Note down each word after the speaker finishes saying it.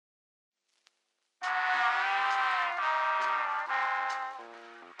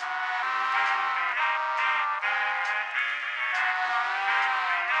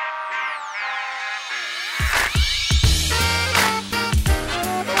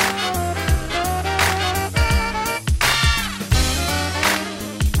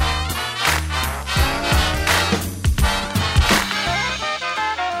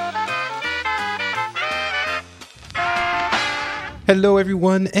Hello,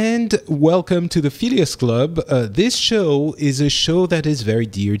 everyone, and welcome to the Phileas Club. This show is a show that is very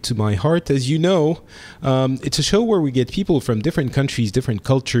dear to my heart, as you know. It's a show where we get people from different countries, different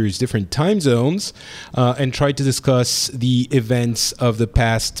cultures, different time zones, and try to discuss the events of the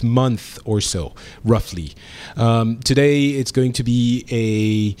past month or so, roughly. Today, it's going to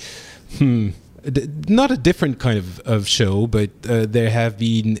be not a different kind of show, but there have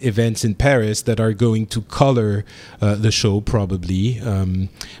been events in Paris that are going to color the show probably.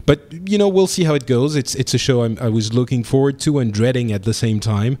 But, you know, we'll see how it goes. It's a show I was looking forward to and dreading at the same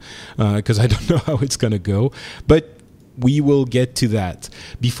time because I don't know how it's going to go. But we will get to that.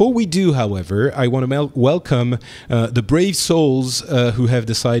 Before we do, however, I want to welcome the brave souls who have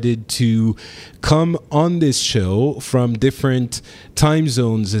decided to come on this show from different time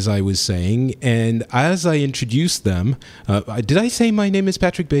zones, as I was saying. And as I introduce them, did I say my name is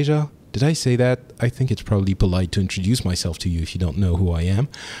Patrick Beja? Did I say that? I think it's probably polite to introduce myself to you if you don't know who I am.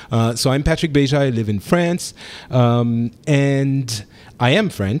 So I'm Patrick Beja. I live in France. And I am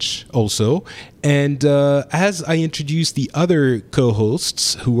French also. And as I introduce the other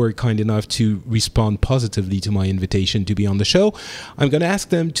co-hosts who were kind enough to respond positively to my invitation to be on the show, I'm going to ask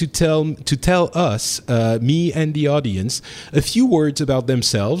them to tell us, me and the audience, a few words about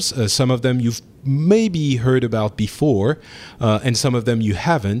themselves. Some of them you've maybe heard about before, and some of them you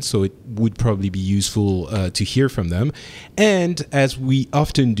haven't, so it would probably be useful to hear from them. And as we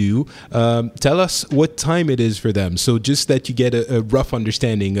often do, tell us what time it is for them, so just that you get a rough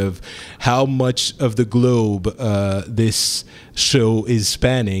understanding of how much of the globe this show is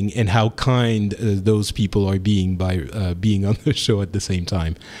spanning and how kind those people are being by being on the show at the same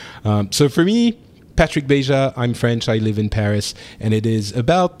time. So for me, Patrick Beja, I'm French, I live in Paris, and it is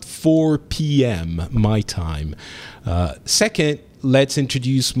about 4 p.m. my time. Second, let's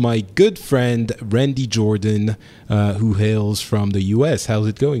introduce my good friend, Randy Jordan, who hails from the U.S. How's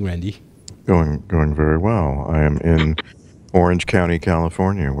it going, Randy? Going very well. I am in Orange County,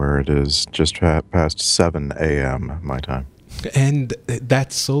 California, where it is just past 7 a.m. my time. And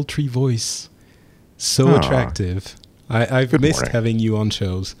that sultry voice, so attractive. I've missed morning. having you on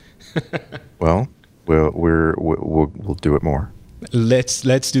shows. Well, we'll do it more.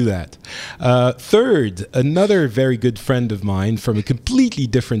 Let's do that. Third, another very good friend of mine from a completely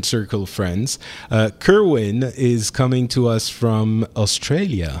different circle of friends, Kerwin, is coming to us from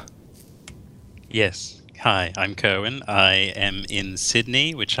Australia. Yes. Hi, I'm Kerwin. I am in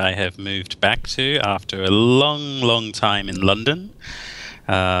Sydney, which I have moved back to after a long time in London.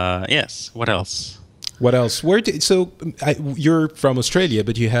 Yes. What else? What else? You're from Australia,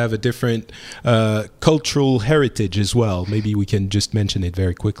 but you have a different cultural heritage as well. Maybe we can just mention it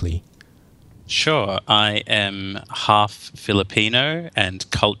very quickly. Sure. I am half Filipino and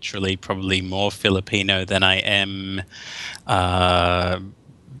culturally probably more Filipino than I am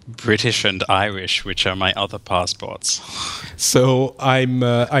British and Irish, which are my other passports. So I'm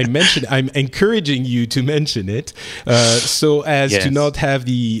encouraging you to mention it, so as to not have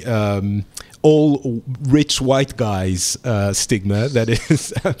the all rich white guys stigma that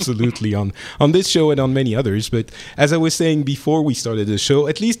is absolutely on this show and on many others. But as I was saying before we started the show,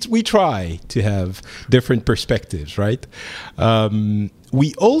 at least we try to have different perspectives, right?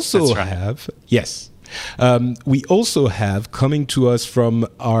 We also have, yes. We also have coming to us from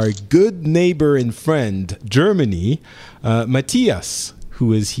our good neighbor and friend, Germany, Matthias,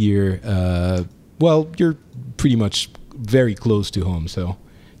 who is here. Well, you're pretty much very close to home, so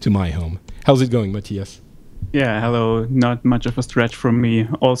to my home. How's it going, Matthias? Yeah, hello. Not much of a stretch from me.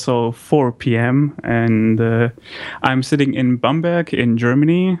 Also 4 p.m. and I'm sitting in Bamberg in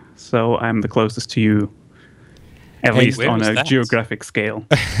Germany, so I'm the closest to you, at least on a geographic scale.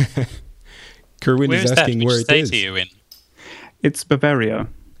 Kerwin is asking where it is. Which state are you in? It's Bavaria,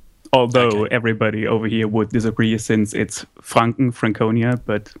 although everybody over here would disagree since it's Franconia,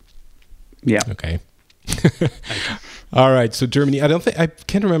 but yeah. Okay. All right, so Germany. I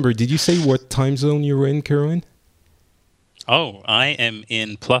can't remember. Did you say what time zone you were in, Kerwin? Oh, I am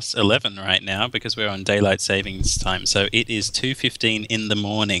in plus 11 right now because we're on daylight savings time. So it is 2:15 in the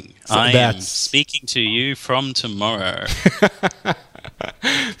morning. So I am speaking to you from tomorrow.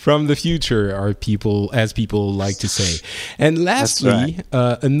 From the future, as people like to say. And lastly,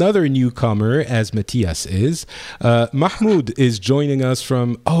 another newcomer, as Matthias is, Mahmoud is joining us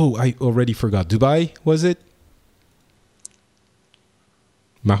from, I already forgot, Dubai, was it?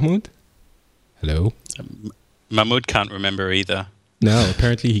 Mahmoud? Hello? Mahmoud can't remember either. No,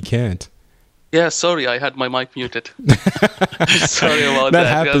 apparently he can't. Yeah, sorry, I had my mic muted. Sorry about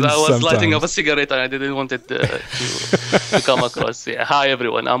that because I was lighting up a cigarette and I didn't want it to come across. Yeah. Hi,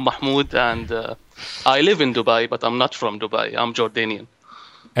 everyone. I'm Mahmoud, and I live in Dubai, but I'm not from Dubai. I'm Jordanian.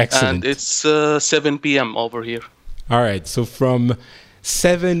 Excellent. And it's 7 p.m. over here. All right. So from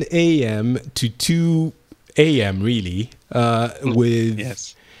 7 a.m. to 2 a.m. really,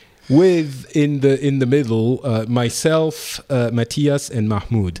 with in the middle myself, Matthias, and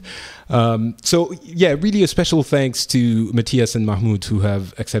Mahmoud. So yeah, really a special thanks to Matthias and Mahmoud who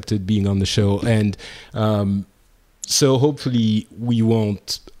have accepted being on the show, and so hopefully we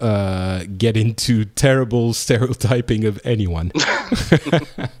won't get into terrible stereotyping of anyone.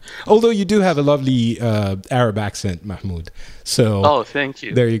 Although you do have a lovely Arab accent, Mahmoud. So thank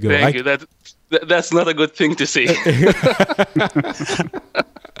you. There you go. Thank you. That's not a good thing to say.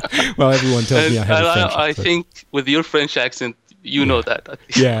 Well, everyone tells me I have a French accent. I think with your French accent, you know that.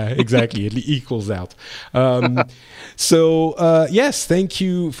 Yeah, exactly. It equals out. Yes, thank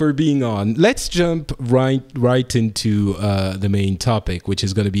you for being on. Let's jump right into the main topic, which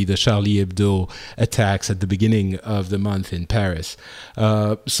is going to be the Charlie Hebdo attacks at the beginning of the month in Paris.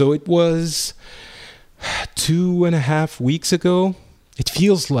 So it was 2.5 weeks ago. It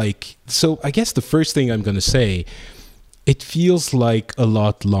feels like... So I guess the first thing I'm going to say, it feels like a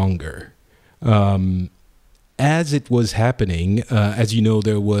lot longer. As it was happening, as you know,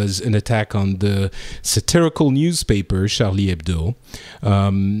 there was an attack on the satirical newspaper Charlie Hebdo,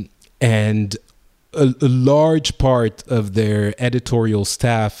 and a large part of their editorial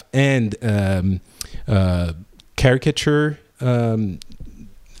staff and caricature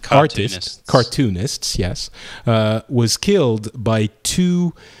cartoonists, yes, was killed by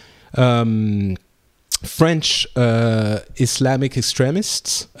two French Islamic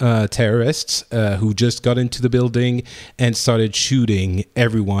extremists, terrorists, who just got into the building and started shooting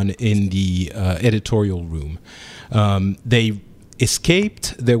everyone in the editorial room. They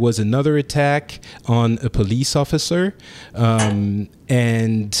escaped. There was another attack on a police officer, and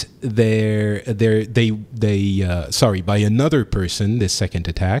by another person, this second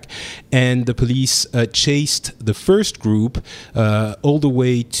attack, and the police chased the first group all the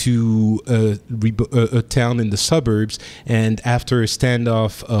way to a town in the suburbs, and after a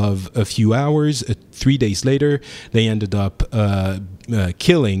standoff of a few hours, 3 days later, they ended up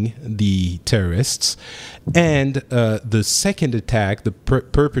killing the terrorists. And the second attack, the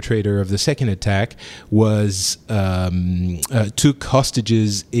perpetrator of the second attack was took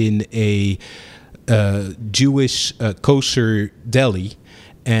hostages in a Jewish kosher deli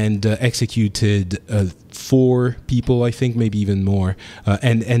and executed 4 people, I think, maybe even more,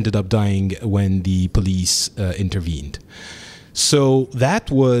 and ended up dying when the police intervened. So that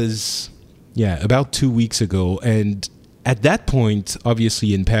was, about 2 weeks ago. And at that point,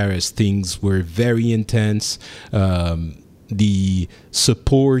 obviously in Paris, things were very intense. The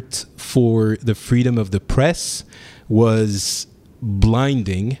support for the freedom of the press was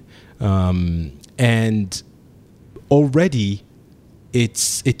blinding, and already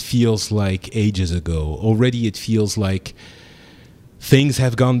it feels like ages ago. Already it feels like things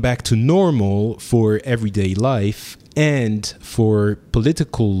have gone back to normal for everyday life, and for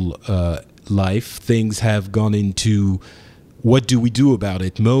political life, things have gone into what do we do about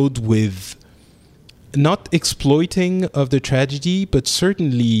it mode, with not exploiting of the tragedy, but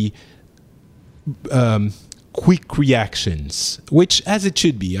certainly quick reactions, which, as it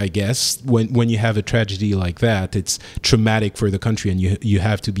should be, I guess, when you have a tragedy like that, it's traumatic for the country, and you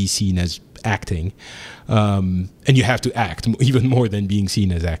have to be seen as acting, and you have to act even more than being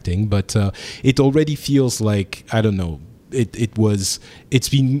seen as acting. But it already feels like, I don't know,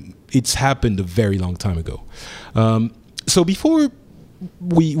 it's happened a very long time ago. So before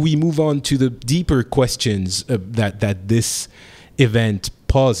we move on to the deeper questions that this event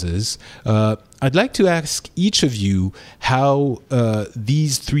poses, I'd like to ask each of you how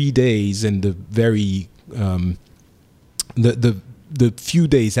these 3 days and the very the few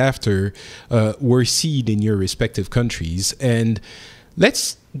days after were seen in your respective countries. And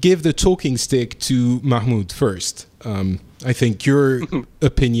let's give the talking stick to Mahmoud first. I think your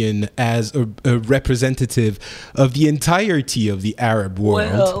opinion as a representative of the entirety of the Arab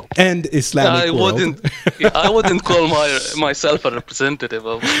world and Islamic world. I wouldn't call myself a representative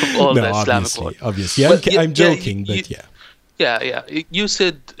of all the Islamic world. Obviously. I'm joking, but yeah. Yeah. You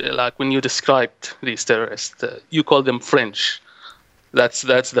said, like, when you described these terrorists, you call them French. That's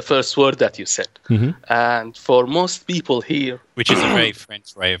the first word that you said. Mm-hmm. And for most people here... Which is a very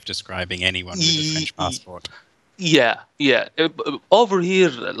French way of describing anyone with a French passport. Yeah. Over here,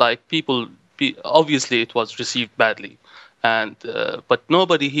 like, people... Obviously, it was received badly. And but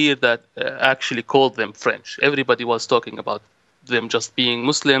nobody here that actually called them French. Everybody was talking about them just being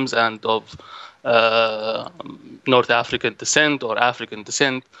Muslims and of North African descent or African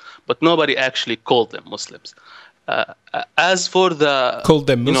descent, but nobody actually called them Muslims. As for the Called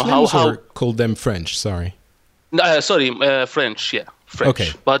them Muslims how or called them French? Sorry. French, yeah, French.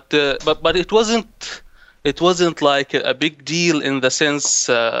 Okay. But it wasn't like a big deal in the sense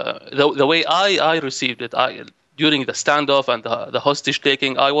the way I received it. During the standoff and the hostage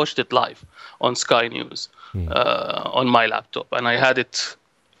taking, I watched it live on Sky News on my laptop, and I had it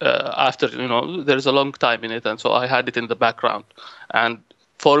after there's a long time in it, and so I had it in the background. And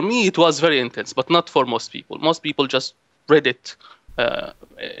for me, it was very intense, but not for most people. Most people just read it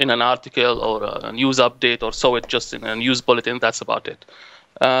in an article or a news update, or saw it just in a news bulletin. That's about it.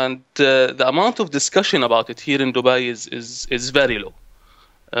 And the amount of discussion about it here in Dubai is very low.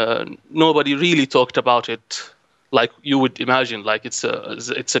 Nobody really talked about it like you would imagine, like it's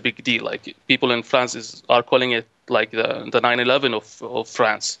a big deal. Like people in France are calling it like the 9/11 of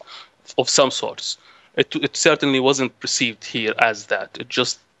France, of some sorts. It certainly wasn't perceived here as that. It's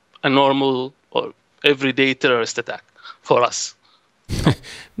just a normal or everyday terrorist attack for us.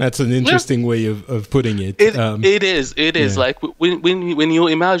 That's an interesting way of putting it. It is like when you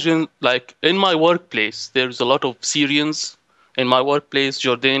imagine, like in my workplace, there's a lot of Syrians in my workplace,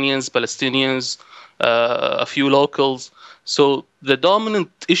 Jordanians, Palestinians, a few locals. So the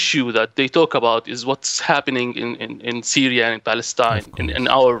dominant issue that they talk about is what's happening in Syria and in Palestine, in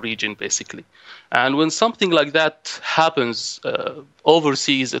our region, basically. And when something like that happens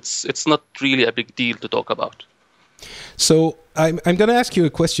overseas, it's not really a big deal to talk about. So I'm going to ask you a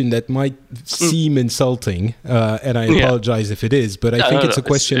question that might seem insulting, and I apologize if it is, but I think it's a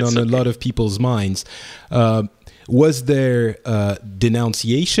question on a lot of people's minds. Was there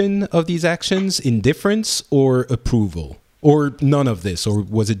denunciation of these actions, indifference, or approval? Or none of this? Or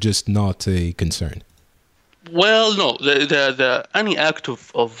was it just not a concern? Well, no. Any act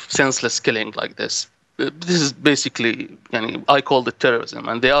of senseless killing like this is basically, I call it terrorism,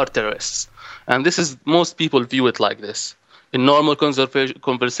 and they are terrorists. And most people view it like this. In normal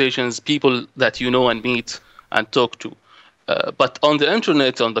conversations, people that you know and meet and talk to. But on the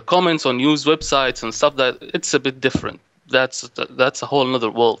internet, on the comments, on news websites and stuff, that it's a bit different. That's a whole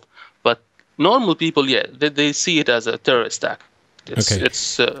other world. But normal people, they see it as a terrorist act.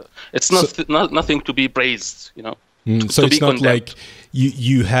 It's nothing to be praised, So it's not like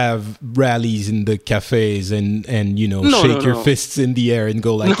you have rallies in the cafes and shake your fists in the air and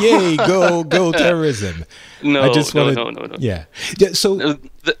go like, yay, go terrorism. No, I just no. Yeah. So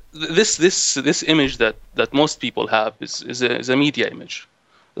this image that most people have is a media image.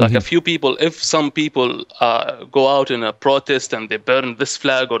 Like a few people, if some people go out in a protest and they burn this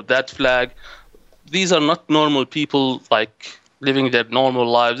flag or that flag, these are not normal people like living their normal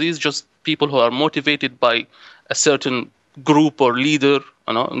lives. These are just people who are motivated by a certain group or leader,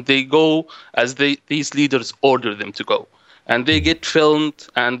 and they go as these leaders order them to go. And they get filmed,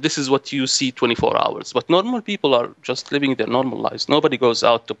 and this is what you see 24 hours. But normal people are just living their normal lives. Nobody goes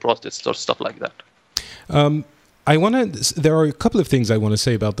out to protest or stuff like that. There are a couple of things I want to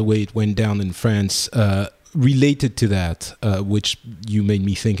say about the way it went down in France related to that, which you made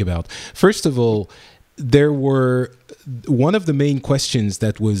me think about. First of all, one of the main questions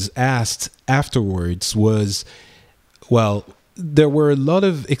that was asked afterwards was, well, there were a lot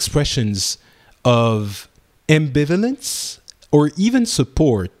of expressions of ambivalence or even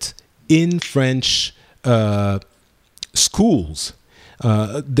support in French schools.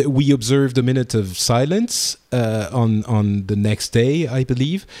 We observed a minute of silence on the next day, I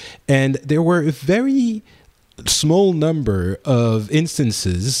believe, and there were a very small number of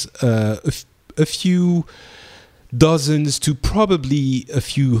instances, a few dozens to probably a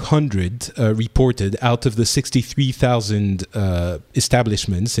few hundred reported out of the 63,000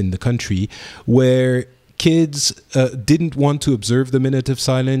 establishments in the country where kids didn't want to observe the minute of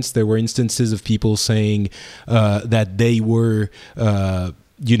silence. There were instances of people saying that they were,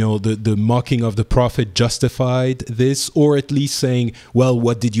 the mocking of the Prophet justified this, or at least saying, well,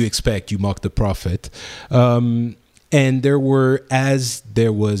 what did you expect? You mocked the Prophet. And there was, as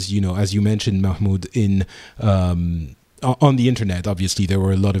you mentioned, Mahmoud, on the internet, obviously, there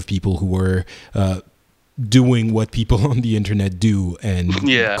were a lot of people who were doing what people on the internet do and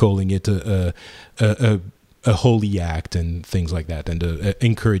calling it a holy act and things like that, and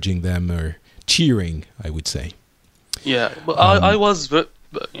encouraging them or cheering, I would say. Yeah, but I was,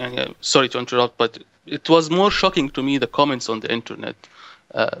 sorry to interrupt, but it was more shocking to me, the comments on the internet,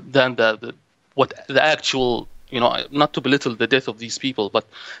 than the actual, not to belittle the death of these people, but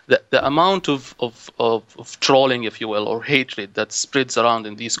the amount of trolling, if you will, or hatred that spreads around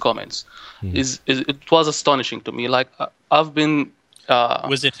in these comments it was astonishing to me. Like, I've been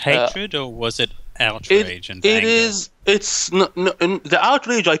Was it hatred or was it outrage and it anger? is. It's the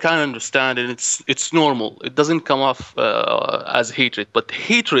outrage I can understand, and it's normal. It doesn't come off as hatred, but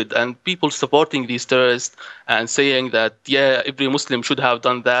hatred and people supporting these terrorists and saying that every Muslim should have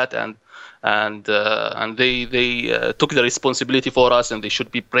done that, and they took the responsibility for us and they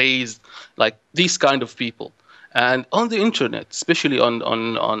should be praised, like these kind of people. And on the internet, especially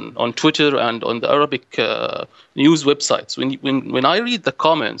on Twitter and on the Arabic news websites, when I read the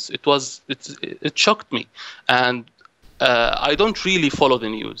comments, it shocked me. And I don't really follow the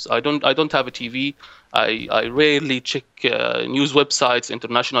news. I don't have a TV. I rarely check news websites,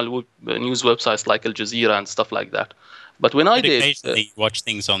 international news websites like Al Jazeera and stuff like that. But when I did, occasionally you watch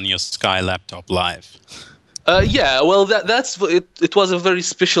things on your Sky laptop live. well, that's it. It was a very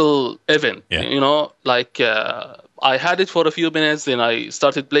special event, Like I had it for a few minutes, then I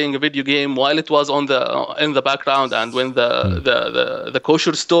started playing a video game while it was on the in the background. And when the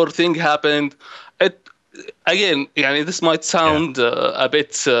kosher store thing happened, again, this might sound a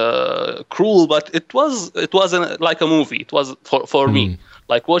bit cruel, but it was like a movie. It was for me,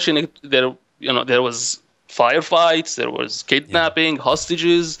 like watching it. There was firefights, there was kidnapping,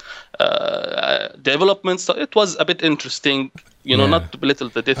 hostages, developments. So it was a bit interesting, not to belittle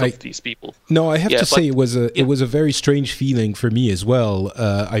the death of these people. No, I have to say it was a very strange feeling for me as well.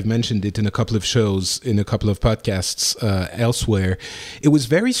 I've mentioned it in a couple of shows, in a couple of podcasts elsewhere. It was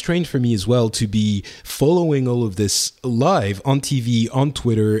very strange for me as well to be following all of this live on TV, on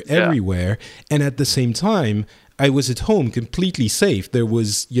Twitter, everywhere, and at the same time, I was at home completely safe. There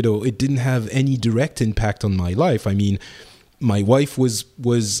was, it didn't have any direct impact on my life. I mean, my wife was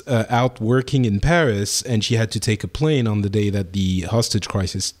out working in Paris, and she had to take a plane on the day that the hostage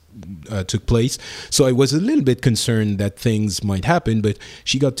crisis took place. So I was a little bit concerned that things might happen, but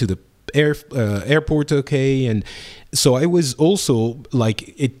she got to the airport okay. And so I was also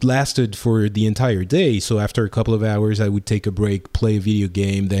like, it lasted for the entire day. So after a couple of hours, I would take a break, play a video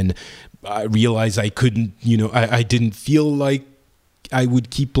game, then I realized I couldn't, I didn't feel like I would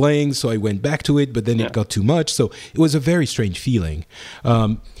keep playing, so I went back to it, but then it got too much. So it was a very strange feeling.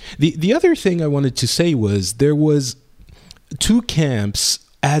 The other thing I wanted to say was there was two camps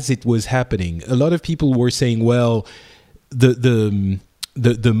as it was happening. A lot of people were saying, well, the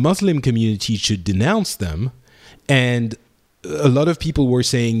Muslim community should denounce them, and a lot of people were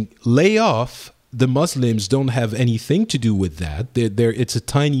saying, lay off. The Muslims don't have anything to do with that. It's a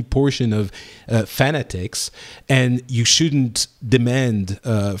tiny portion of fanatics, and you shouldn't demand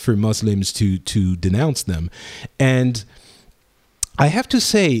for Muslims to denounce them. And I have to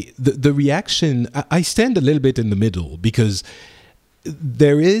say, the reaction, I stand a little bit in the middle, because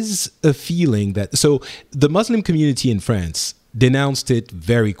there is a feeling that... So the Muslim community in France denounced it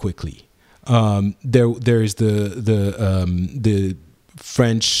very quickly. There's the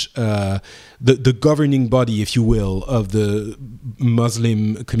French, the governing body, if you will, of the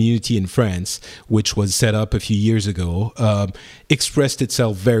Muslim community in France, which was set up a few years ago, expressed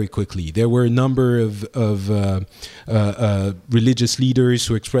itself very quickly. There were a number of religious leaders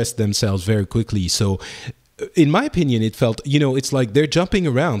who expressed themselves very quickly. So in my opinion, it felt, it's like they're jumping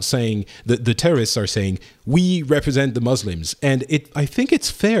around saying, the terrorists are saying, we represent the Muslims. And I think it's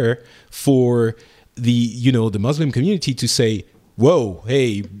fair for the Muslim community to say, whoa,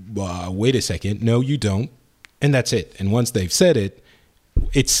 hey, wait a second. No, you don't. And that's it. And once they've said it,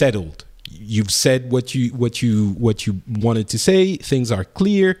 it's settled. You've said what you wanted to say. Things are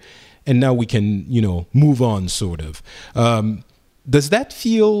clear. And now we can, move on, sort of. Does that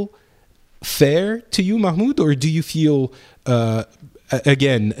feel fair to you, Mahmoud? Or do you feel,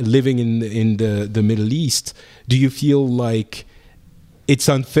 again, living in the Middle East, do you feel like it's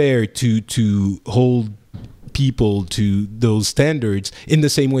unfair to hold people to those standards in the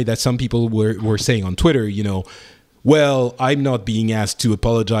same way that some people were saying on Twitter, well, I'm not being asked to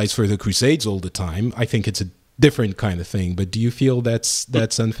apologize for the Crusades all the time. I think it's a different kind of thing. But do you feel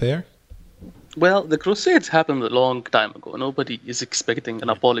that's unfair? Well, the Crusades happened a long time ago. Nobody is expecting an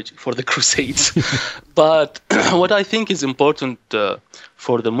apology for the Crusades. But what I think is important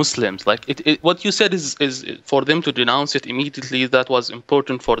for the Muslims, like what you said is for them to denounce it immediately. That was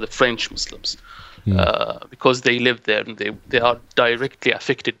important for the French Muslims. Because they live there and they are directly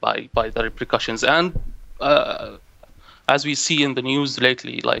affected by the repercussions. And as we see in the news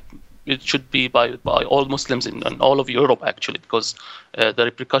lately, like it should be by all Muslims in all of Europe, actually, because the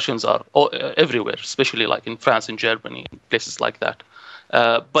repercussions are everywhere, especially like in France and Germany and places like that.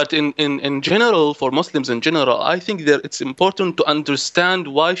 But in general, for Muslims in general, I think that it's important to understand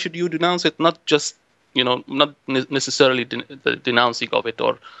why should you denounce it, not just, not necessarily the denouncing of it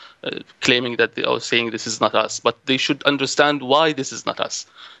or claiming that they are saying this is not us, but they should understand why this is not us.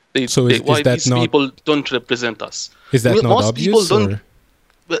 Why that these not, people don't represent us. is that not Most obvious? people don't. Or?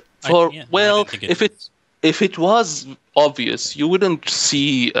 But I don't think if it was obvious, you wouldn't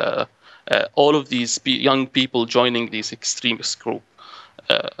see all of these young people joining these extremist group.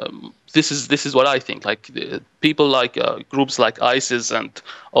 This is what I think. Like people like groups like ISIS and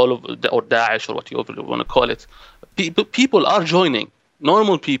all of or Daesh or what you want to call it. People are joining.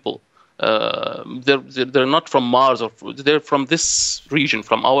 Normal people. They're not from Mars, or they're from this region,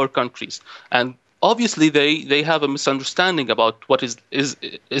 from our countries, and obviously they have a misunderstanding about what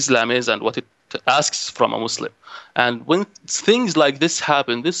Islam is and what it asks from a Muslim. And when things like this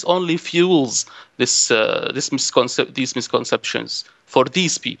happen, this only fuels these misconceptions for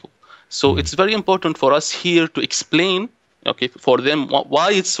these people. So it's very important for us here to explain, okay, for them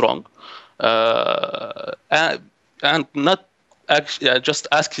why it's wrong, and not actually just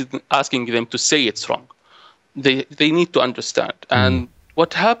asking them to say it's wrong. They need to understand. And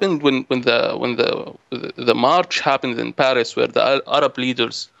what happened when the march happened in Paris, where the Arab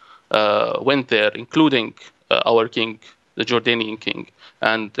leaders went there, including our king, the Jordanian king,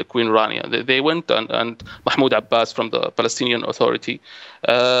 and Queen Rania. They went, and Mahmoud Abbas from the Palestinian Authority.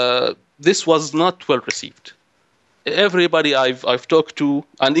 This was not well received. Everybody I've talked to,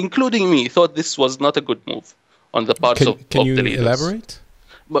 and including me, thought this was not a good move on the part of the leaders. Can you elaborate?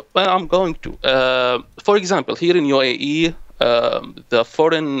 But I'm going to. For example, here in UAE, the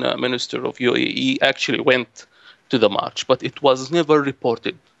foreign minister of UAE actually went to the march, but it was never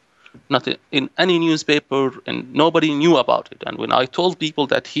reported, not in any newspaper, and nobody knew about it. And when I told people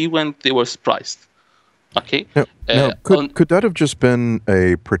that he went, they were surprised. Okay. Now, could that have just been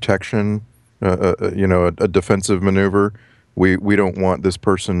a protection, a defensive maneuver? We don't want this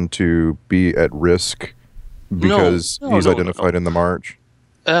person to be at risk because he's identified in the march.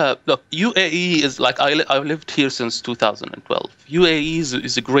 Look, UAE is like I've lived here since 2012. UAE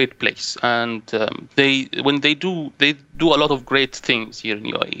is a great place, and they do a lot of great things here in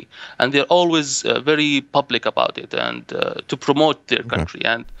UAE, and they're always very public about it and to promote their country.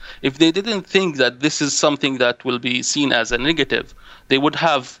 And if they didn't think that this is something that will be seen as a negative, they would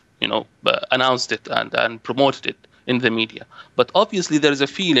have announced it and promoted it in the media. But obviously there is a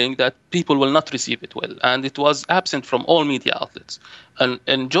feeling that people will not receive it well, and it was absent from all media outlets. And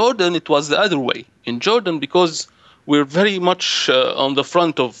in Jordan, it was the other way. In Jordan, because we're very much on the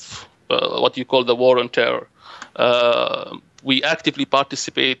front of what you call the war on terror, we actively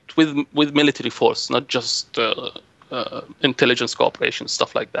participate with military force, not just intelligence cooperation,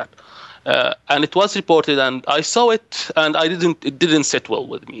 stuff like that. And it was reported, and I saw it, and it didn't sit well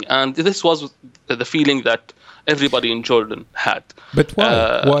with me. And this was the feeling that everybody in Jordan had. But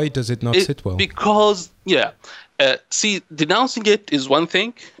why? Why does it not sit well? Because, see, denouncing it is one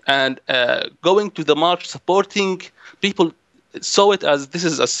thing, and going to the march, supporting people saw it as this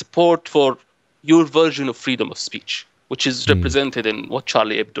is a support for your version of freedom of speech, which is represented in what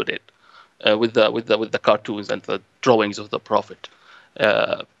Charlie Hebdo did with the cartoons and the drawings of the Prophet.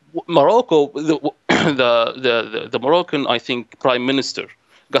 Morocco, the Moroccan, I think, prime minister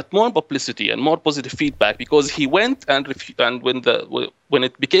got more publicity and more positive feedback because he went and when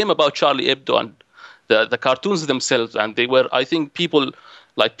it became about Charlie Hebdo and the cartoons themselves, and they were, I think, people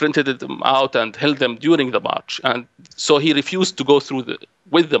like printed them out and held them during the march, and so he refused to go through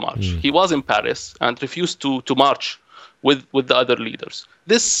with the march. He was in Paris and refused to march with the other leaders.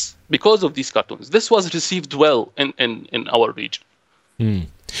 This, because of these cartoons, this was received well in our region.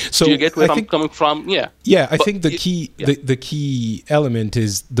 So do you get where I'm coming from? Yeah. Yeah, I think the key element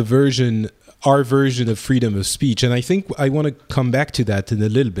is our version of freedom of speech, and I think I want to come back to that in a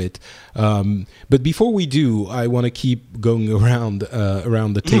little bit. But before we do, I want to keep going around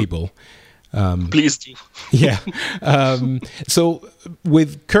the table. Please do. Yeah. So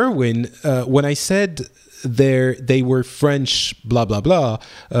with Kerwin, when I said they were French, blah blah blah.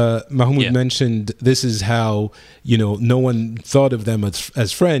 Mahmoud mentioned this is how no one thought of them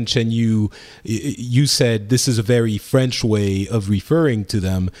as French, and you said this is a very French way of referring to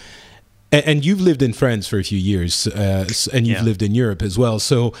them. And you've lived in France for a few years, and you've lived in Europe as well.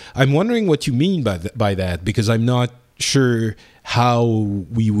 So I'm wondering what you mean by that, because I'm not sure how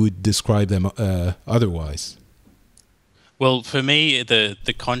we would describe them otherwise. Well, for me,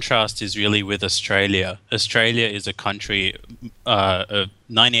 the contrast is really with Australia. Australia is a country,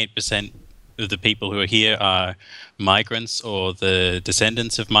 98% of the people who are here are migrants or the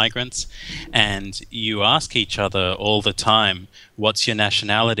descendants of migrants. And you ask each other all the time, what's your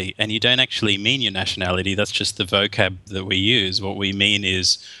nationality? And you don't actually mean your nationality. That's just the vocab that we use. What we mean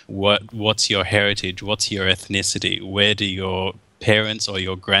is what's your heritage? What's your ethnicity? Where do your parents or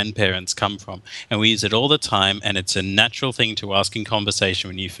your grandparents come from. And we use it all the time, and it's a natural thing to ask in conversation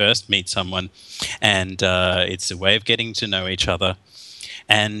when you first meet someone, and it's a way of getting to know each other.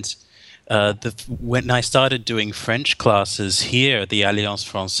 And when I started doing French classes here at the Alliance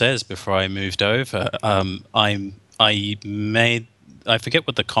Française before I moved over, I forget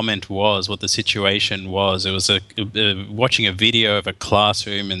what the comment was, what the situation was. It was watching a video of a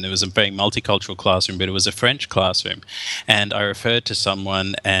classroom, and there was a very multicultural classroom, but it was a French classroom. And I referred to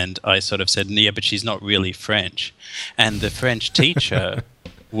someone, and I sort of said, yeah, but she's not really French. And the French teacher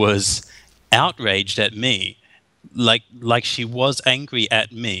was outraged at me, like she was angry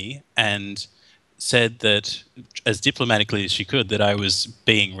at me, and said that, as diplomatically as she could, that I was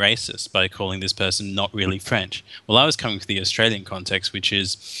being racist by calling this person not really French. Well, I was coming from the Australian context, which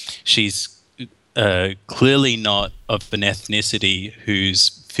is she's clearly not of an ethnicity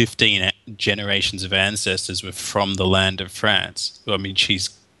whose 15 generations of ancestors were from the land of France. I mean, she's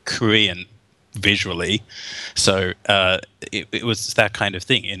Korean visually, so it was that kind of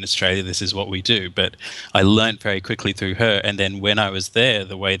thing. In Australia, this is what we do, but I learned very quickly through her. And then when I was there,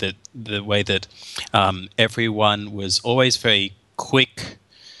 the way that everyone was always very quick,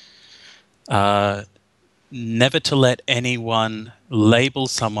 never to let anyone label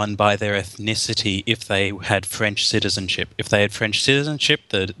someone by their ethnicity if they had French citizenship. If they had French citizenship,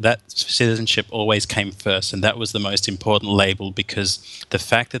 that citizenship always came first, and that was the most important label, because the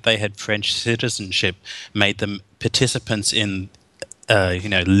fact that they had French citizenship made them participants in,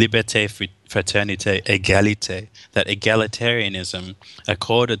 liberté, fraternité, égalité. That egalitarianism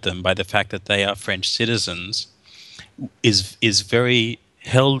accorded them by the fact that they are French citizens is very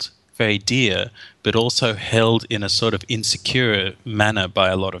dear, but also held in a sort of insecure manner by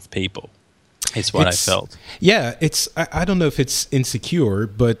a lot of people. It's what I felt. Yeah, I don't know if it's insecure,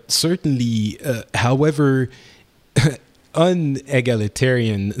 but certainly, however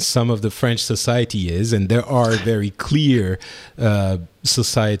unegalitarian some of the French society is, and there are very clear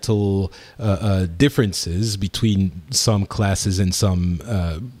societal differences between some classes and some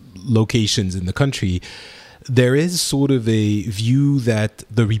locations in the country, there is sort of a view that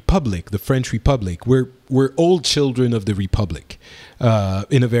the Republic, the French Republic, we're all children of the Republic,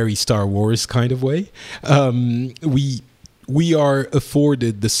 in a very Star Wars kind of way. We are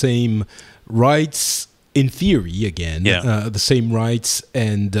afforded the same rights, in theory, again, the same rights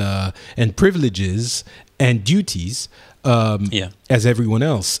and privileges and duties as everyone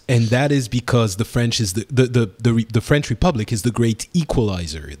else, and that is because the French is the French Republic is the great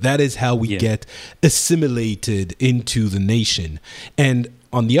equalizer. That is how we get assimilated into the nation. And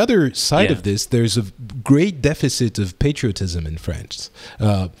on the other side of this, there's a great deficit of patriotism in France.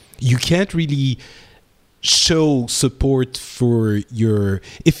 You can't really show support for your.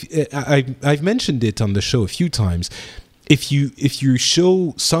 I've mentioned it on the show a few times. If you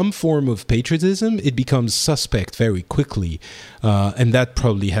show some form of patriotism, it becomes suspect very quickly, and that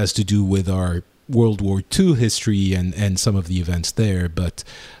probably has to do with our World War II history and some of the events there. But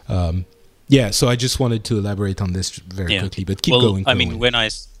so I just wanted to elaborate on this very quickly. But keep going. I mean, when I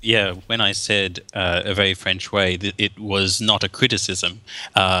said a very French way, it was not a criticism.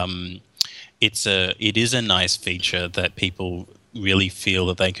 It is a nice feature that people really feel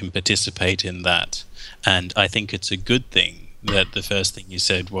that they can participate in that. And I think it's a good thing that the first thing you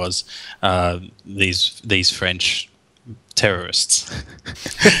said was these French terrorists,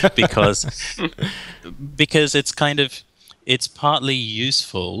 because it's partly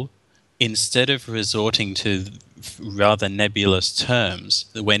useful, instead of resorting to rather nebulous terms.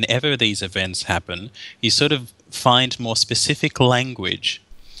 Whenever these events happen, you sort of find more specific language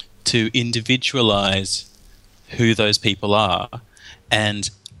to individualize who those people are, and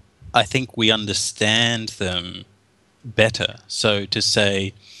I think we understand them better. So to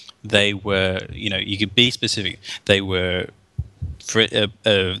say they were, you could be specific. They were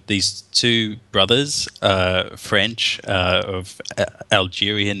these two brothers, French, of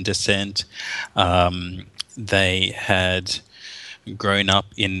Algerian descent. They had grown up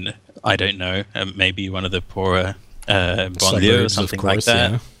in, I don't know, maybe one of the poorer banlieue or something like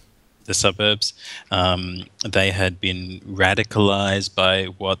that. Yeah. The suburbs. They had been radicalized by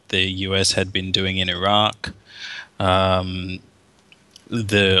what the US had been doing in Iraq. One of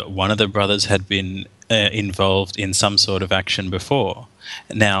the brothers had been involved in some sort of action before.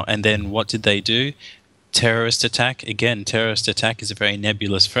 Now, and then what did they do? Terrorist attack. Again, terrorist attack is a very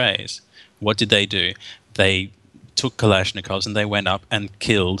nebulous phrase. What did they do? They took Kalashnikovs and they went up and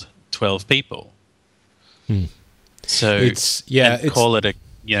killed 12 people. So call it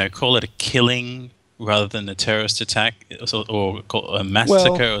a killing rather than a terrorist attack or a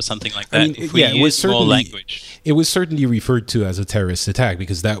massacre or something like that. I mean, if we use more language. It was certainly referred to as a terrorist attack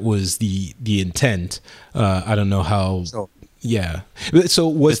because that was the intent. I don't know how. Yeah. So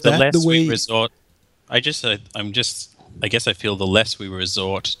was that the way? I guess I feel the less we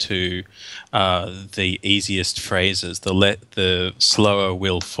resort to the easiest phrases, the slower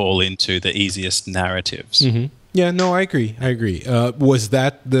we'll fall into the easiest narratives. Mm-hmm. Yeah, no, I agree. Was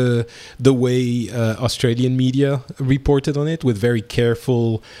that the way Australian media reported on it, with very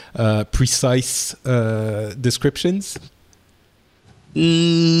careful, precise descriptions?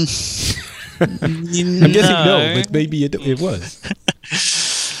 I'm guessing no, but maybe it was.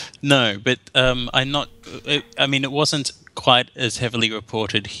 No, but I'm not. I mean, it wasn't quite as heavily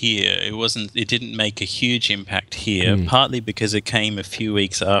reported here. It didn't make a huge impact here. Partly because it came a few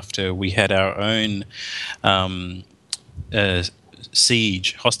weeks after we had our own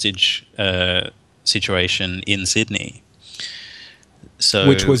hostage situation in Sydney. So,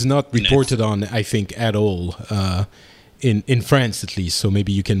 which was not reported on, I think, at all in France, at least. So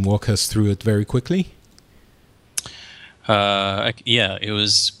maybe you can walk us through it very quickly. Yeah, it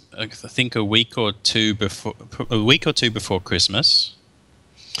was. I think a week or two before Christmas,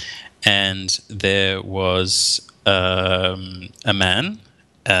 and there was a man,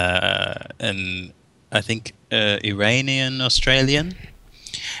 and I think Iranian Australian,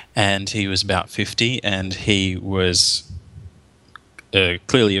 and he was about 50, and he was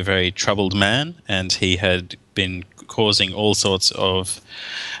clearly a very troubled man, and he had been causing all sorts of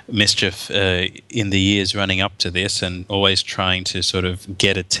mischief in the years running up to this, and always trying to sort of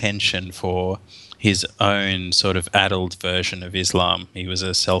get attention for his own sort of addled version of Islam. He was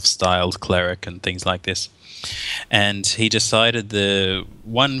a self-styled cleric and things like this. And he decided the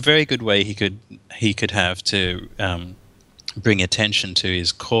one very good way he could have to bring attention to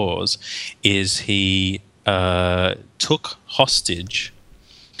his cause is he took hostage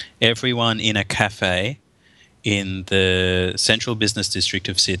everyone in a cafe in the central business district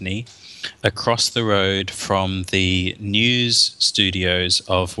of Sydney, across the road from the news studios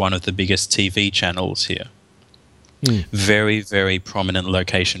of one of the biggest TV channels here. Very, very prominent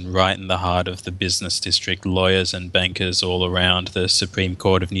location, right in the heart of the business district. Lawyers and bankers all around. The Supreme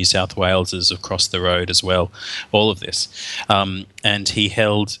Court of New South Wales is across the road as well. All of this. And he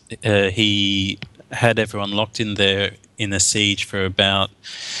had everyone locked in there in a siege for about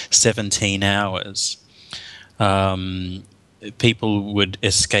 17 hours. People would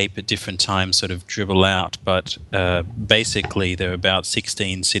escape at different times, sort of dribble out, but basically there were about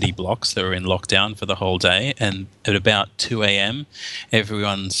 16 city blocks that were in lockdown for the whole day, and at about 2 a.m.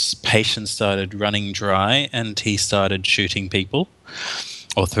 everyone's patience started running dry, and he started shooting people,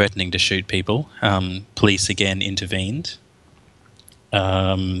 or threatening to shoot people. Police again intervened.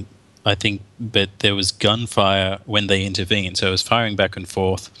 I think, but there was gunfire when they intervened, so it was firing back and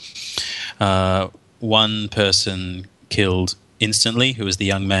forth. One person killed instantly, who was the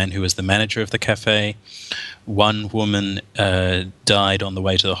young man who was the manager of the cafe. One woman died on the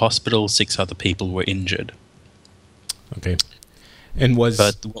way to the hospital. 6 other people were injured. Okay, and was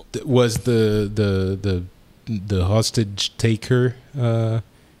the hostage taker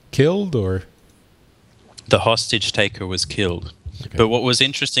killed, or? The hostage taker was killed. Okay. But what was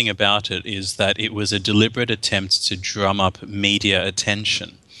interesting about it is that it was a deliberate attempt to drum up media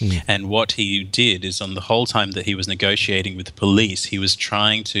attention. And what he did is, on the whole time that he was negotiating with the police, he was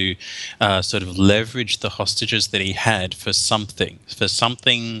trying to sort of leverage the hostages that he had for something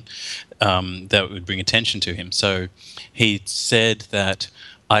that would bring attention to him. So he said that,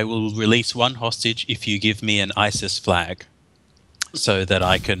 I will release one hostage if you give me an ISIS flag, so that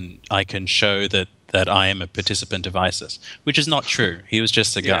I can show that I am a participant of ISIS, which is not true. He was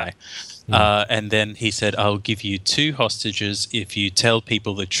just a guy. And then he said, I'll give you 2 hostages if you tell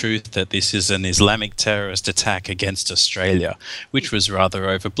people the truth that this is an Islamic terrorist attack against Australia, which was rather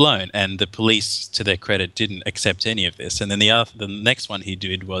overblown. And the police, to their credit, didn't accept any of this. And then the next one he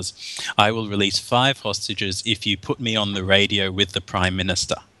did was, I will release 5 hostages if you put me on the radio with the Prime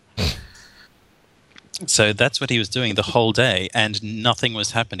Minister. So that's what he was doing the whole day, and nothing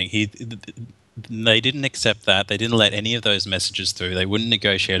was happening. They didn't accept that. They didn't let any of those messages through. They wouldn't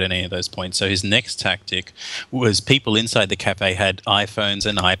negotiate any of those points. So his next tactic was, people inside the cafe had iPhones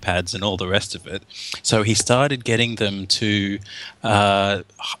and iPads and all the rest of it. So he started getting them to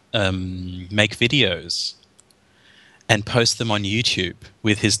make videos and post them on YouTube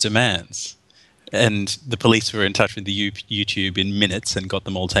with his demands. And the police were in touch with the YouTube in minutes and got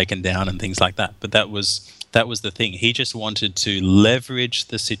them all taken down and things like that. But that was the thing. He just wanted to leverage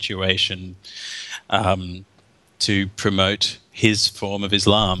the situation to promote his form of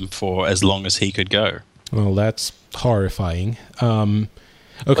Islam for as long as he could go. Well, that's horrifying.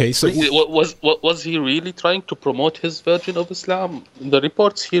 Okay, so was he really trying to promote his version of Islam? The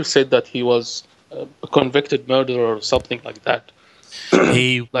reports here said that he was a convicted murderer or something like that.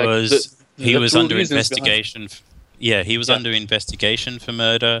 He Like was he the was true under reasons behind- investigation. He was under investigation for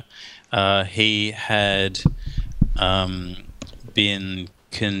murder. He had been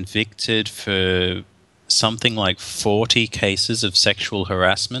convicted for something like 40 cases of sexual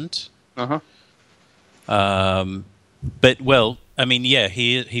harassment. But, well, I mean, yeah,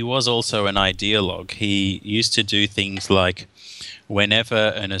 he was also an ideologue. He used to do things like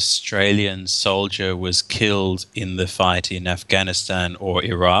whenever an Australian soldier was killed in the fight in Afghanistan or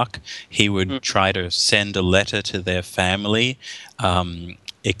Iraq, he would try to send a letter to their family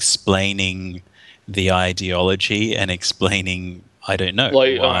explaining the ideology and explaining, I don't know,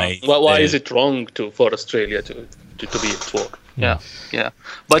 why is it wrong for Australia to be at war? Yeah.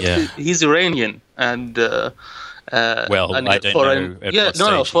 But he's Iranian, and I don't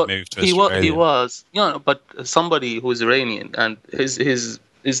know at what stage he moved to Australia. He was, but somebody who's Iranian, and his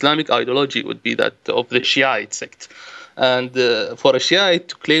Islamic ideology would be that of the Shiite sect. And for a Shiite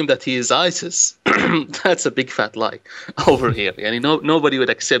to claim that he is ISIS, that's a big fat lie over here. And nobody would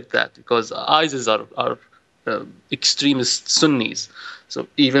accept that, because ISIS are extremist Sunnis. So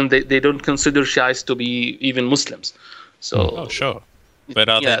even they don't consider Shiites to be even Muslims. So sure. But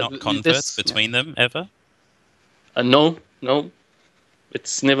are there not converts between them ever? No.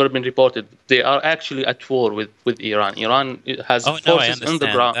 It's never been reported. They are actually at war with Iran. Iran has forces on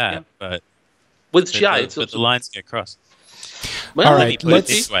the ground. But with Shiites. But the lines get crossed. Well, all right,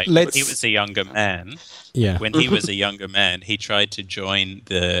 let's. When he was a younger man. Yeah. When he was a younger man, he tried to join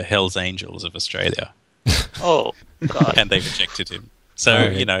the Hells Angels of Australia. Oh, God. And they rejected him. So,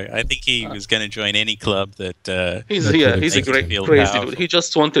 I think he was going to join any club that... he's a great, crazy dude. He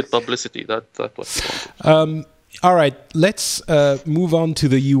just wanted publicity. That's what he wanted. All right, let's move on to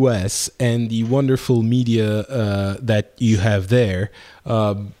the U.S. and the wonderful media that you have there.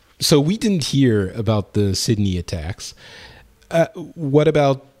 So we didn't hear about the Sydney attacks. What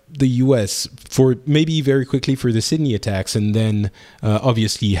about the U.S. for maybe very quickly for the Sydney attacks, and then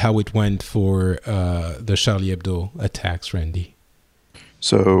obviously how it went for the Charlie Hebdo attacks, Randy?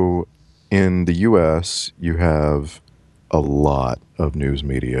 So in the U.S., you have a lot of news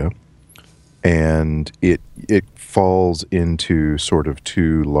media, and it falls into sort of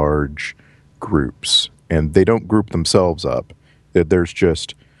two large groups, and they don't group themselves up. There's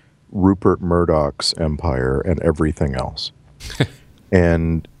just Rupert Murdoch's empire and everything else.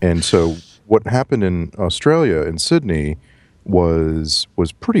 and so what happened in Australia, in Sydney, was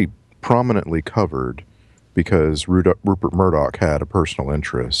pretty prominently covered, because Rupert Murdoch had a personal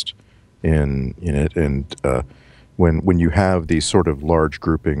interest in it, and when you have these sort of large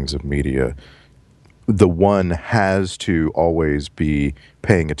groupings of media, the one has to always be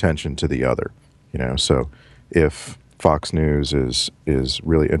paying attention to the other. So if Fox News is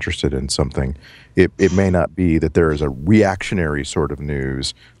really interested in something, it may not be that there is a reactionary sort of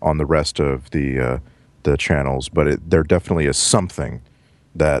news on the rest of the channels, but there definitely is something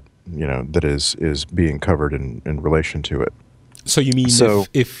that that is being covered in relation to it. So you mean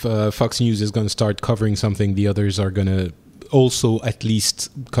if Fox News is going to start covering something, the others are going to also at least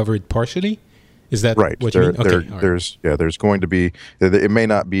cover it partially? Is that right? What you mean? Okay, there's going to be. It may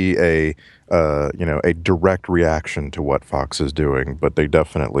not be a a direct reaction to what Fox is doing, but they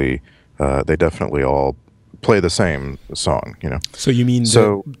definitely all play the same song. So you mean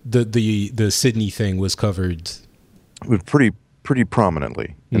the Sydney thing was covered pretty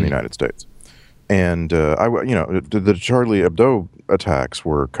prominently in the United States, and the Charlie Hebdo attacks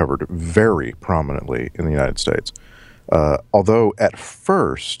were covered very prominently in the United States. Although at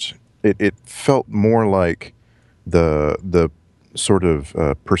first it felt more like the sort of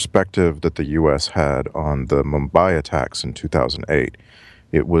perspective that the U.S. had on the Mumbai attacks in 2008.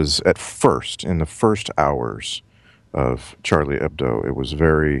 It was at first, in the first hours of Charlie Hebdo, it was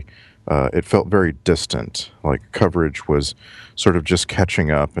it felt very distant. Like coverage was sort of just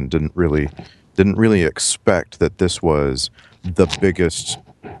catching up, and didn't really expect that this was the biggest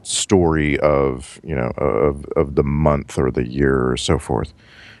story of the month or the year or so forth.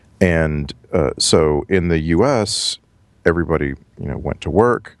 And so in the U.S., everybody went to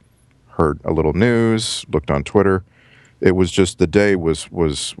work, heard a little news, looked on Twitter. It was just the day was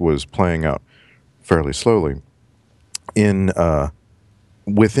playing out fairly slowly.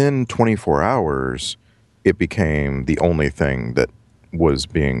 Within 24 hours, it became the only thing that was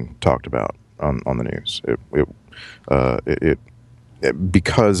being talked about on the news. It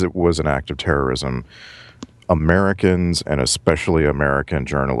because it was an act of terrorism. Americans and especially American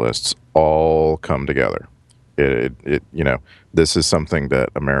journalists all come together. This is something that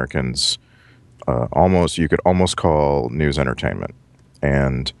Americans you could almost call news entertainment,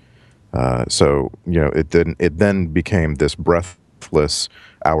 and it then became this breathless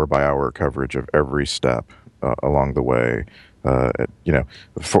hour by hour coverage of every step along the way.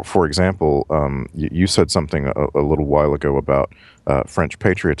 For example, you said something a little while ago about French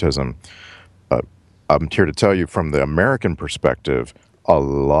patriotism. I'm here to tell you from the American perspective, a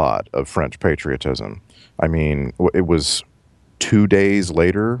lot of French patriotism. I mean, it was 2 days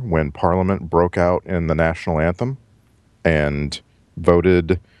later when Parliament broke out in the national anthem and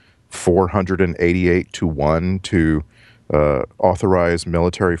voted 488-1 to authorize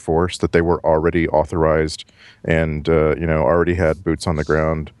military force that they were already authorized and already had boots on the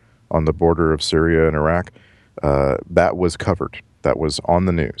ground on the border of Syria and Iraq. That was covered. That was on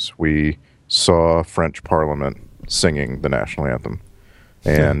the news. We saw French Parliament singing the national anthem.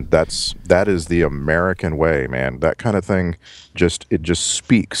 And that is the American way, man. That kind of thing just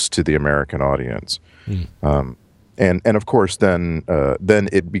speaks to the American audience. And of course then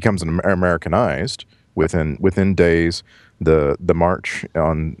it becomes Americanized within days. The march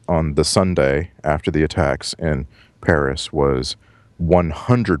on the Sunday after the attacks in Paris was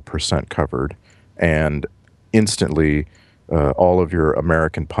 100% covered, and instantly all of your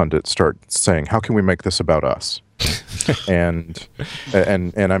American pundits start saying, "How can we make this about us?" and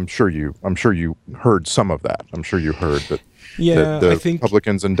I'm sure you heard some of that. I'm sure you heard that. Yeah, that I the think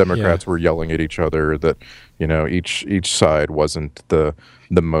Republicans and Democrats were yelling at each other. That each side wasn't the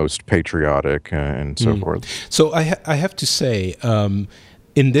most patriotic and so forth. So I have to say,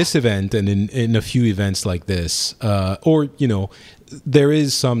 in this event and in a few events like this, there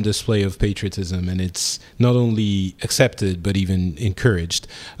is some display of patriotism, and it's not only accepted but even encouraged.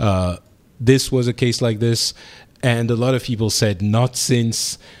 This was a case like this, and a lot of people said not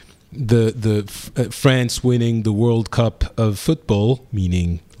since the France winning the World Cup of football,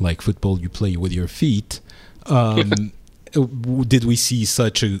 meaning like football you play with your feet, did we see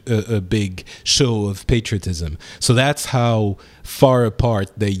such a big show of patriotism. So that's how far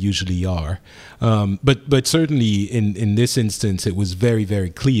apart they usually are. But certainly in this instance, it was very, very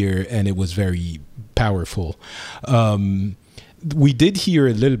clear, and it was very powerful. We did hear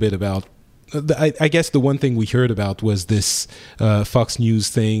a little bit about, I guess the one thing we heard about was this Fox News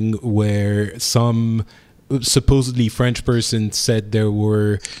thing where some supposedly French person said there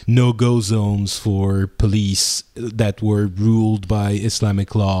were no-go zones for police that were ruled by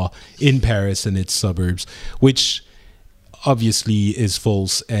Islamic law in Paris and its suburbs, which obviously is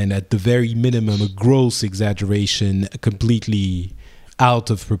false, and at the very minimum a gross exaggeration, completely out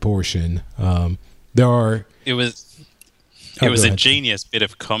of proportion. It was a genius bit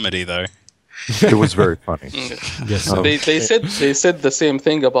of comedy, though. It was very funny. Yes, they said the same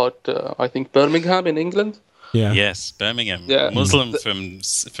thing about I think Birmingham in England. Yeah. Yes, Birmingham. Yeah. Muslim from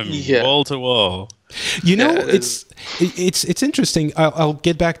wall to wall. It's interesting. I'll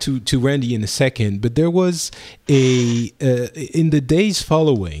get back to Randy in a second, but there was in the days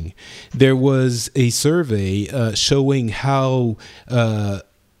following, there was a survey showing how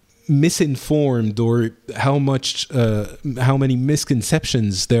misinformed or how many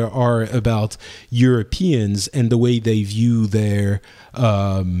misconceptions there are about Europeans and the way they view their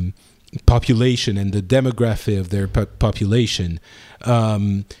population and the demography of their population.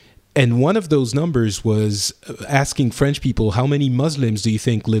 And one of those numbers was asking French people, how many Muslims do you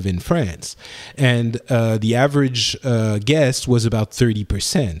think live in France? And the average guess was about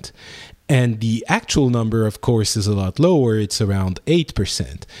 30%. And the actual number, of course, is a lot lower. It's around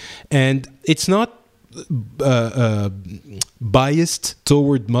 8%. And it's not biased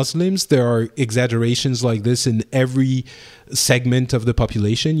toward Muslims. There are exaggerations like this in every segment of the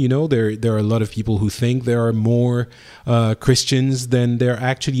population. There are a lot of people who think there are more Christians than there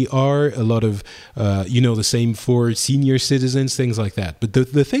actually are. A lot of, the same for senior citizens, things like that. But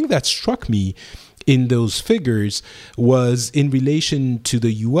the thing that struck me in those figures was in relation to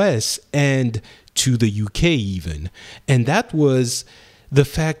the US and to the UK even. And that was the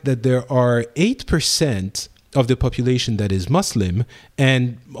fact that there are 8% of the population that is Muslim,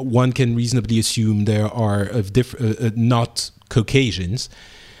 and one can reasonably assume there are not Caucasians.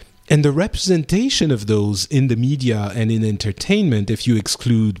 And the representation of those in the media and in entertainment, if you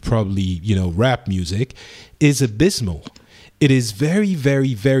exclude probably, rap music, is abysmal. It is very,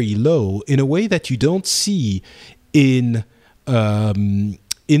 very, very low in a way that you don't see in the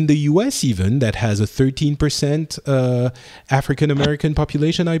U.S. even, that has a 13% African-American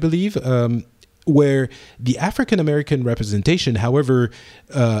population, I believe, where the African-American representation, however,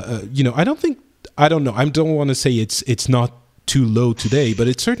 I don't think I don't know. I don't want to say it's not too low today, but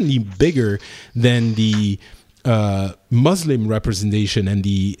it's certainly bigger than the Muslim representation and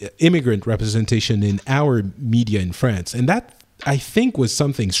the immigrant representation in our media in France. And that, I think, was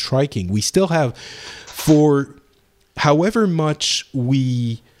something striking. We still have, for however much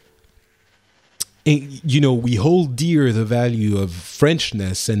we hold dear the value of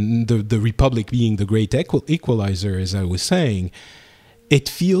Frenchness and the Republic being the great equalizer, as I was saying, it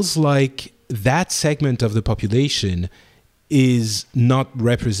feels like that segment of the population is not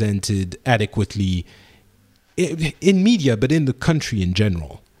represented adequately in media, but in the country in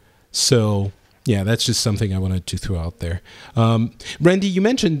general. So, yeah, that's just something I wanted to throw out there. Randy,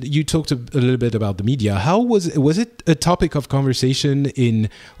 you talked a little bit about the media. How was it a topic of conversation in,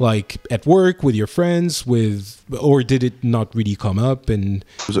 like, at work with your friends, or did it not really come up? And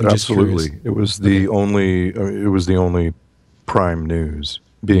it was absolutely. It was the only prime news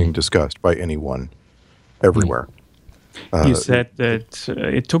being discussed by anyone everywhere. You said that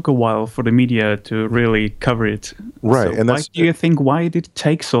it took a while for the media to really cover it. Right. So and why did it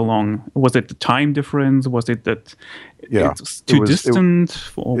take so long? Was it the time difference? Was it that it's too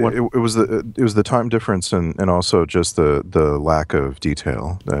distant? Or what? It was the time difference and also just the lack of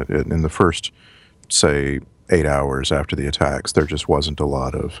detail. That in the first, say, 8 hours after the attacks, there just wasn't a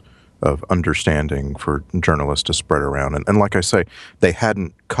lot of understanding for journalists to spread around. And like I say, they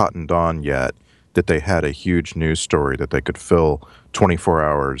hadn't cottoned on yet that they had a huge news story that they could fill 24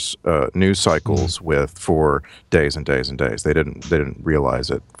 hours news cycles with for days and days and days. They didn't realize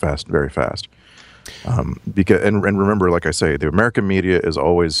it very fast. Because and remember, like I say, the American media is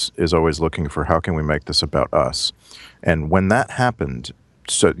always looking for how can we make this about us, and when that happened,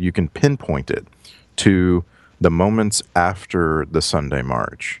 so you can pinpoint it to the moments after the Sunday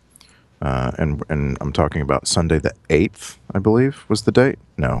march. And I'm talking about Sunday the 8th, I believe, was the date.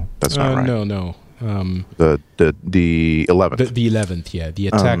 No, that's not right. No. The 11th. The 11th, yeah. The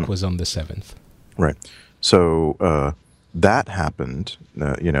attack was on the 7th. Right. So that happened.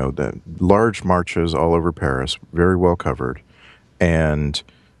 The large marches all over Paris, very well covered, and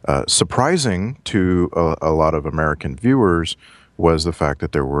surprising to a lot of American viewers was the fact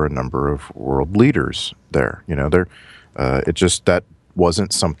that there were a number of world leaders there. That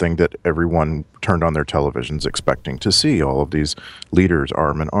wasn't something that everyone turned on their televisions expecting to see, all of these leaders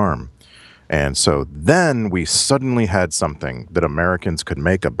arm in arm. And so then we suddenly had something that Americans could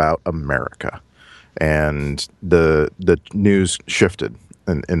make about America. And the news shifted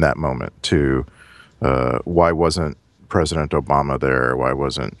in that moment to why wasn't President Obama there? Why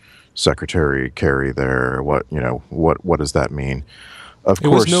wasn't Secretary Kerry there? What does that mean? Of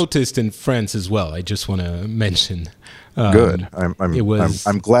course, it was noticed in France as well. I just want to mention. Good.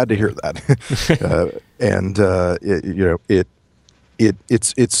 I'm glad to hear that.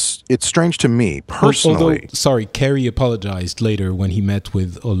 It's strange to me personally. Although, Kerry apologized later when he met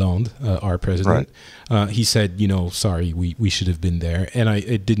with Hollande, our president. Right. He said, sorry, we should have been there, and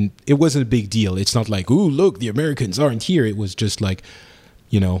it wasn't a big deal. It's not like, ooh, look, the Americans aren't here. It was just like,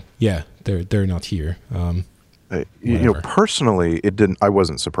 they're not here. Personally, I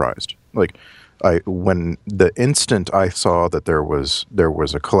wasn't surprised. Like, when the instant I saw that there was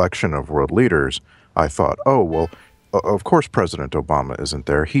a collection of world leaders, I thought, oh well, of course President Obama isn't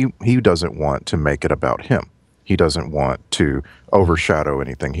there. He doesn't want to make it about him. He doesn't want to overshadow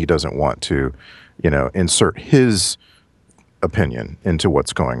anything. He doesn't want to, insert his opinion into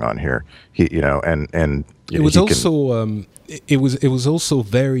what's going on here.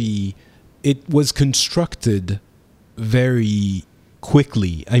 It was constructed very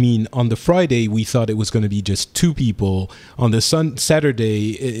quickly. I mean, on the Friday, we thought it was going to be just 2 people. On the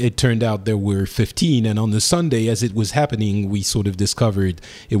Saturday, it turned out there were 15. And on the Sunday, as it was happening, we sort of discovered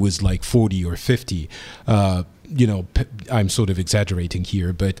it was like 40 or 50. I'm sort of exaggerating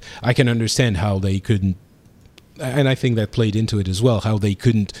here, but I can understand how they couldn't, and I think that played into it as well, how they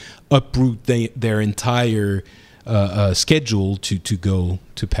couldn't uproot their entire schedule to go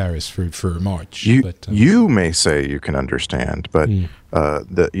to Paris for March. You may say you can understand, but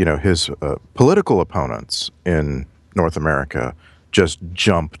his political opponents in North America just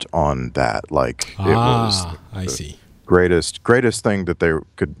jumped on that like it was the greatest thing that they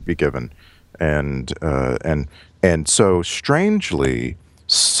could be given, and so strangely,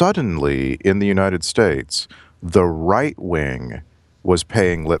 suddenly in the United States, the right wing was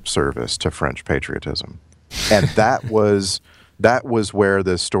paying lip service to French patriotism. And that was where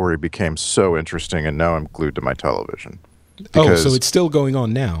this story became so interesting, and now I'm glued to my television. So it's still going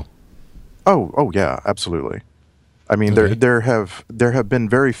on now? Oh yeah, absolutely. I mean, Okay. there have been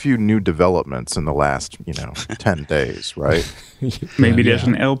very few new developments in the last 10 days, right? Maybe there's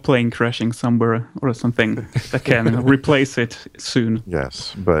an airplane crashing somewhere or something that can replace it soon.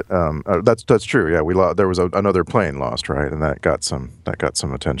 Yes, but that's true. Yeah, there was another plane lost, right, and that got some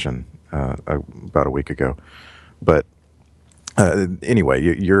attention about a week ago. But anyway,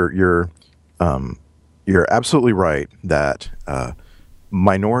 you're absolutely right that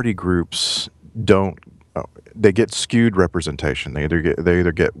minority groups don't. They get skewed representation. They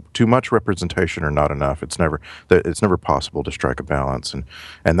either get too much representation or not enough. It's never possible to strike a balance,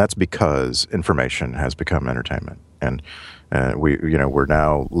 and that's because information has become entertainment. And we're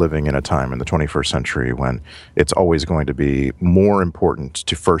now living in a time in the 21st century when it's always going to be more important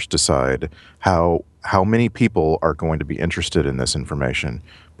to first decide how many people are going to be interested in this information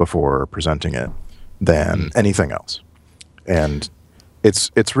before presenting it than anything else. And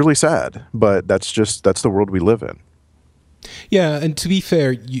it's really sad, but that's the world we live in. Yeah, and to be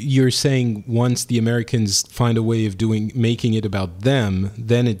fair, you're saying once the Americans find a way of making it about them,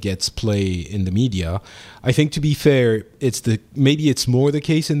 then it gets play in the media. I think, to be fair, maybe it's more the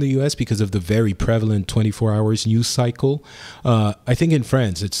case in the US because of the very prevalent 24 hours news cycle. I think in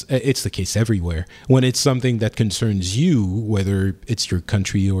France, it's the case everywhere. When it's something that concerns you, whether it's your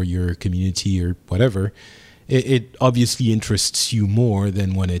country or your community or whatever, it obviously interests you more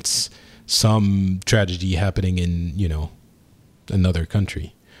than when it's some tragedy happening in, another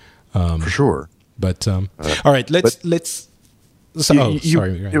country. For sure. But all right, let's. Sorry.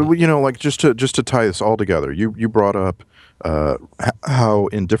 Like just to tie this all together, you brought up how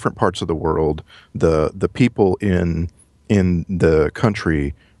in different parts of the world the people in the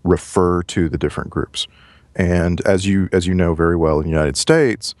country refer to the different groups, and as you know very well, in the United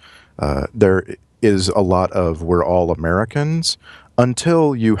States, there is a lot of we're all Americans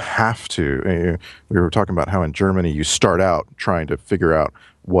until you have to. We were talking about how in Germany you start out trying to figure out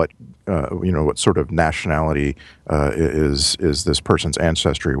what sort of nationality is this person's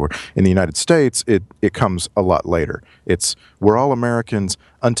ancestry. Where in the United States it comes a lot later. We're all Americans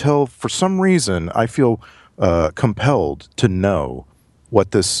until for some reason I feel compelled to know what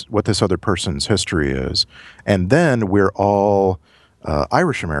this other person's history is, and then we're all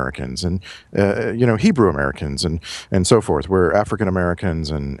Irish Americans and Hebrew Americans and so forth. We're African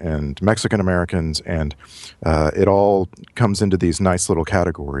Americans and Mexican Americans, and it all comes into these nice little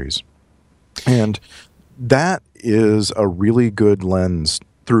categories. And that is a really good lens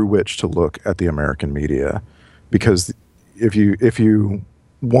through which to look at the American media, because if you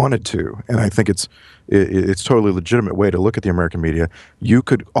wanted to, and I think it's totally legitimate way to look at the American media, you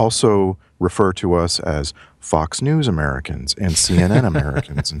could also refer to us as Fox News Americans and CNN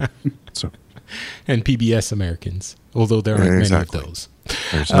Americans, and PBS Americans, although there aren't many of those.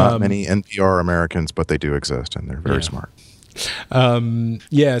 There's not many NPR Americans, but they do exist, and they're very smart.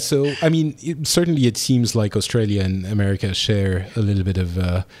 So I mean, certainly it seems like Australia and America share a little bit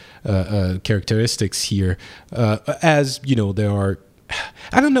of characteristics here. As you know, there are.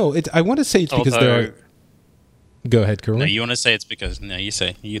 I don't know. I want to say it's because there are. Go ahead, Kerwin. No, you want to say it's because... No, you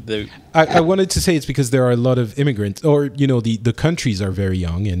say. I wanted to say it's because there are a lot of immigrants, or, the countries are very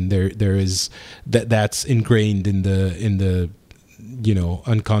young, and there is... That's ingrained in the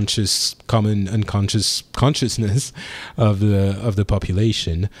common unconscious consciousness of the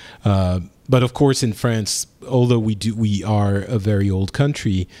population. But of course, in France, although we are a very old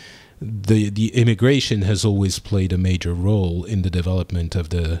country, the immigration has always played a major role in the development of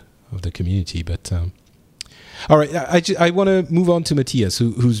the community. But all right, I want to move on to Matthias,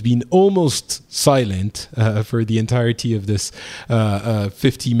 who's been almost silent for the entirety of this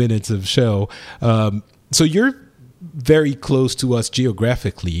 50 minutes of show. So you're very close to us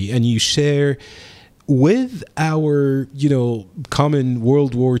geographically, and you share with our common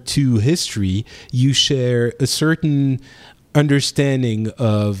World War II history. You share a certain understanding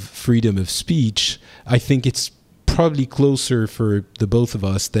of freedom of speech. I think it's probably closer for the both of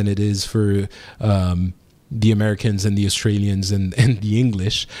us than it is for the Americans and the Australians and the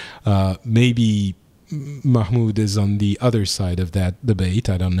English. Maybe Mahmoud is on the other side of that debate.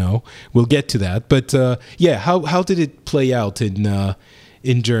 I don't know. We'll get to that. But how did it play out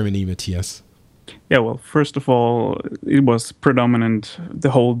in Germany, Matthias? Yeah, well, first of all, it was predominant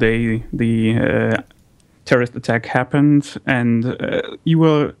the whole day. The terrorist attack happened, and you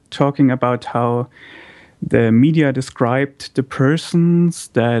were talking about how the media described the persons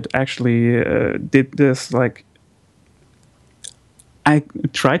that actually did this. Like, I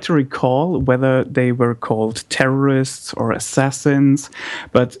tried to recall whether they were called terrorists or assassins,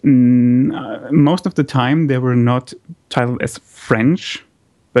 but most of the time they were not titled as French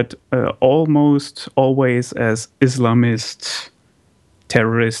but almost always as Islamist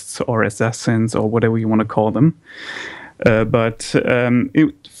terrorists or assassins or whatever you want to call them. But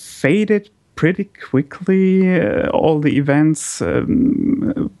it faded pretty quickly, all the events,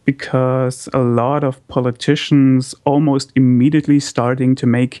 because a lot of politicians almost immediately starting to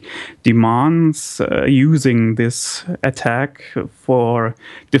make demands using this attack for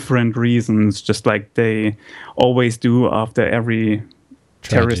different reasons, just like they always do after every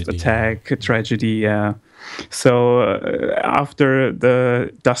terrorist attack, tragedy. So after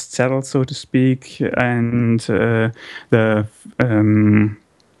the dust settled, so to speak, and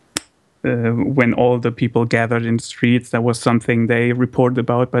when all the people gathered in the streets, that was something they reported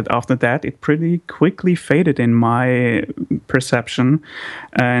about. But after that, it pretty quickly faded in my perception.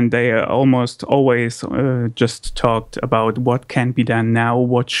 And they almost always just talked about what can be done now,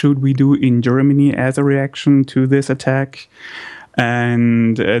 what should we do in Germany as a reaction to this attack.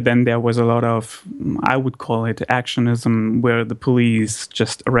 And then there was a lot of, I would call it actionism, where the police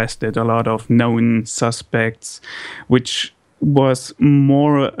just arrested a lot of known suspects, which was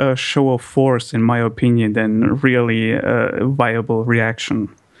more a show of force, in my opinion, than really a viable reaction.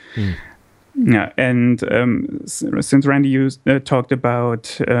 Yeah, and since Randy, you talked about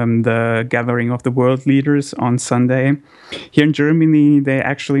the gathering of the world leaders on Sunday, here in Germany, they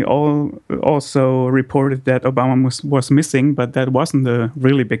actually also reported that Obama was missing, but that wasn't a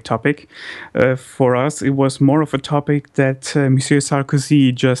really big topic. For us, it was more of a topic that Monsieur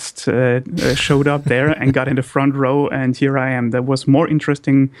Sarkozy just showed up there and got in the front row, and here I am. That was more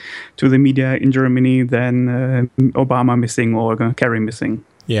interesting to the media in Germany than Obama missing or Kerry missing.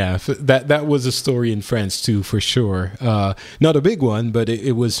 Yeah, that was a story in France too, for sure. Not a big one, but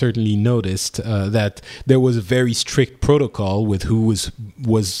it was certainly noticed that there was a very strict protocol with who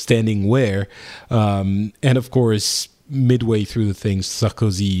was standing where. And of course, midway through the thing,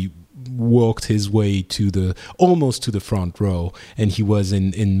 Sarkozy walked his way almost to the front row, and he was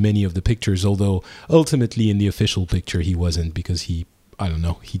in many of the pictures, although ultimately in the official picture he wasn't, because he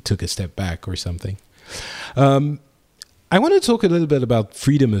took a step back or something. I want to talk a little bit about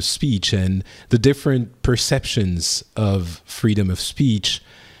freedom of speech and the different perceptions of freedom of speech,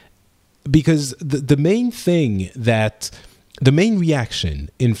 because the main reaction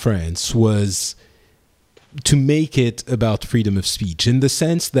in France was to make it about freedom of speech, in the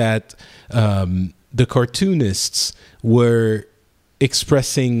sense that the cartoonists were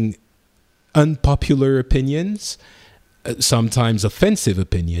expressing unpopular opinions, sometimes offensive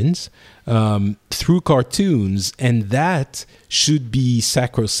opinions, through cartoons, and that should be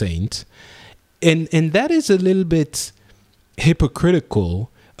sacrosanct. And that is a little bit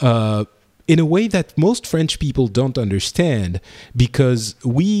hypocritical in a way that most French people don't understand, because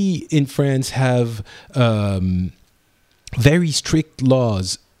we in France have very strict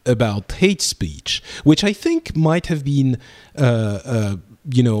laws about hate speech, which I think might have been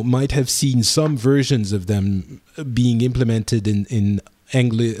might have seen some versions of them being implemented in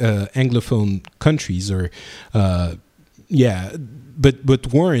Anglophone countries, or but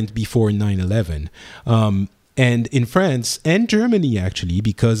weren't before 9/11. And in France and Germany, actually,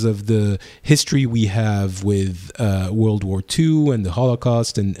 because of the history we have with World War II and the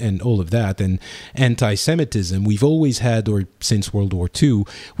Holocaust and all of that, and anti-Semitism, we've always had, or since World War II,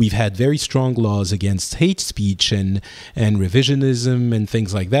 we've had very strong laws against hate speech and revisionism and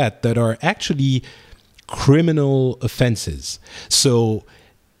things like that are actually criminal offenses. So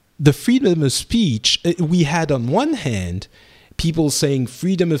the freedom of speech, we had on one hand people saying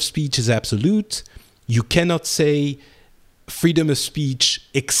freedom of speech is absolute. You cannot say freedom of speech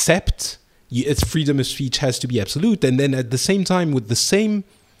except freedom of speech has to be absolute. And then at the same time, with the same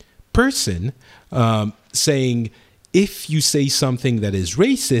person saying, if you say something that is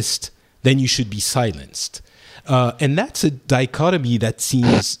racist, then you should be silenced. And that's a dichotomy that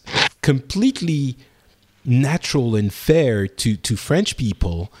seems completely natural and fair to French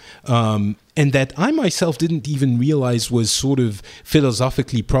people, and that I myself didn't even realize was sort of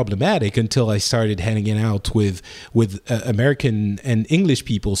philosophically problematic until I started hanging out with American and English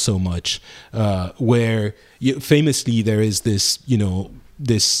people so much, where famously there is this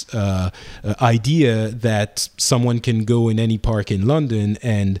idea that someone can go in any park in London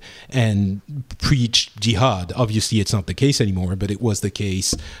and preach jihad. Obviously, it's not the case anymore, but it was the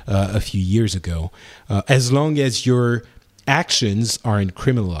case a few years ago. As long as your actions aren't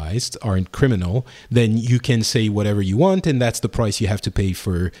criminal, then you can say whatever you want, and that's the price you have to pay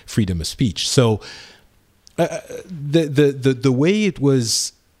for freedom of speech. So the way it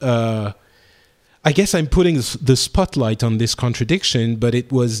was. I guess I'm putting the spotlight on this contradiction, but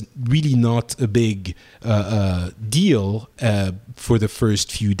it was really not a big deal for the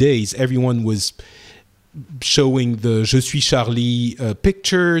first few days. Everyone was showing the Je suis Charlie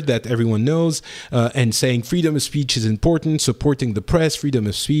picture that everyone knows, and saying freedom of speech is important, supporting the press, freedom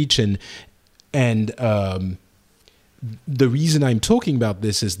of speech, and the reason I'm talking about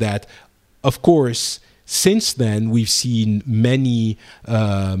this is that, of course, since then we've seen many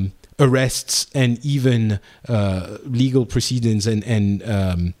arrests and even legal proceedings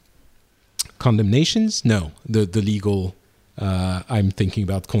and condemnations. No, the legal. I'm thinking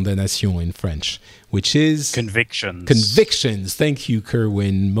about condamnation in French, which is convictions. Convictions. Thank you,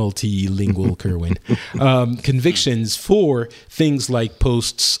 Kerwin, multilingual Kerwin. Convictions for things like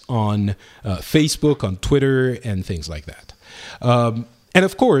posts on Facebook, on Twitter, and things like that. And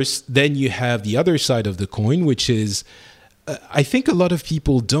of course, then you have the other side of the coin, which is, I think a lot of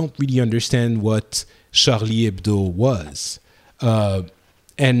people don't really understand what Charlie Hebdo was.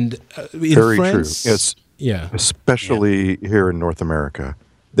 In Very France, true. Yes. Yeah. Especially here in North America,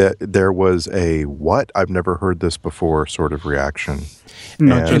 that there was a what? I've never heard this before sort of reaction.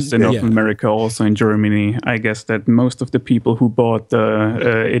 Not just in North America, also in Germany. I guess that most of the people who bought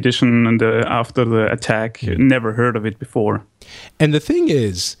the edition after the attack never heard of it before. And the thing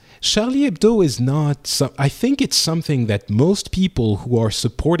is, Charlie Hebdo is not... I think it's something that most people who are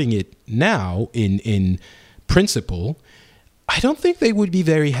supporting it now in principle... I don't think they would be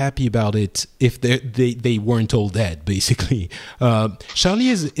very happy about it if they weren't all dead, basically.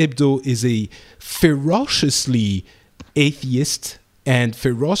 Charlie Hebdo is a ferociously atheist and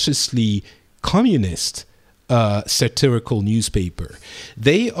ferociously communist satirical newspaper.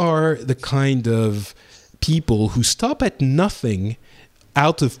 They are the kind of people who stop at nothing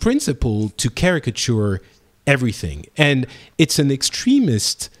out of principle to caricature everything. And it's an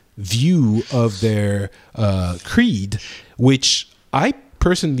extremist view of their creed, which I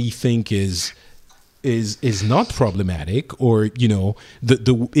personally think is not problematic, or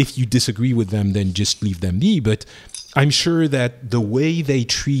if you disagree with them, then just leave them be. But I'm sure that the way they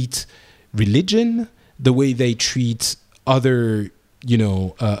treat religion, the way they treat other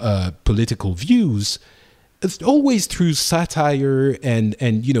political views, it's always through satire, and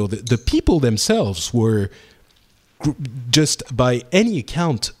the people themselves were just by any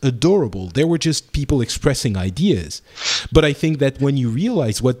account adorable. They were just people expressing ideas. But I think that when you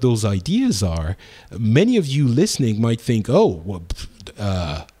realize what those ideas are, many of you listening might think,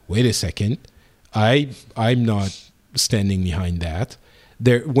 wait a second, I'm not standing behind that.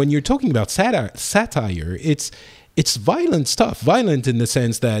 When you're talking about satire, it's violent stuff. Violent in the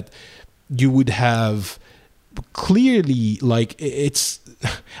sense that you would have clearly, it's...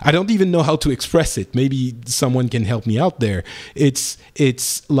 I don't even know how to express it. Maybe someone can help me out there. It's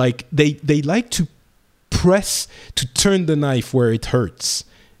like they like to turn the knife where it hurts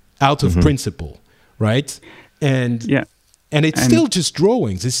out of principle, right? And it's still just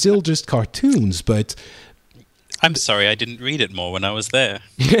drawings. It's still just cartoons, but... I'm sorry, I didn't read it more when I was there.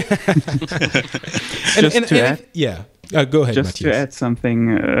 Go ahead, Just Matthias. to add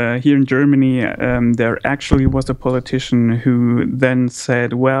something, here in Germany, there actually was a politician who then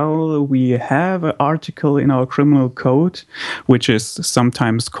said, well, we have an article in our criminal code, which is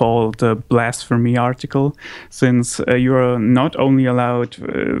sometimes called the blasphemy article, since you are not only allowed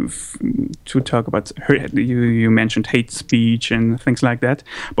to talk about, you mentioned hate speech and things like that,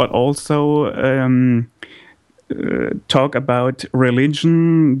 but also... talk about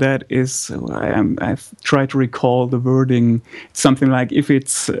religion that is, I've tried to recall the wording, something like if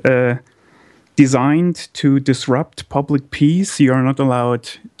it's designed to disrupt public peace, you are not allowed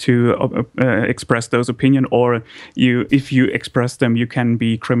to express those opinions, or if you express them, you can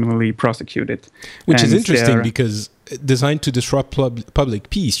be criminally prosecuted. Which is interesting because designed to disrupt public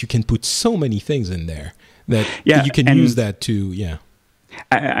peace, you can put so many things in there that you can use that to,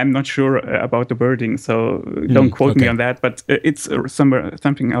 I'm not sure about the wording, so don't quote me on that, but it's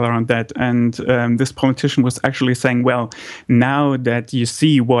something around that. And this politician was actually saying, well, now that you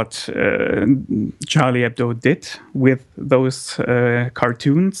see what Charlie Hebdo did with those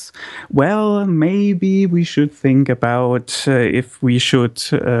cartoons, well, maybe we should think about if we should...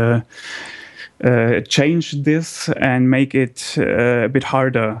 change this and make it a bit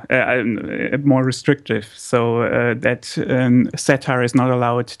harder, more restrictive, so that satire is not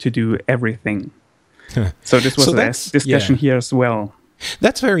allowed to do everything. So this was a discussion here as well.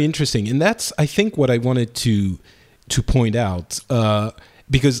 That's very interesting, and that's, I think, what I wanted to point out,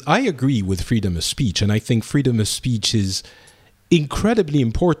 because I agree with freedom of speech, and I think freedom of speech is incredibly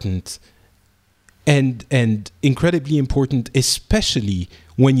important and incredibly important, especially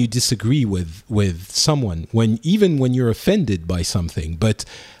when you disagree with someone, even when you're offended by something. But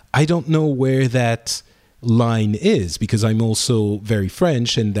I don't know where that line is, because I'm also very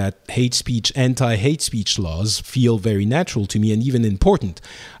French, and that anti-hate speech laws feel very natural to me and even important.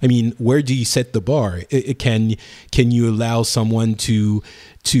 I mean, where do you set the bar? Can you allow someone to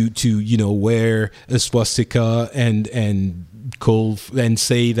wear a swastika and call and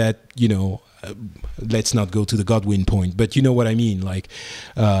say that, let's not go to the Godwin point, but you know what I mean? Like,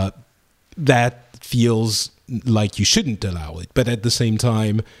 that feels like you shouldn't allow it. But at the same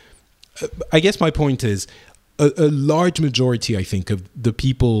time, I guess my point is a large majority, I think, of the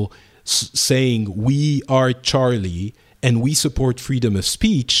people saying we are Charlie and we support freedom of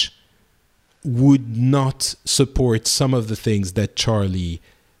speech would not support some of the things that Charlie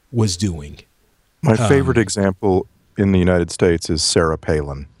was doing. My favorite example in the United States is Sarah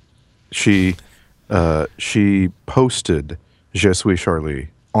Palin. She posted Je suis Charlie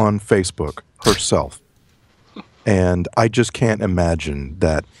on Facebook herself. And I just can't imagine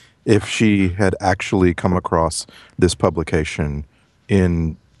that if she had actually come across this publication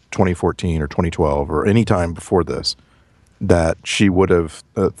in 2014 or 2012 or any time before this, that she would have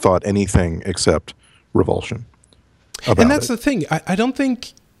thought anything except revulsion about it. And that's the thing. I don't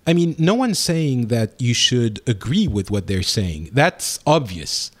think... I mean, no one's saying that you should agree with what they're saying. That's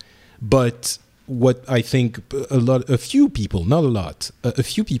obvious. But what I think a few people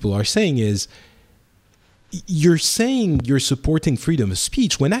are saying is, you're saying you're supporting freedom of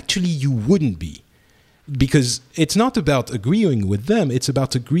speech when actually you wouldn't be. Because it's not about agreeing with them, it's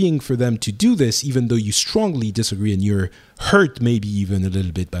about agreeing for them to do this, even though you strongly disagree and you're hurt maybe even a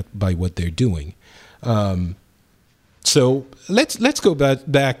little bit by what they're doing. So let's go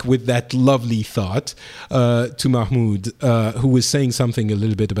back with that lovely thought to Mahmoud, who was saying something a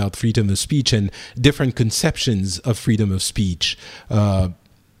little bit about freedom of speech and different conceptions of freedom of speech.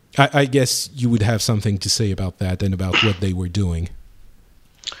 I guess you would have something to say about that and about what they were doing.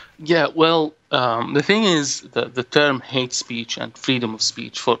 Yeah, well, the thing is, the term hate speech and freedom of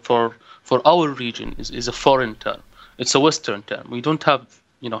speech for our region is a foreign term. It's a Western term. We don't have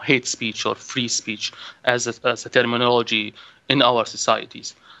hate speech or free speech as a terminology in our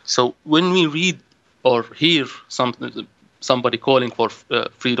societies. So when we read or hear somebody calling for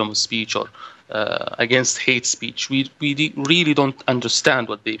freedom of speech or against hate speech, we really don't understand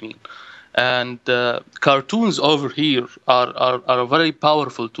what they mean. And cartoons over here are a very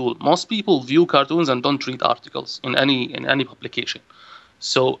powerful tool. Most people view cartoons and don't read articles in any publication.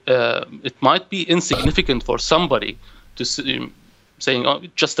 So it might be insignificant for somebody to saying, oh,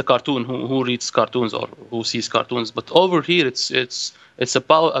 just a cartoon, who reads cartoons or who sees cartoons. But over here, it's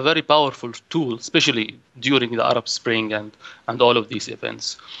a very powerful tool, especially during the Arab Spring and all of these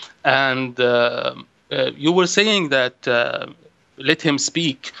events. And you were saying that let him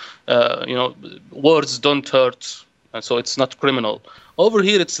speak, words don't hurt, and so it's not criminal. Over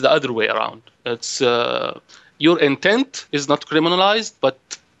here, it's the other way around. It's your intent is not criminalized, but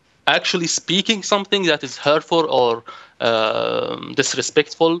actually speaking something that is hurtful or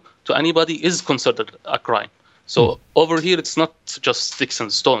disrespectful to anybody is considered a crime. So over here, it's not just sticks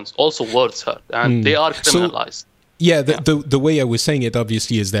and stones. Also, words hurt, and they are criminalized. So, the way I was saying it,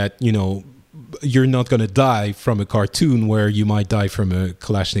 obviously, is that you're not going to die from a cartoon where you might die from a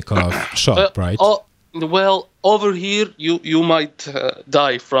Kalashnikov shot, right? Well, over here, you might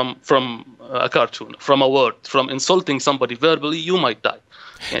die from a cartoon, from a word, from insulting somebody verbally. You might die.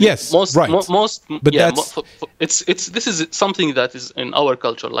 And yes, this is something that is in our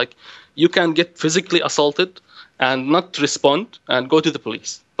culture. Like, you can get physically assaulted and not respond and go to the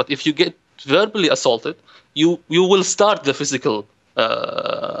police. But if you get verbally assaulted, you will start the physical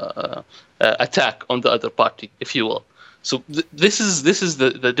attack on the other party, if you will. So this is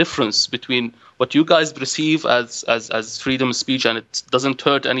the difference between what you guys perceive as freedom of speech and it doesn't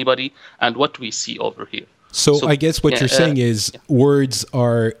hurt anybody, and what we see over here. So I guess what you're saying is words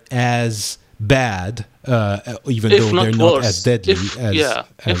are as bad, even though they're not as deadly.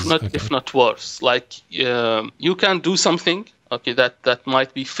 If not worse. Like, you can do something, that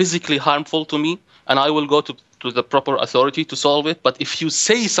might be physically harmful to me, and I will go to the proper authority to solve it. But if you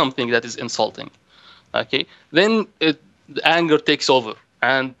say something that is insulting, then the anger takes over,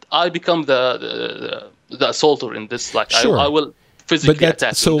 and I become the assaulter in this. Like, sure. I will physically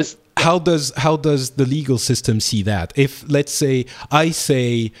attack. So this. How does the legal system see that? If, let's say,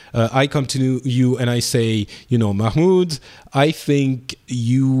 I come to you and I say, Mahmoud, I think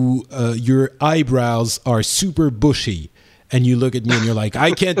your eyebrows are super bushy. And you look at me and you're like,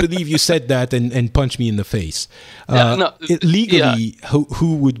 I can't believe you said that, and punch me in the face. Legally,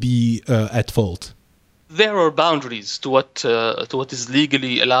 who would be at fault? there are boundaries to what is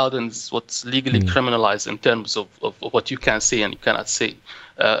legally allowed and what's legally criminalized in terms of what you can say and you cannot say.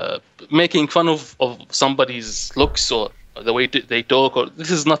 Making fun of somebody's looks or the way they talk, or this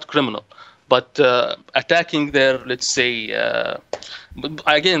is not criminal. But attacking their, let's say,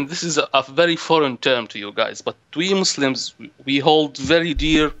 again, this is a very foreign term to you guys, but we Muslims, we hold very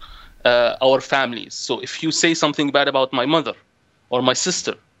dear our families. So if you say something bad about my mother or my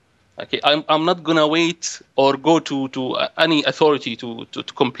sister, okay, I'm not gonna wait or go to any authority to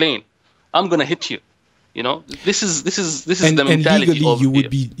complain. I'm gonna hit you. You know, this is the mentality. And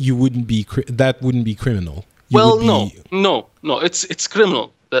legally, you wouldn't be that wouldn't be criminal. No, it's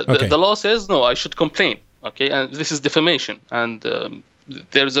criminal. The law says no, I should complain. Okay, and this is defamation, and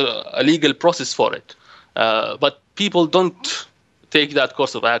there's a legal process for it. But people don't take that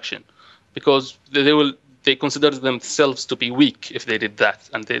course of action because they consider themselves to be weak if they did that,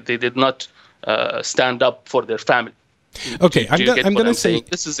 and they did not stand up for their family. Okay, I'm going to say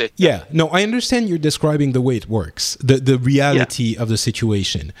this is it. Yeah, no, I understand you're describing the way it works, the reality of the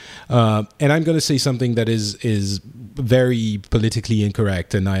situation, and I'm going to say something that is very politically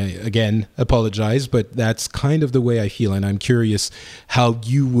incorrect, and I again apologize, but that's kind of the way I feel, and I'm curious how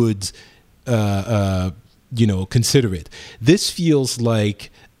you would, consider it. This feels like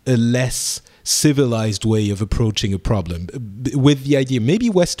a less civilized way of approaching a problem, with the idea, maybe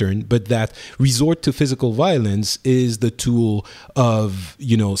Western, but that resort to physical violence is the tool of,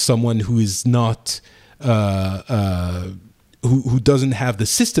 someone who is not, who doesn't have the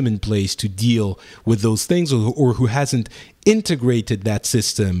system in place to deal with those things, or who hasn't integrated that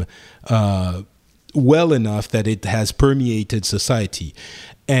system well enough that it has permeated society.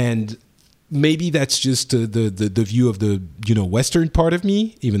 And maybe that's just the view of the Western part of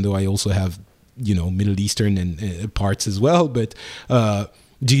me, even though I also have Middle Eastern and parts as well. But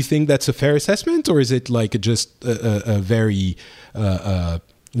do you think that's a fair assessment, or is it like just a very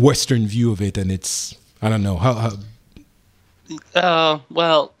Western view of it? And it's, I don't know how.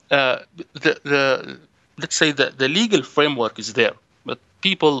 Let's say the legal framework is there, but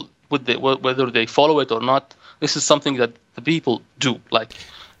people whether they follow it or not, this is something that the people do. Like,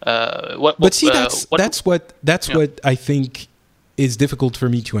 but see, that's what I think is difficult for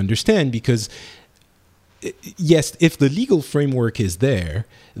me to understand, because yes, if the legal framework is there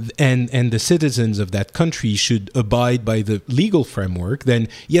and the citizens of that country should abide by the legal framework, then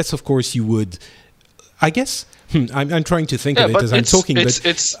yes, of course you would. I guess I'm trying to think of it as I'm talking, but I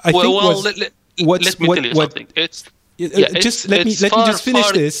think let me tell you something. Let me just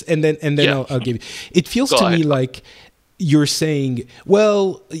finish this, and then I'll give you. It feels to me like you're saying,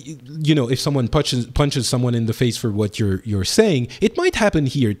 well, if someone punches someone in the face for what you're saying, it might happen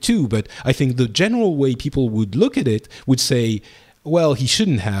here too. But I think the general way people would look at it would say, well, he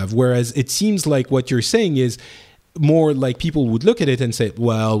shouldn't have. Whereas it seems like what you're saying is more like people would look at it and say,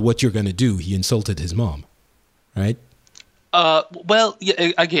 well, what you're going to do? He insulted his mom, right?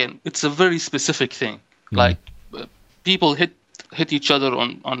 Again, it's a very specific thing. Mm. Like people hit each other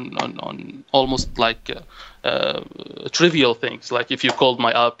on almost like trivial things. Like if you called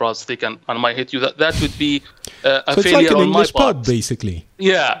my eyebrows thick and I might hit you, that would be a so failure like an on English my part. pub, basically.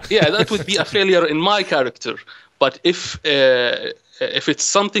 Yeah, that would be a failure in my character. But if it's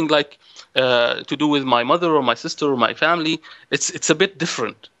something like to do with my mother or my sister or my family, it's a bit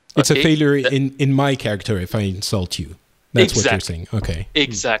different. It's a failure in my character if I insult you. That's what you're saying. Okay.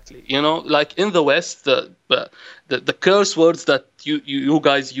 Exactly. Like in the West, the curse words that you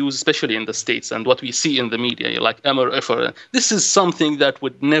guys use, especially in the States, and what we see in the media, like emmer, effer, this is something that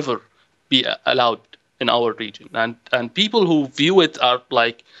would never be allowed in our region. And people who view it are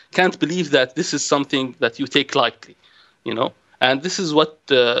like, can't believe that this is something that you take lightly, And this is what,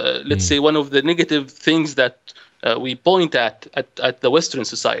 let's say, one of the negative things that we point at the Western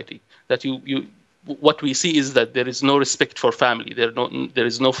society, that what we see is that there is no respect for family. There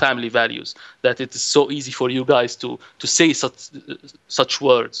is no family values. That it is so easy for you guys to say such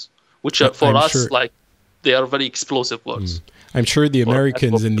words, which are for us like they are very explosive words. I'm sure the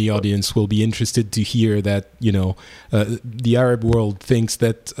Americans in the audience will be interested to hear that the Arab world thinks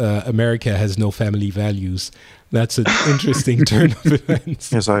that America has no family values. That's an interesting turn of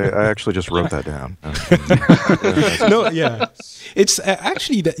events. Yes, I actually just wrote that down. No, yeah, it's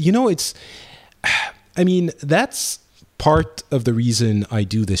actually that it's. I mean, that's part of the reason I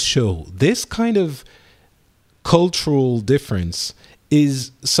do this show. This kind of cultural difference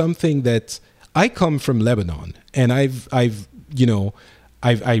is something that I come from Lebanon, and I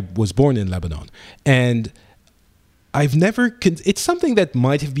was born in Lebanon, and I've never. It's something that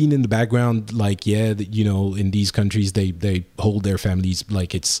might have been in the background, like in these countries they hold their families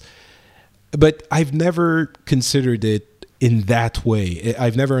like it's. but I've never considered it in that way.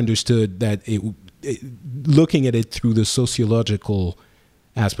 I've never understood that looking at it through the sociological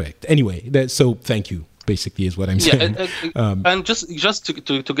aspect. Anyway, so thank you. Basically, is what I'm saying. And just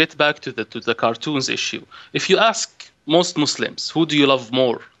to get back to the cartoons issue, if you ask most Muslims, who do you love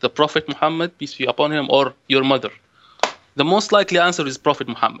more, the Prophet Muhammad, peace be upon him, or your mother? The most likely answer is Prophet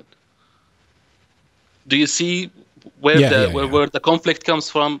Muhammad. Do you see where the conflict comes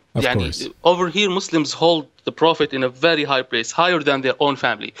from? Of course. Over here, Muslims hold the Prophet in a very high place, higher than their own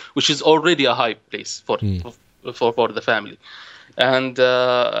family, which is already a high place for the family. And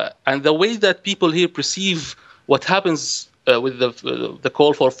the way that people here perceive what happens with the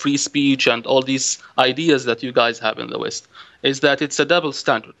call for free speech and all these ideas that you guys have in the West is that it's a double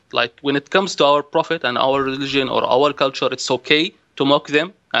standard. Like when it comes to our prophet and our religion or our culture, it's okay to mock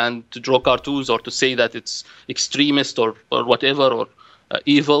them and to draw cartoons or to say that it's extremist or whatever or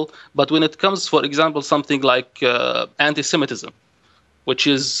evil. But when it comes, for example, something like anti-Semitism, which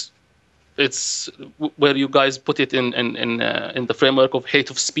is it's where you guys put it in the framework of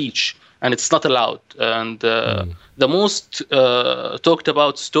hate of speech, and it's not allowed. And the most talked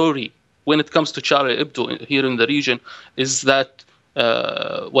about story when it comes to Charlie Hebdo here in the region is that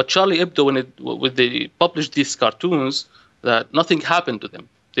what Charlie Hebdo, when they published these cartoons, that nothing happened to them.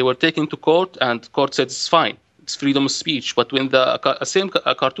 They were taken to court, and court said it's fine, it's freedom of speech. But when the same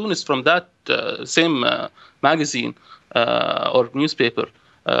cartoonist from that same magazine or newspaper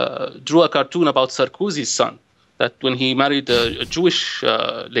drew a cartoon about Sarkozy's son, that when he married a Jewish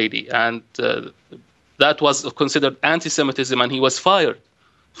lady, and that was considered anti-Semitism, and he was fired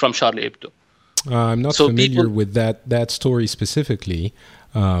from Charlie Hebdo. I'm not familiar with that story specifically.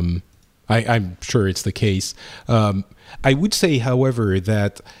 I'm sure it's the case. I would say, however,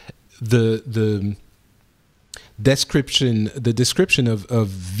 that the description of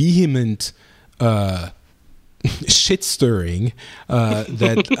vehement shit stirring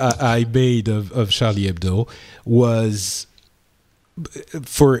that I made of Charlie Hebdo was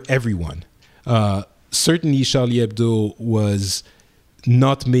for everyone. Certainly, Charlie Hebdo was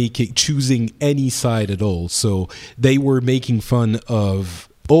not choosing any side at all. So they were making fun of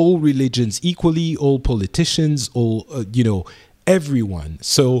all religions equally, all politicians, all everyone.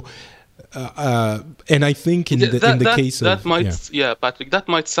 So. And I think in the case of Patrick, that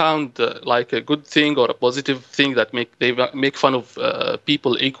might sound like a good thing or a positive thing that they make fun of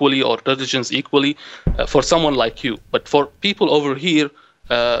people equally or religions equally for someone like you. But for people over here,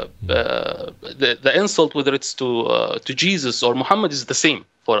 the insult, whether it's to Jesus or Muhammad, is the same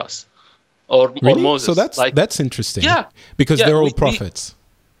for us, or Moses. So that's interesting. Yeah, because they're all prophets.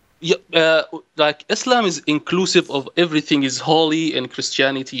 Like Islam is inclusive of everything is holy in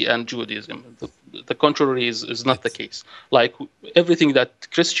Christianity and Judaism. The contrary is not the case. Like everything that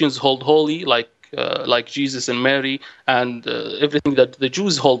Christians hold holy, like Jesus and Mary, and everything that the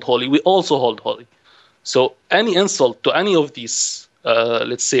Jews hold holy, we also hold holy. So any insult to any of these,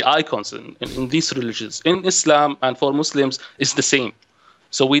 let's say, icons in these religions, in Islam and for Muslims, is the same.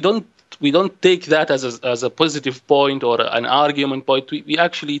 So we don't take that as a positive point or an argument point. We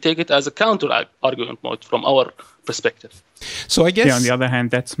actually take it as a counter argument point from our perspective. So I guess on the other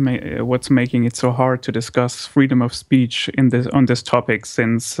hand, that's what's making it so hard to discuss freedom of speech on this topic,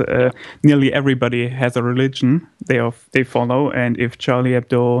 since nearly everybody has a religion they follow, and if Charlie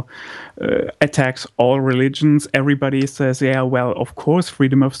Hebdo attacks all religions, everybody says, yeah, well, of course,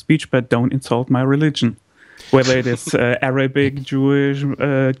 freedom of speech, but don't insult my religion. Whether it is Arabic, Jewish,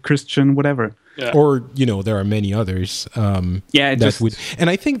 Christian, whatever. Yeah. Or, there are many others. And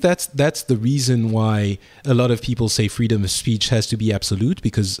I think that's the reason why a lot of people say freedom of speech has to be absolute,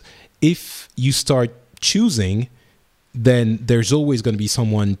 because if you start choosing, then there's always going to be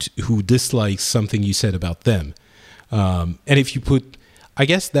someone who dislikes something you said about them. And if you put, I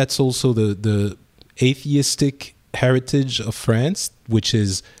guess that's also the atheistic heritage of France, which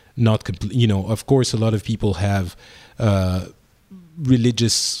is not complete. Of course, a lot of people have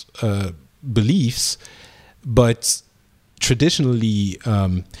religious beliefs, but traditionally,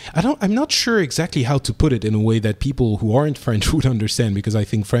 I'm not sure exactly how to put it in a way that people who aren't French would understand, because I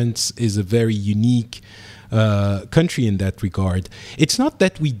think France is a very unique country in that regard. It's not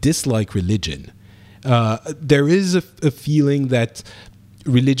that we dislike religion. There is a feeling that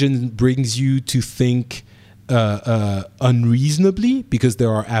religion brings you to think unreasonably, because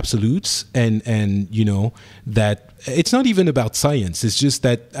there are absolutes, and that it's not even about science. It's just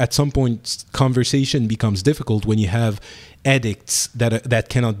that at some point conversation becomes difficult when you have edicts that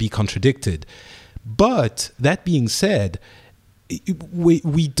cannot be contradicted. But that being said, we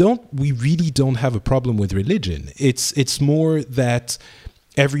really don't have a problem with religion. It's more that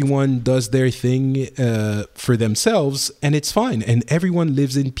everyone does their thing for themselves, and it's fine, and everyone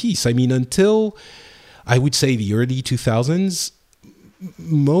lives in peace. I mean, until I would say the early 2000s,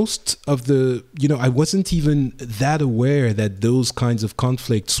 most of the, I wasn't even that aware that those kinds of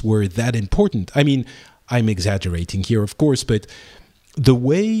conflicts were that important. I mean, I'm exaggerating here, of course, but the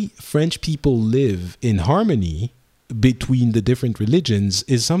way French people live in harmony between the different religions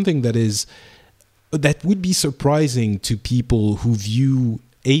is something that would be surprising to people who view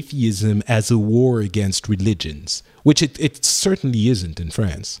atheism as a war against religions, which it certainly isn't in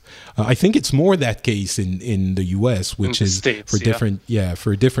France. I think it's more that case in the US, which is States, for different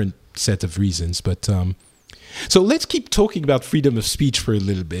for a different set of reasons. But so let's keep talking about freedom of speech for a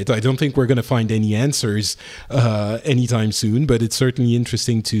little bit. I don't think we're going to find any answers anytime soon, but it's certainly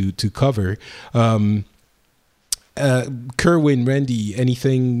interesting to cover. Kerwin, Randy,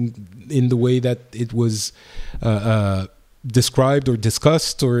 anything in the way that it was described or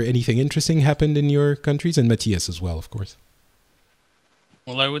discussed, or anything interesting happened in your countries? And Matthias as well, of course.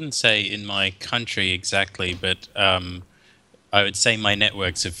 Well, I wouldn't say in my country exactly, but I would say my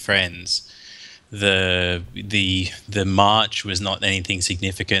networks of friends. The march was not anything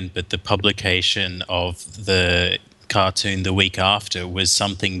significant, but the publication of the cartoon the week after was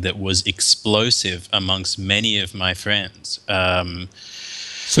something that was explosive amongst many of my friends.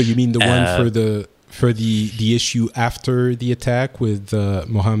 So you mean the one for the issue after the attack with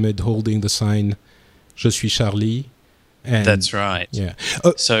Mohammed holding the sign "Je suis Charlie"? And that's right. Yeah.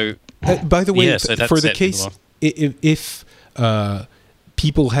 So by the way, yeah, so for the case, if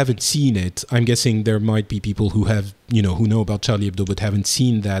people haven't seen it, I'm guessing there might be people who have, who know about Charlie Hebdo but haven't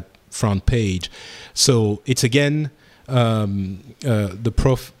seen that front page. So it's again the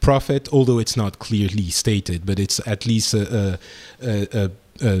prophet, although it's not clearly stated, but it's at least a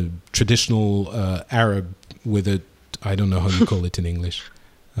traditional Arab with a, I don't know how you call it in English,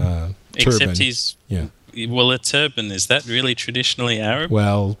 turban. Except he's well, a turban, is that really traditionally Arab?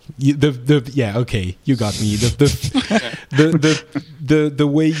 Well, okay, you got me. The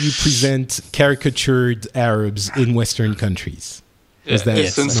way you present caricatured Arabs in Western countries.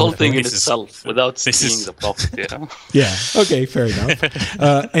 It's insulting in itself without seeing the prophet. Yeah. Okay. Fair enough.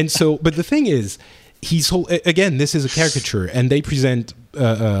 And so, but the thing is, again, this is a caricature, and they present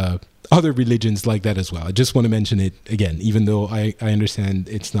other religions like that as well. I just want to mention it again, even though I understand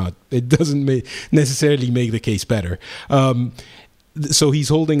it doesn't necessarily make the case better. So he's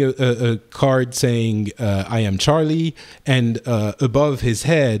holding a card saying, "I am Charlie," and above his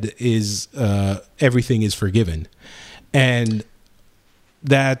head is "Everything is forgiven," and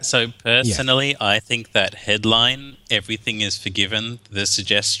so personally, I think that headline, "Everything is forgiven," the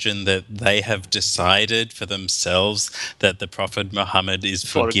suggestion that they have decided for themselves that the Prophet Muhammad is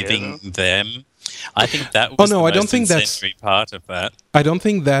forgiving them, I think that was I don't think that's part of that. I don't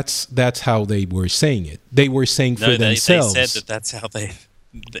think that's how they were saying it. They were saying for themselves. They said that's how they.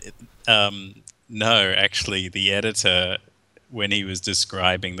 No, actually, the editor, when he was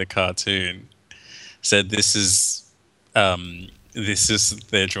describing the cartoon, said this is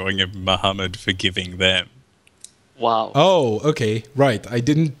their drawing of Muhammad forgiving them. Wow. Oh, okay, right. I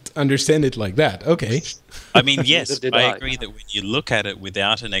didn't understand it like that. Okay. I mean, yes, I agree that when you look at it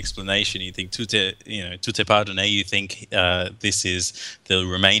without an explanation, you think tout est pardonné. You think this is the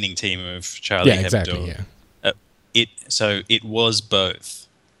remaining team of Charlie Hebdo. Exactly. Yeah. It was both.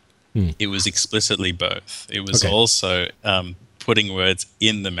 It was explicitly both. It was also putting words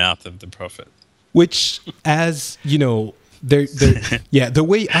in the mouth of the Prophet. Which, as you know. The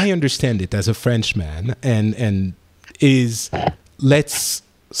way I understand it as a Frenchman and is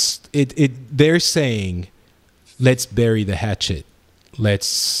they're saying, let's bury the hatchet.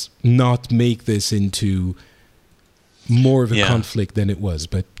 Let's not make this into more of a conflict than it was.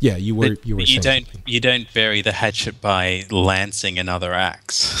 But you were saying you don't bury the hatchet by lancing another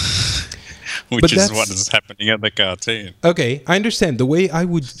axe. Which is what is happening in the cartoon. Okay, I understand. The way I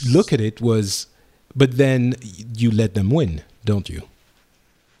would look at it was, but then you let them win, don't you?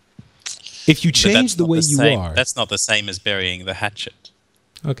 If you change the way you are... That's not the same as burying the hatchet.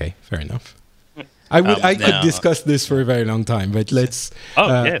 Okay, fair enough. I could discuss this for a very long time, but let's...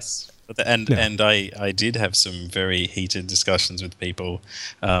 yes. And I did have some very heated discussions with people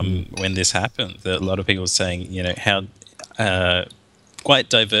when this happened. A lot of people saying, how... quite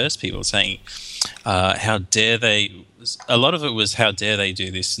diverse people saying, how dare they... A lot of it was, how dare they do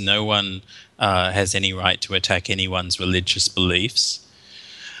this? No one has any right to attack anyone's religious beliefs,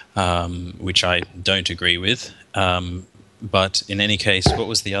 which I don't agree with. But in any case, what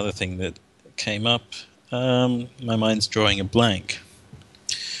was the other thing that came up? My mind's drawing a blank.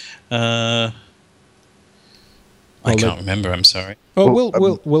 I can't remember. I'm sorry.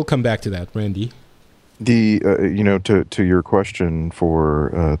 Oh, we'll come back to that, Randy. The to your question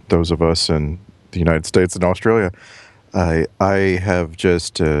for those of us in the United States and Australia, I have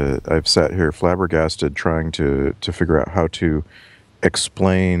just I've sat here flabbergasted trying to figure out how to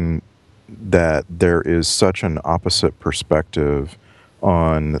explain that there is such an opposite perspective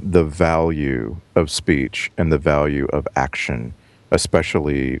on the value of speech and the value of action,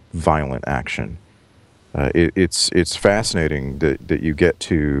 especially violent action. It's fascinating that you get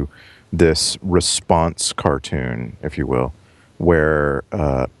to this response cartoon, if you will, where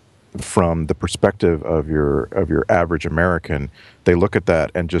from the perspective of your average American, they look at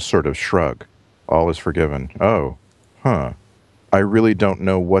that and just sort of shrug. All is forgiven. Oh, huh. I really don't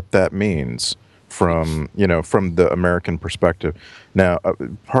know what that means from the American perspective. Now,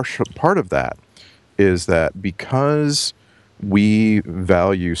 part of that is that because we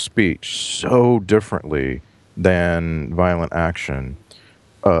value speech so differently than violent action,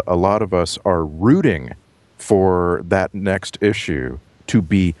 a lot of us are rooting for that next issue to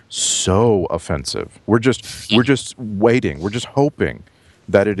be so offensive. We're just waiting. We're just hoping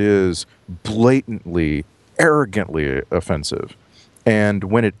that it is blatantly, arrogantly offensive. And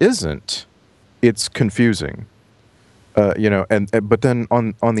when it isn't, it's confusing. But then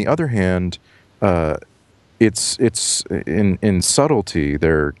on the other hand, it's in subtlety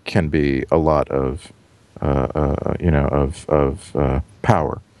there can be a lot of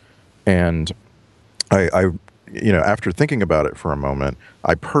power, and I after thinking about it for a moment,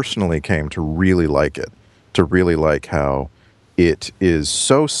 I personally came to really like it, to really like how it is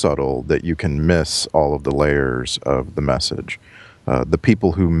so subtle that you can miss all of the layers of the message. The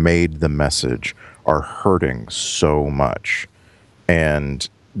people who made the message are hurting so much, and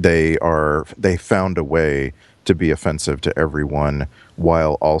they found a way to be offensive to everyone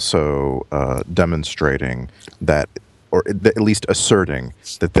while also demonstrating that, or at least asserting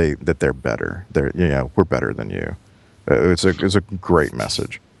that they're better. We're better than you. It's a great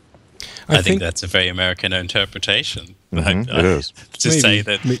message. I think that's a very American interpretation. Mm-hmm, it is. To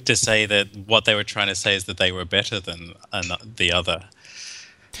say that what they were trying to say is that they were better than the other.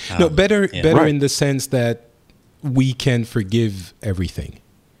 No, better Right. in the sense that we can forgive everything.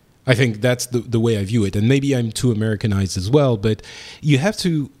 I think that's the way I view it. And maybe I'm too Americanized as well, but you have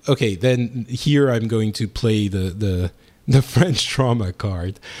to... Okay, then here I'm going to play the French trauma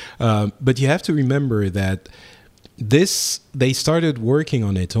card. But you have to remember that they started working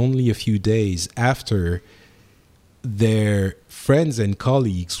on it only a few days after their friends and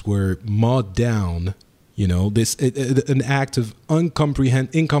colleagues were mowed down. An act of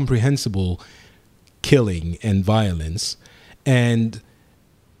incomprehensible killing and violence. And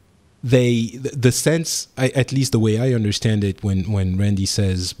the sense, at least the way I understand it, when Randy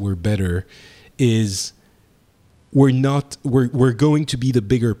says we're better, is we're going to be the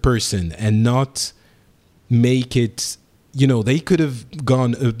bigger person and not make it. They could have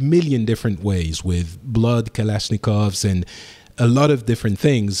gone a million different ways with blood, Kalashnikovs, and a lot of different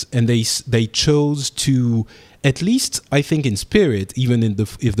things, and they chose to, at least I think in spirit, even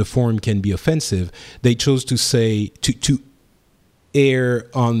if the form can be offensive, they chose to say to err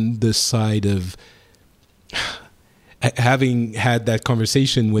on the side of having had that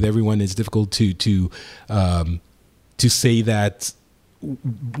conversation with everyone. It's difficult to say that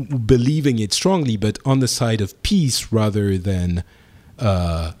believing it strongly, but on the side of peace rather than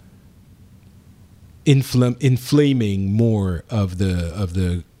inflaming more of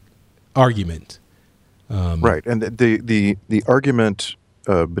the argument. Right, and the argument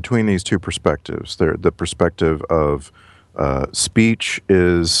between these two perspectives, the perspective of speech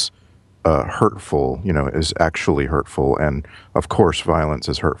is hurtful, is actually hurtful, and of course violence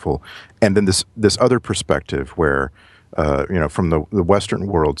is hurtful, and then this other perspective where from the Western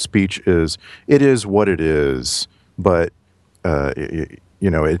world, speech is what it is, but it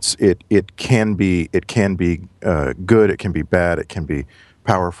can be good, it can be bad, it can be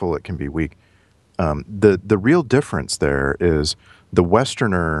powerful, it can be weak. The real difference there is the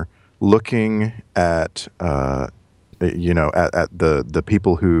Westerner looking at the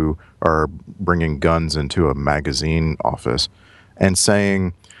people who are bringing guns into a magazine office and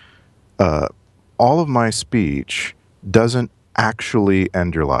saying, all of my speech doesn't actually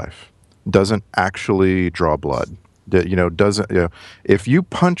end your life, doesn't actually draw blood, if you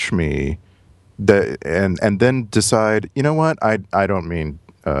punch me and then decide, what, I don't mean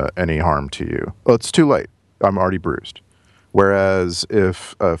any harm to you, well, it's too late, I'm already bruised. Whereas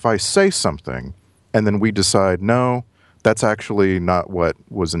if I say something and then we decide, no, that's actually not what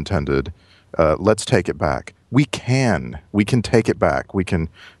was intended, let's take it back, we can take it back. We can,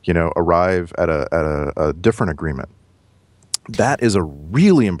 arrive at a different agreement. That is a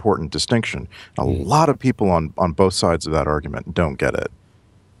really important distinction. A lot of people on both sides of that argument don't get it.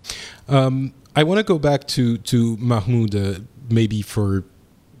 I want to go back to Mahmoud, maybe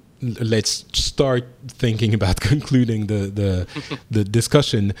let's start thinking about concluding the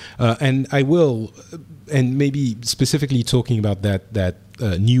discussion, and I will, and maybe specifically talking about that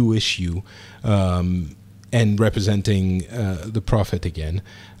new issue, and representing the Prophet again.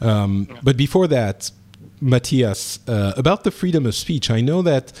 But before that, Matthias, about the freedom of speech, I know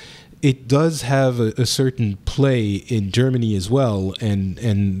that it does have a certain play in Germany as well, and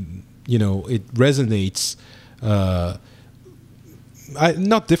it resonates.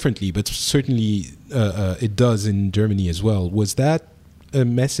 Not differently, but certainly it does in Germany as well. Was that a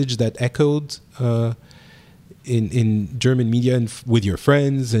message that echoed in German media and with your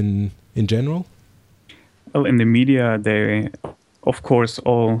friends and in general? Well, in the media, they, of course,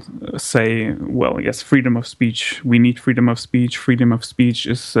 all say, well, yes, freedom of speech. We need freedom of speech. Freedom of speech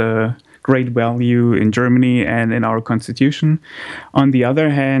is a great value in Germany and in our constitution. On the other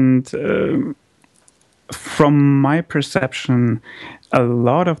hand, from my perception, a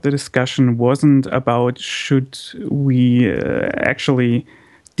lot of the discussion wasn't about should we actually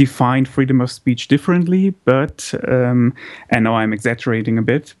define freedom of speech differently, but, and now I'm exaggerating a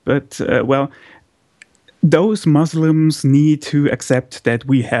bit, but, those Muslims need to accept that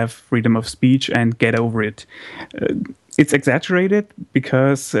we have freedom of speech and get over it. It's exaggerated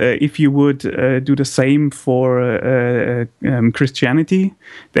because if you would do the same for Christianity,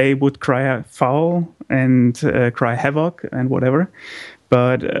 they would cry foul and cry havoc and whatever.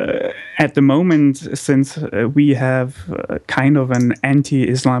 But at the moment, since we have kind of an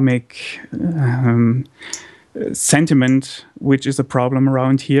anti-Islamic sentiment, which is a problem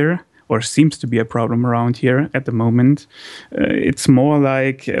around here, or seems to be a problem around here at the moment, it's more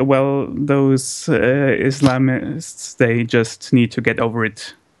like, well, those Islamists, they just need to get over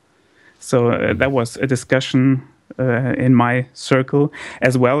it. So that was a discussion in my circle,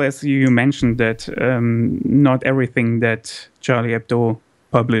 as well as you mentioned that not everything that Charlie Hebdo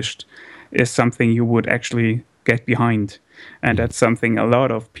published is something you would actually get behind. And that's something a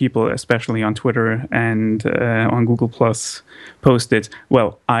lot of people, especially on Twitter and on Google Plus, posted.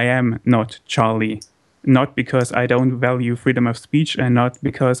 Well, I am not Charlie, not because I don't value freedom of speech and not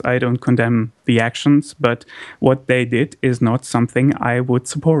because I don't condemn the actions, but what they did is not something I would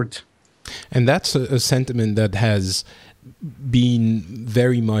support. And that's a sentiment that has been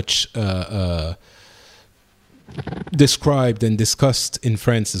very much described and discussed in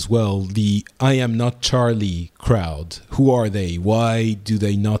France as well. The I am not Charlie crowd. Who are they? Why do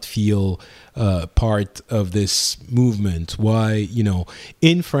they not feel part of this movement? Why,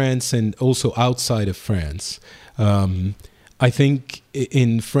 in France and also outside of France? I think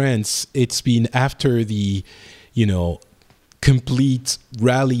in France, it's been after the, complete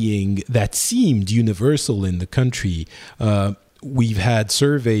rallying that seemed universal in the country. We've had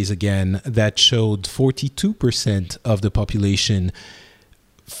surveys again that showed 42% of the population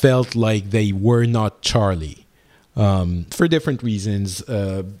felt like they were not Charlie, for different reasons.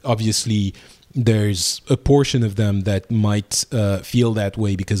 Obviously, there's a portion of them that might feel that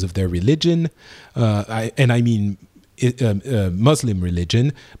way because of their religion, I mean Muslim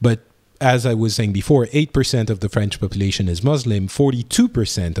religion, but as I was saying before, 8% of the French population is Muslim.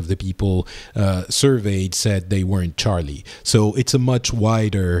 42% of the people surveyed said they weren't Charlie. So it's a much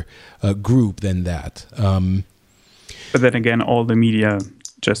wider group than that. But then again, all the media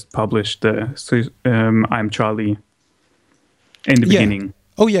just published I'm Charlie in the beginning.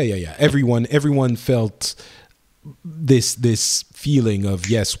 Oh, yeah. Everyone felt this feeling of,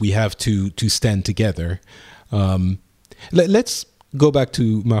 yes, we have to stand together. Let's go back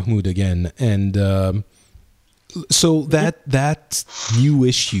to Mahmoud again, and so that new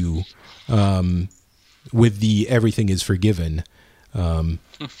issue with the everything is forgiven.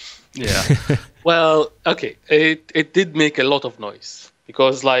 Yeah. Well, okay, it did make a lot of noise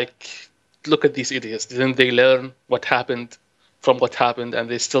because, look at these idiots. Didn't they learn what happened from what happened, and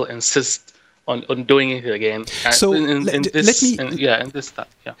they still insist on doing it again? So in this stuff.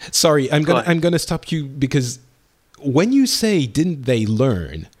 Yeah. Sorry, I'm gonna stop you because when you say didn't they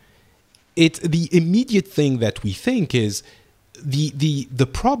learn, the immediate thing that we think is the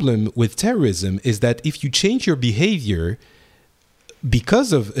problem with terrorism is that if you change your behavior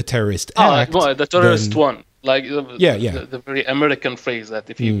because of a terrorist act, the terrorist one, the very American phrase that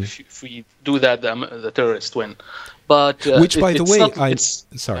if we do that, the terrorists win. But which, by the way, go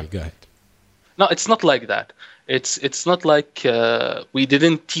ahead. No, it's not like that. It's not like we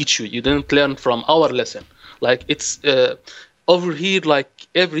didn't teach you. You didn't learn from our lesson. Like it's over here, like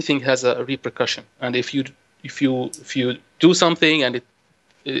everything has a repercussion, and if you do something and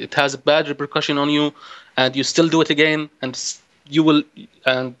it has a bad repercussion on you, and you still do it again, and you will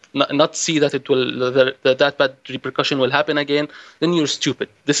and not see that it will that bad repercussion will happen again, then you're stupid.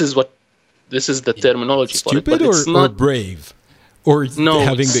 This is the terminology stupid for it, but it's or not brave, or no,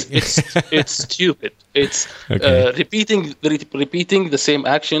 having it's stupid. It's Okay. repeating the same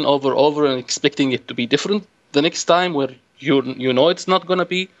action over and expecting it to be different the next time, where you know it's not gonna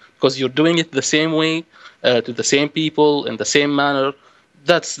be, because you're doing it the same way to the same people in the same manner.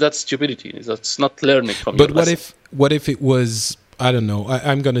 That's stupidity. That's not learning from But your what lesson. if it was, I don't know,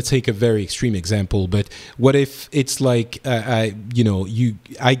 I'm going to take a very extreme example, but what if it's like I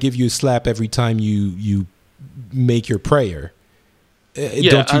give you a slap every time you make your prayer?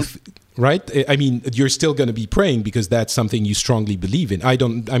 Don't you right? I mean, you're still going to be praying because that's something you strongly believe in.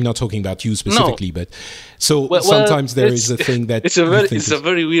 I'm not talking about you specifically, but so sometimes there is a thing that it's a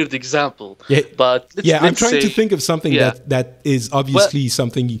very weird example. Yeah, but I'm trying to think of something that is obviously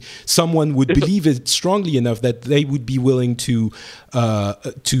something someone would believe it strongly enough that they would be willing to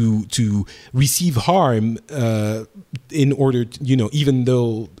receive harm in order to, even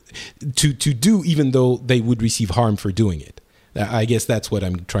though even though they would receive harm for doing it. I guess that's what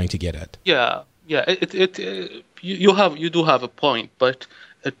I'm trying to get at. Yeah. You do have a point, but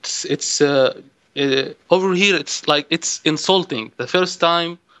it's over here. It's like it's insulting the first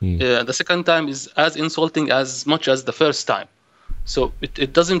time. The second time is as insulting as much as the first time. So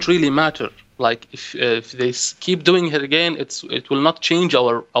it doesn't really matter. Like if they keep doing it again, it will not change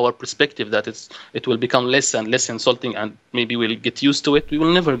our perspective. That it will become less and less insulting, and maybe we'll get used to it. We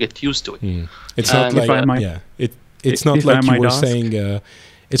will never get used to it. It's not like It's not like you were saying.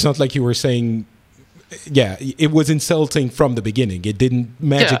 It's not like you were saying. Yeah, it was insulting from the beginning. It didn't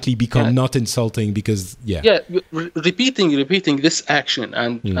magically become not insulting because repeating this action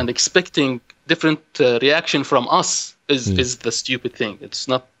and expecting different reaction from us is the stupid thing. It's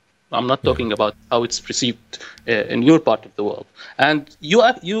not. I'm not talking about how it's perceived in your part of the world. And you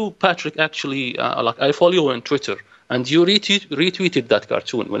Patrick, actually, like I follow you on Twitter. And you retweeted that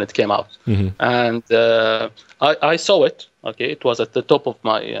cartoon when it came out, and I saw it. Okay, it was at the top of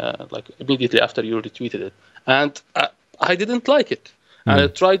my immediately after you retweeted it, and I didn't like it. And I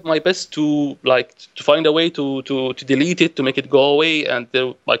tried my best to find a way to delete it, to make it go away, and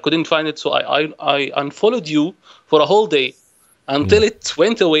I couldn't find it. So I unfollowed you for a whole day until it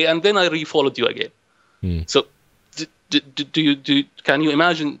went away, and then I refollowed you again. So. Can you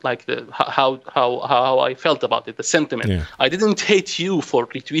imagine how I felt about it, the sentiment? Yeah. I didn't hate you for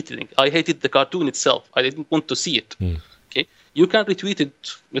retweeting. I hated the cartoon itself. I didn't want to see it. Okay, you can retweet it.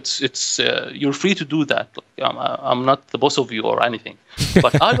 It's you're free to do that. I'm not the boss of you or anything,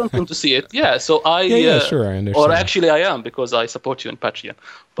 but I don't want to see it. Yeah, so sure, I understand. Or actually, I am, because I support you in Patreon.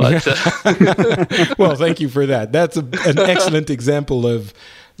 But well, thank you for that. That's an excellent example of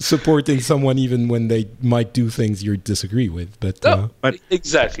supporting someone even when they might do things you disagree with. But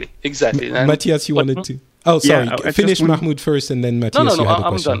exactly. And, Matthias, you wanted to? Oh, sorry. Finish Mahmoud first, and then Matthias. No. You had a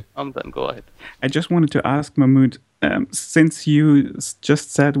question. I'm done. Go ahead. I just wanted to ask Mahmoud, since you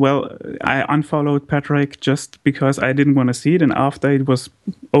just said, well, I unfollowed Patrick just because I didn't want to see it, and after it was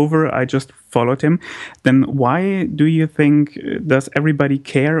over, I just followed him. Then why do you think does everybody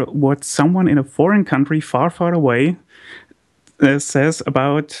care what someone in a foreign country far, far away says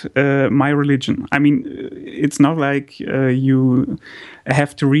about my religion? I mean, it's not like you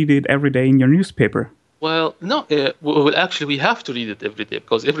have to read it every day in your newspaper. Well, no. Well, actually, we have to read it every day,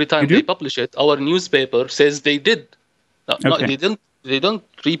 because every time they publish it, our newspaper says they did. No, they didn't. They don't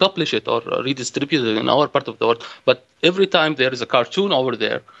republish it or redistribute it in our part of the world. But every time there is a cartoon over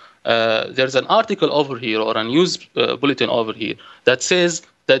there, there's an article over here or a news bulletin over here that says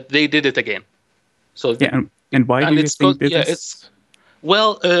that they did it again. So and why do you think this is?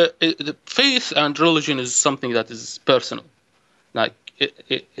 Well, faith and religion is something that is personal. Like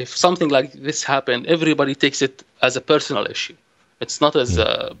if something like this happened, everybody takes it as a personal issue. It's not as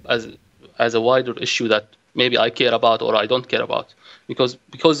a wider issue that maybe I care about or I don't care about, because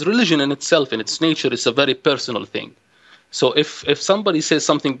religion in itself, in its nature, is a very personal thing. So if somebody says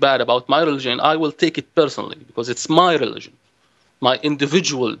something bad about my religion, I will take it personally, because it's my religion, my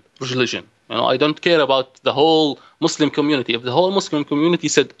individual religion. I don't care about the whole Muslim community. If the whole Muslim community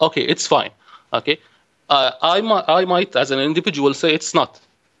said, okay, it's fine, okay, I might as an individual say it's not,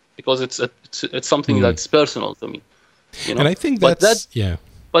 because it's something that's personal to me. And I think that's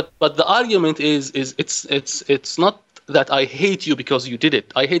But the argument is it's not that I hate you because you did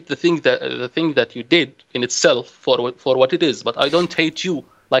it. I hate the thing that you did in itself for what it is. But I don't hate you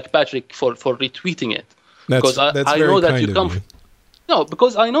like Patrick for retweeting it. because That's I very know that kind you of come. you. No,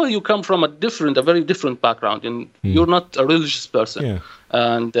 because I know you come from a very different background, and you're not a religious person, Yeah.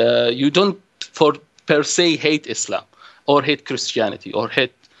 and you don't, for per se, hate Islam or hate Christianity or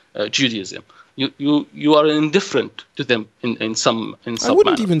hate Judaism. You are indifferent to them in some I wouldn't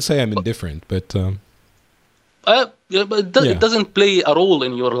manner. even say I'm indifferent, but Yeah, but Yeah. it doesn't play a role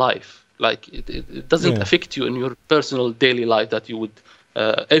in your life. Like it doesn't Yeah. affect you in your personal daily life that you would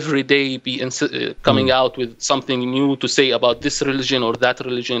every day be coming out with something new to say about this religion or that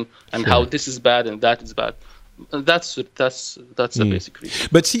religion and how Sure. this is bad and that is bad. That's the basic reason.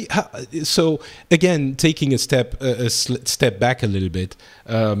 But see, so again, taking a step back a little bit,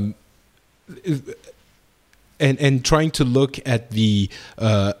 and trying to look at the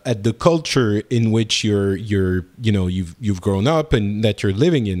culture in which you've grown up and that you're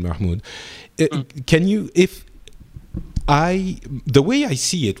living in, Mahmoud. Can you, the way I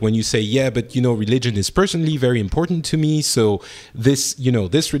see it, when you say, yeah, but religion is personally very important to me, so this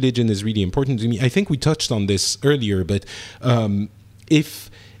religion is really important to me. I think we touched on this earlier, but if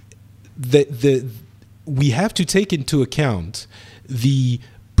we have to take into account the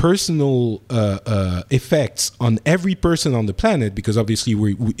personal effects on every person on the planet, because obviously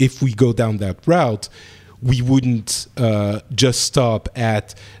if we go down that route, we wouldn't just stop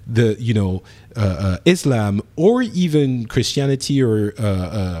at the Islam or even Christianity or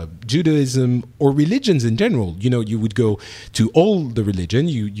Judaism or religions in general. You would go to all the religion.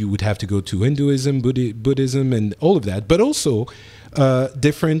 You would have to go to Hinduism, Buddhism, and all of that, but also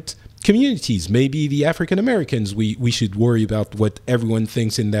different communities. Maybe the African Americans, we should worry about what everyone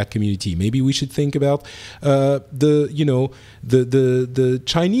thinks in that community. Maybe we should think about the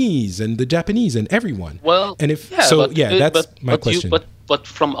Chinese and the Japanese and everyone. Well, that's my question. But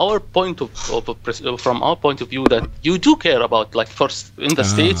from our point of view, that you do care about, like, first in the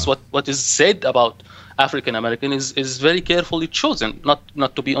States, what is said about African American is very carefully chosen, not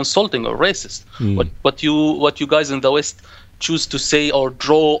to be insulting or racist. What you guys in the West choose to say or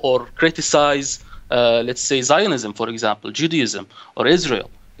draw or criticize, let's say Zionism, for example, Judaism or Israel,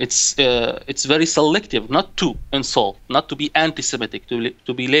 it's very selective, not to insult, not to be anti-Semitic,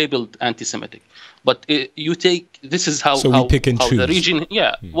 to be labeled anti-Semitic. But this is how we pick and choose. The region,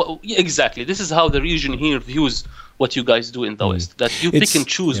 exactly. This is how the region here views what you guys do in the West. That you pick and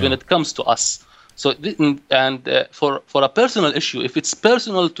choose when it comes to us. So for a personal issue, if it's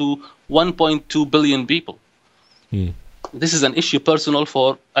personal to 1.2 billion people. This is an issue personal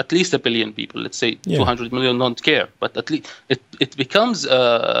for at least 1 billion people. Let's say 200 million don't care, but at least it becomes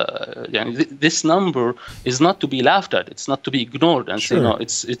this number is not to be laughed at. It's not to be ignored and say no.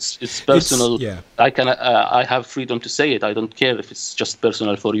 It's personal. I have freedom to say it. I don't care if it's just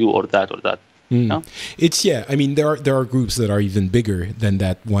personal for you or that or that. No? I mean, there are groups that are even bigger than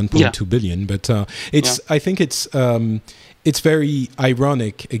that 1.2 billion, but I think it's very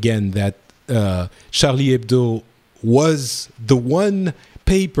ironic again that Charlie Hebdo was the one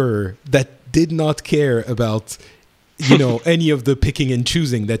paper that did not care about any of the picking and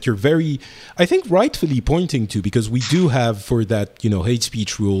choosing that you're very, I think, rightfully pointing to, because we do have for that hate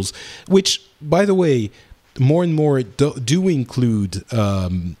speech rules, which, by the way, more and more do include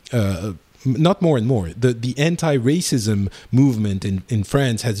not more and more, the anti-racism movement in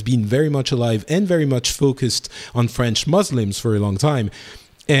France has been very much alive and very much focused on French Muslims for a long time.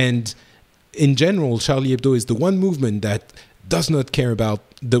 And in general, Charlie Hebdo is the one movement that does not care about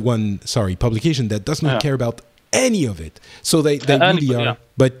publication that does not care about any of it. So they really are.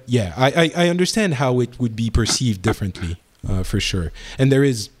 But I understand how it would be perceived differently, for sure. And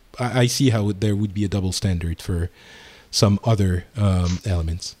I see how there would be a double standard for some other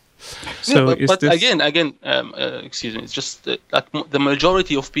elements. So again, excuse me. It's just the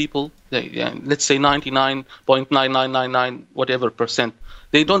majority of people, let's say 99.9999 whatever percent,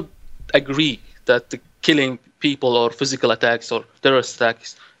 they don't agree that the killing people or physical attacks or terrorist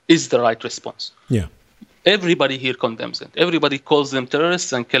attacks is the right response. Yeah. Everybody here condemns it. Everybody calls them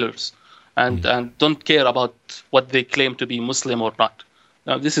terrorists and killers, and don't care about what they claim to be Muslim or not.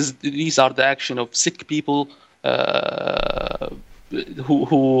 Now, these are the action of sick people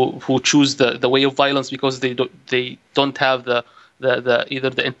who choose the way of violence because they don't have the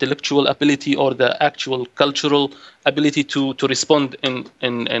either the intellectual ability or the actual cultural ability to respond in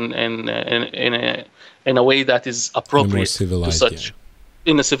a way that is appropriate to such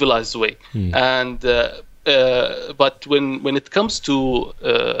in a civilized way. And but when it comes to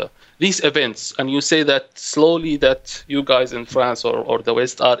these events, and you say that slowly that you guys in France or the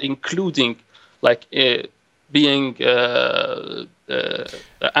West are including like being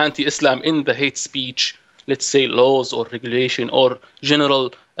anti-Islam in the hate speech let's say, laws or regulation or general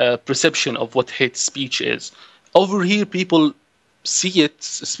perception of what hate speech is. Over here, people see it,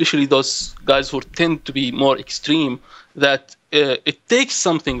 especially those guys who tend to be more extreme, that it takes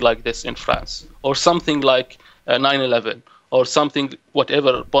something like this in France, or something like 9/11, or something,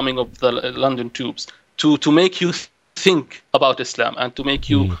 whatever, bombing of the London tubes, to make you think about Islam and to make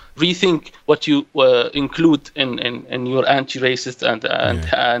you rethink what you include in your anti-racist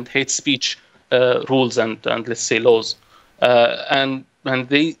and hate speech rules and let's say laws. And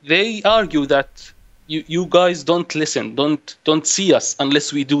they argue that you guys don't listen, don't see us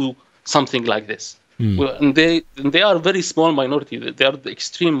unless we do something like this. And they are a very small minority. They are the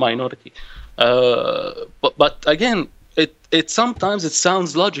extreme minority. But again, it sometimes it sounds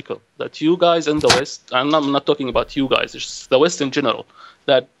logical that you guys in the West, and I'm not talking about you guys, it's just the West in general,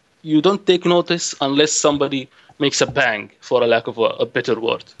 that you don't take notice unless somebody makes a bang, for a lack of a better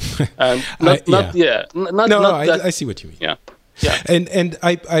word. And I see what you mean. Yeah. And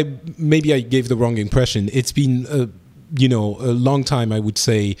I maybe I gave the wrong impression. It's been a long time, I would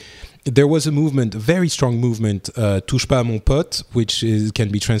say. There was a movement, a very strong movement, Touche pas à mon pote, which can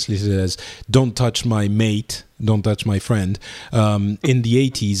be translated as "Don't touch my mate, don't touch my friend," in the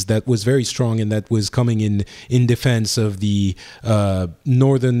 80s. That was very strong, and that was coming in defense of the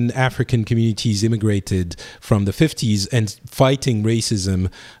northern African communities immigrated from the 50s and fighting racism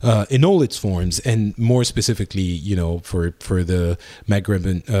in all its forms, and more specifically, for the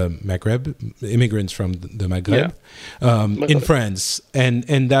Maghreb immigrants from the Maghreb in France,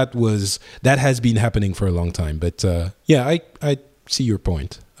 and that has been happening for a long time. But I see your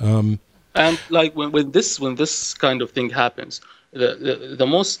point. And like when this kind of thing happens, the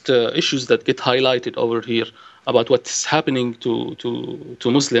most issues that get highlighted over here about what's happening to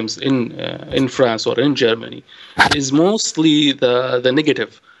Muslims in France or in Germany is mostly the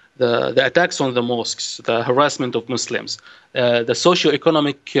negative, the attacks on the mosques, the harassment of Muslims, the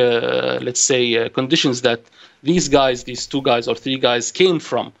socio-economic let's say conditions that these two guys or three guys came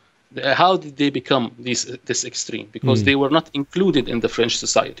from. How did they become this extreme? Because they were not included in the French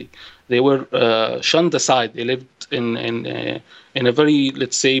society. They were shunned aside. They lived in a very,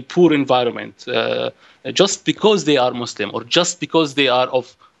 let's say, poor environment. Just because they are Muslim, or just because they are of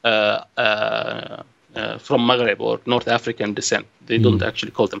from Maghreb or North African descent. They don't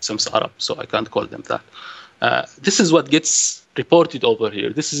actually call themselves Arab, so I can't call them that. This is what gets reported over here.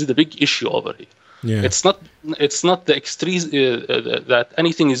 This is the big issue over here. Yeah. It's not the extreme that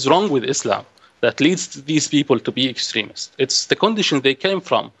anything is wrong with Islam that leads these people to be extremists. It's the condition they came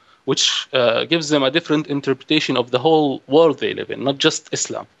from, which gives them a different interpretation of the whole world they live in, not just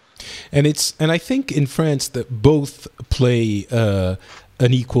Islam. And I think in France that both play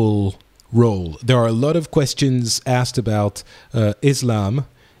an equal role. There are a lot of questions asked about Islam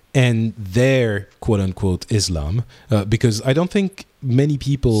and their quote-unquote Islam, because I don't think many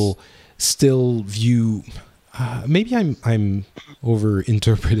people still view, maybe I'm over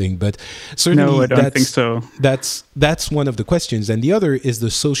interpreting, but certainly no, I don't think so. That's one of the questions, and the other is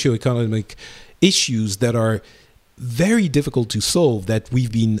the socioeconomic issues that are very difficult to solve that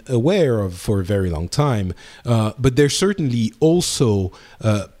we've been aware of for a very long time, but they're certainly also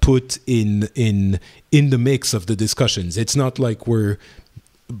put in the mix of the discussions. It's not like we're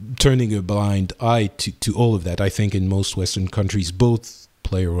turning a blind eye to all of that. I think in most Western countries both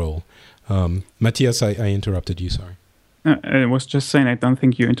play a role. Matthias, I interrupted you, sorry. I was just saying, I don't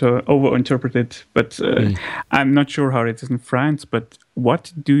think you over-interpreted, but I'm not sure how it is in France, but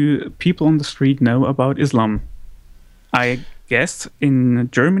what do people on the street know about Islam? I guess in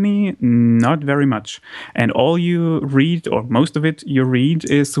Germany, not very much. And all you read, or most of it you read,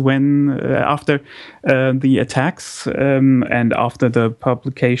 is when after the attacks and after the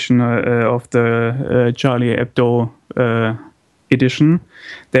publication of the Charlie Hebdo edition,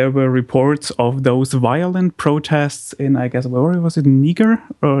 there were reports of those violent protests in, I guess, where was it, Niger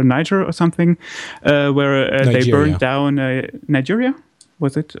or something, where they burned down Nigeria.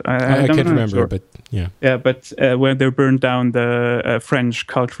 Was it? I can't remember, sure. But yeah. Yeah, but where they burned down the French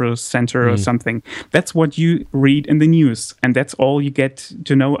Cultural Center or something. That's what you read in the news, and that's all you get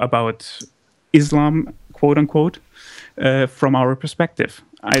to know about Islam, quote unquote, from our perspective.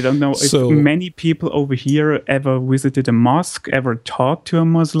 I don't know if many people over here ever visited a mosque, ever talked to a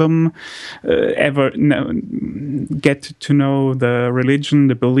Muslim, ever get to know the religion,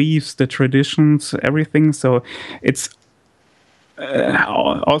 the beliefs, the traditions, everything. So it's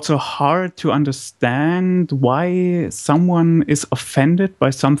also hard to understand why someone is offended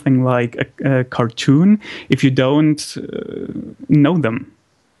by something like a cartoon if you don't know them.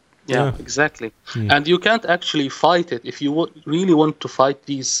 Yeah, exactly. And you can't actually fight it if you really want to fight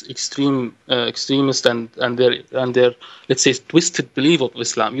these extremists and their let's say twisted belief of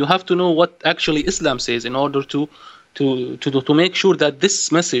Islam. You have to know what actually Islam says in order to make sure that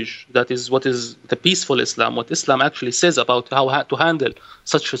this message, that is what is the peaceful Islam, what Islam actually says about how to handle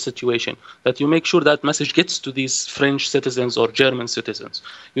such a situation, that you make sure that message gets to these French citizens or German citizens.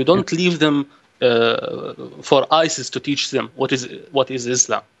 You don't leave them for ISIS to teach them what is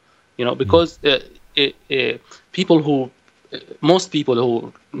Islam. Because most people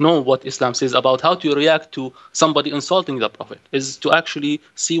who know what Islam says about how to react to somebody insulting the Prophet is to actually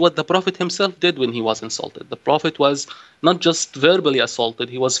see what the Prophet himself did when he was insulted. The Prophet was not just verbally assaulted,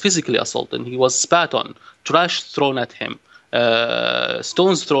 he was physically assaulted. He was spat on, trash thrown at him,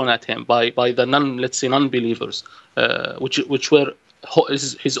 stones thrown at him by the non-believers, which were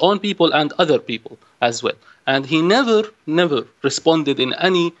his own people and other people as well. And he never responded in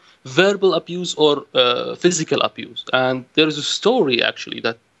any verbal abuse or physical abuse. And there is a story actually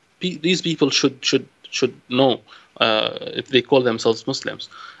that these people should know if they call themselves Muslims,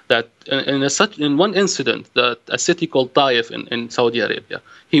 that in one incident, that a city called Taif in Saudi Arabia,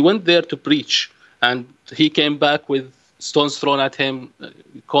 he went there to preach, and he came back with stones thrown at him.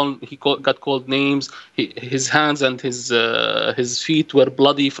 He got called names. His hands and his feet were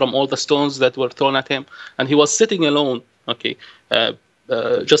bloody from all the stones that were thrown at him, and he was sitting alone.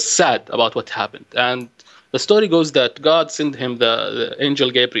 Just sad about what happened. And the story goes that God sent him the angel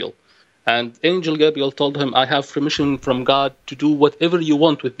Gabriel, and angel Gabriel told him, I have permission from God to do whatever you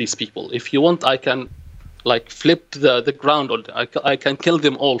want with these people. If you want, I can flip the ground, or I can kill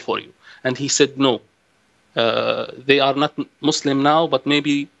them all for you. And he said no. They are not Muslim now, but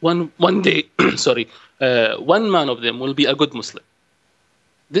maybe one day one man of them will be a good Muslim.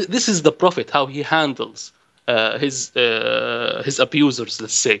 This is the Prophet, how he handles his abusers,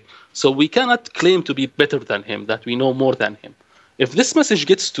 let's say. So we cannot claim to be better than him, that we know more than him. If this message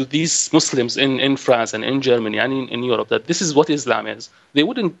gets to these Muslims in France and in Germany and in Europe, that this is what Islam is, they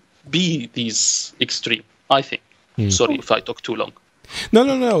wouldn't be these extreme, I think. Sorry if I talk too long.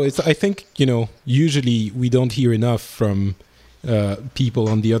 No. I think, usually we don't hear enough from people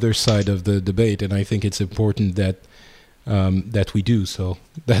on the other side of the debate, and I think it's important that we do. So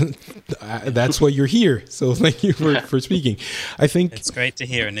that's why you're here. So thank you for speaking. I think it's great to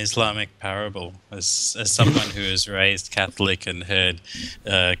hear an Islamic parable. As someone who is raised Catholic and heard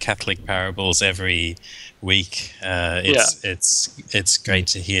Catholic parables every week, it's great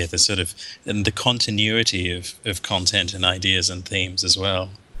to hear the sort of and the continuity of content and ideas and themes as well.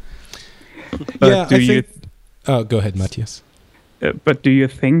 But go ahead, Matthias. But do you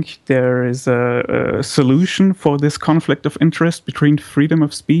think there is a solution for this conflict of interest between freedom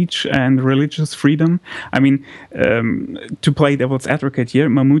of speech and religious freedom? I mean, to play devil's advocate here,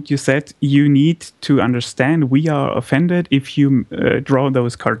 Mahmoud, you said you need to understand we are offended if you draw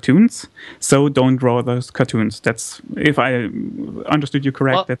those cartoons. So don't draw those cartoons. That's, if I understood you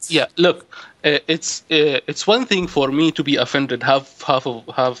correct. Look, it's one thing for me to be offended half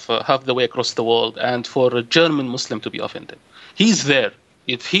the way across the world, and for a German Muslim to be offended. He's there.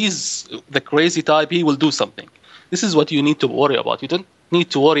 If he's the crazy type, he will do something. This is what you need to worry about. You don't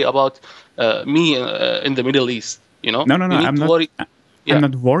need to worry about me in the Middle East. No. I'm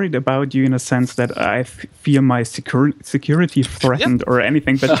not worried about you in a sense that I feel my security threatened or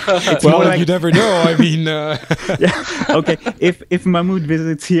anything. But it's you never know. I mean, okay. If Mahmoud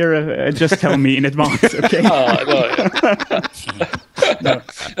visits here, just tell me in advance. Okay. No.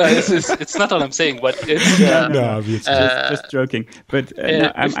 It's not what I'm saying, but it's just joking. But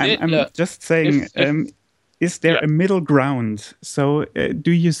I'm just saying. Is there a middle ground? So, do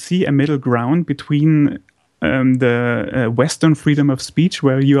you see a middle ground between the Western freedom of speech,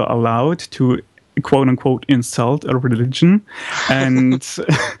 where you are allowed to quote unquote insult a religion, and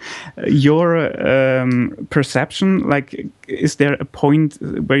your perception? Like, is there a point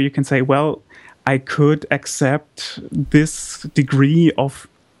where you can say, well, I could accept this degree of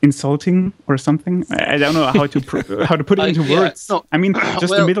insulting or something? I don't know how to put it into words. No, I mean,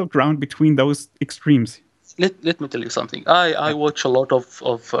 just the middle ground between those extremes. Let me tell you something. I watch a lot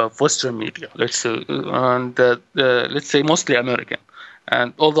of Western media, let's say, and let's say mostly American.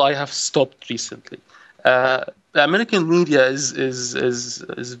 And although I have stopped recently, the American media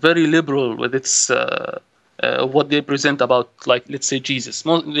is very liberal with its what they present about, like, let's say, Jesus.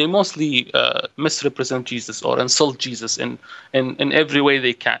 They mostly misrepresent Jesus or insult Jesus in every way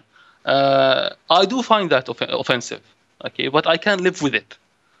they can. I do find that offensive, okay, but I can live with it.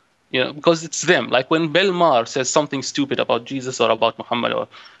 Because it's them. Like when Bill Maher says something stupid about Jesus or about Muhammad,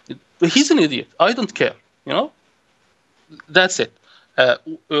 he's an idiot. I don't care. That's it. Uh,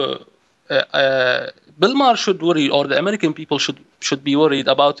 uh, Bill Maher should worry, or the American people should be worried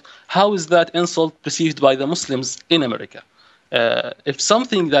about how is that insult perceived by the Muslims in America. If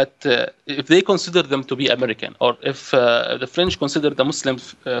something that if they consider them to be American, or if the French consider the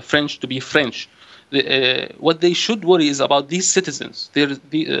Muslims French to be French, what they should worry is about these citizens.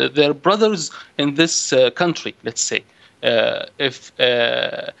 They're brothers in this country. Let's say if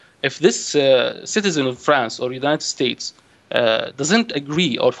this citizen of France or United States doesn't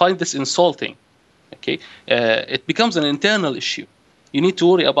agree or find this insulting, okay, it becomes an internal issue. You need to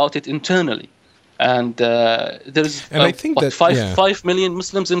worry about it internally. And there's I think that 5 million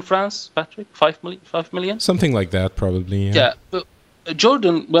Muslims in France, Patrick. 5 million, something like that, probably. Yeah. But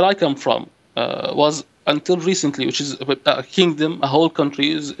Jordan, where I come from, was until recently, which is a kingdom, a whole country,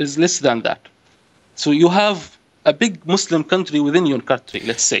 is less than that. So you have a big Muslim country within your country,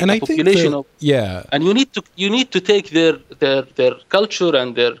 let's say, and a population of and you need to take their culture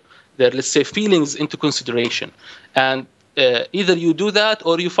and their let's say feelings into consideration, and either you do that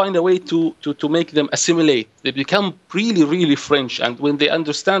or you find a way to make them assimilate. They become really, really French, and when they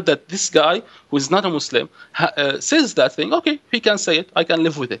understand that this guy who is not a Muslim says that thing, okay, he can say it, I can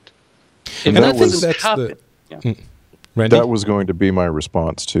live with it. If that doesn't happen, that was going to be my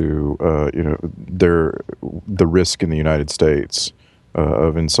response to the risk in the United States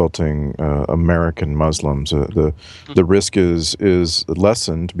of insulting American Muslims. The risk is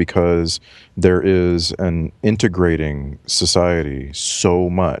lessened because there is an integrating society so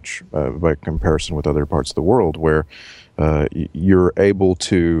much by comparison with other parts of the world, where you're able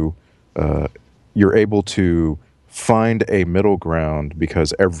to find a middle ground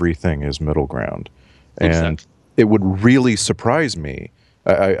because everything is middle ground. And it would really surprise me.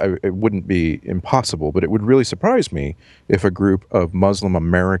 It wouldn't be impossible, but it would really surprise me if a group of Muslim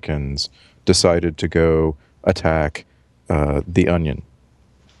Americans decided to go attack the Onion.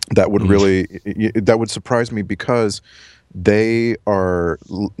 That would that would surprise me, because they are,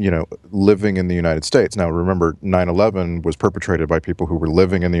 living in the United States. Now, remember, 9/11 was perpetrated by people who were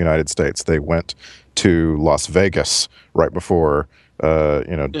living in the United States. They went to Las Vegas right before,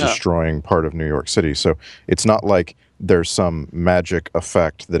 destroying part of New York City. So it's not like there's some magic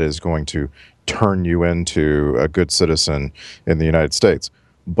effect that is going to turn you into a good citizen in the United States.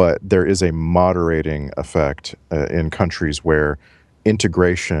 But there is a moderating effect in countries where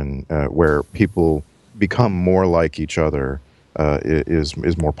integration, where people become more like each other,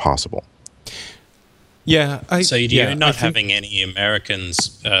 is more possible. Yeah. So you're not having any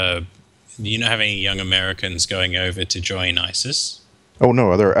Americans, you not have any young Americans going over to join ISIS? Oh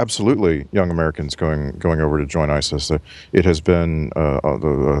no, there are absolutely young Americans going over to join ISIS. It has been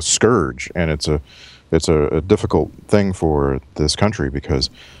a scourge, and it's a difficult thing for this country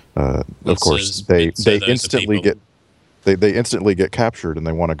because, of course, they instantly get captured and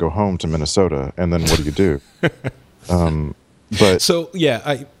they want to go home to Minnesota, and then what do you do? But so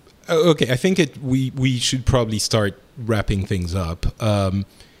yeah, I think we should probably start wrapping things up.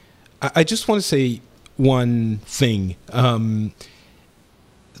 I just want to say one thing.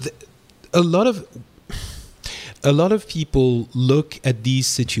 A lot of people look at these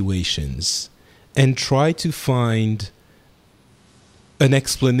situations and try to find an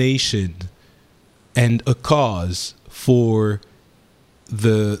explanation and a cause for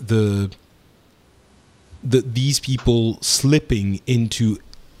these people slipping into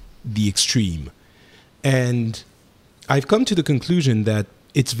the extreme. And I've come to the conclusion that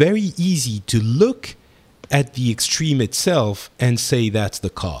it's very easy to look at the extreme itself and say that's the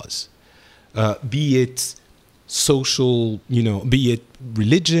cause. Be it social, be it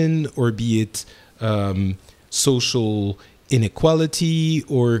religion, or be it social inequality,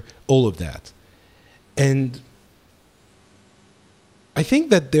 or all of that. And I think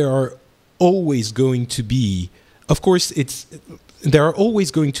that there are always going to be, of course, there are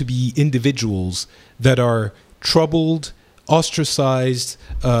always going to be individuals that are troubled, ostracized,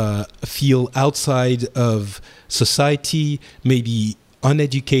 feel outside of society, maybe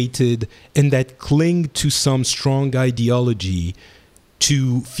uneducated, and that cling to some strong ideology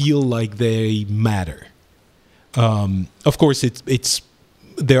to feel like they matter. Of course,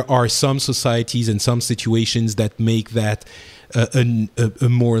 there are some societies and some situations that make that a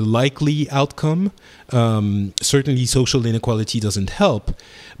more likely outcome. Certainly, social inequality doesn't help,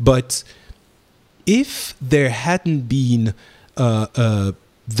 but if there hadn't been the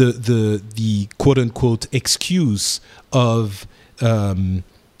quote unquote excuse of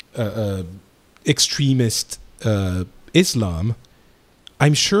extremist Islam,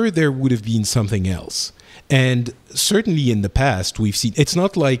 I'm sure there would have been something else. And certainly in the past, we've seen, it's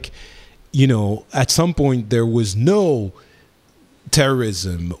not like, at some point there was no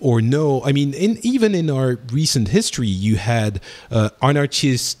terrorism or no. I mean, even in our recent history, you had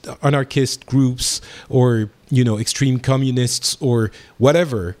anarchist groups or extreme communists or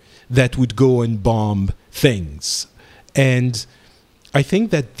whatever that would go and bomb things. And I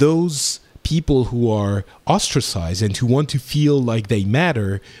think that those people who are ostracized and who want to feel like they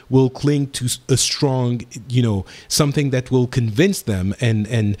matter will cling to a strong, something that will convince them,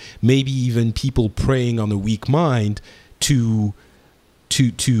 and maybe even people preying on a weak mind to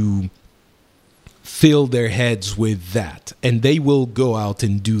fill their heads with that, and they will go out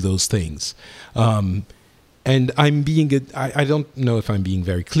and do those things. And I don't know if I'm being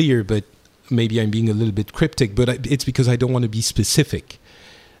very clear, but maybe I'm being a little bit cryptic, but it's because I don't want to be specific.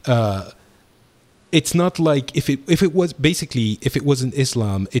 It's not like if it wasn't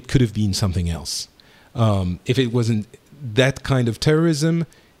Islam, it could have been something else. If it wasn't that kind of terrorism,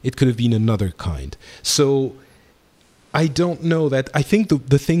 it could have been another kind. So I don't know that. I think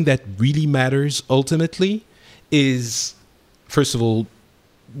the thing that really matters ultimately is, first of all,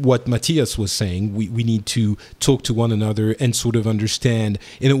 what Matthias was saying. We need to talk to one another and sort of understand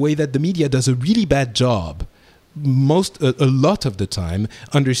in a way that the media does a really bad job a lot of the time,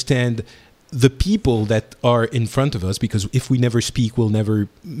 understand the people that are in front of us, because if we never speak, we'll never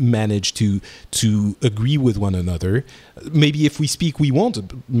manage to agree with one another. Maybe if we speak, we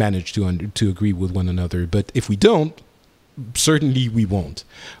won't manage to agree with one another, but if we don't, certainly we won't.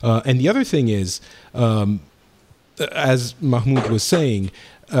 And the other thing is, as Mahmoud was saying,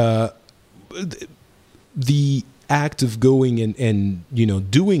 the act of going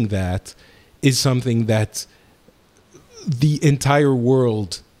and doing that is something that the entire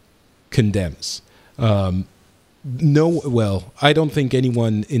world condemns. I don't think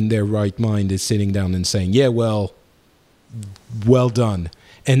anyone in their right mind is sitting down and saying, yeah, well done.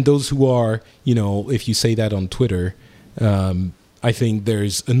 And those who are, if you say that on Twitter, I think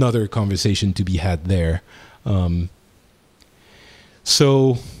there's another conversation to be had there.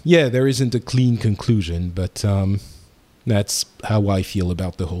 So, yeah, there isn't a clean conclusion, but that's how I feel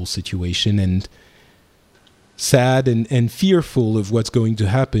about the whole situation, and sad and fearful of what's going to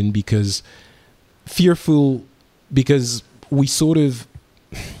happen, because we sort of,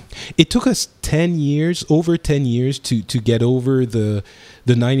 it took us over 10 years to get over the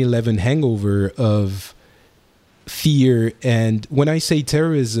 9/11 hangover of fear. And when I say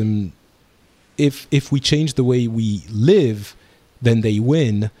terrorism, if we change the way we live, then they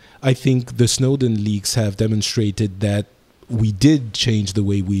win. I think the Snowden leaks have demonstrated that we did change the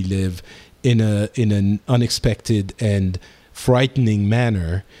way we live in an unexpected and frightening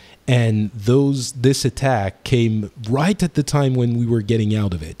manner. And this attack came right at the time when we were getting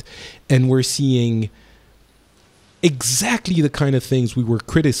out of it. And we're seeing exactly the kind of things we were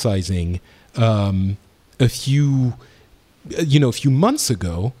criticizing a few months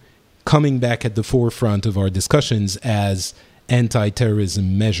ago, coming back at the forefront of our discussions as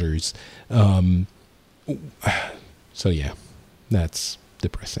anti-terrorism measures. So yeah, that's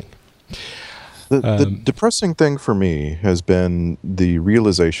depressing. The depressing thing for me has been the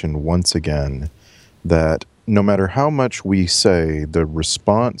realization once again that no matter how much we say the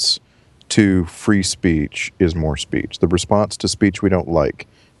response to free speech is more speech, the response to speech we don't like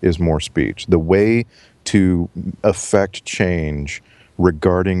is more speech, the way to affect change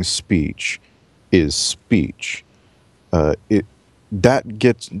regarding speech is speech. That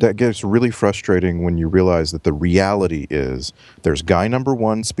gets really frustrating when you realize that the reality is there's guy number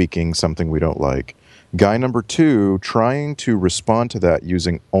one speaking something we don't like, guy number two trying to respond to that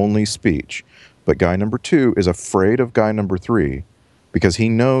using only speech, but guy number two is afraid of guy number three because he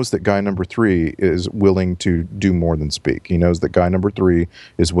knows that guy number three is willing to do more than speak. He knows that guy number three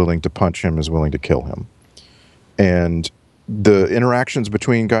is willing to punch him, is willing to kill him. And the interactions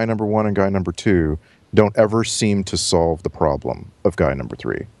between guy number one and guy number two don't ever seem to solve the problem of guy number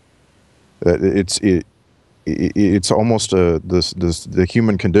three. It's almost the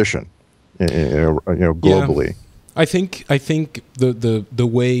human condition, globally. Yeah. I think the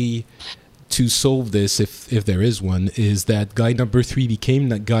way to solve this, if there is one, is that guy number three became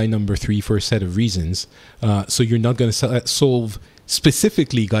that guy number three for a set of reasons. So you're not going to solve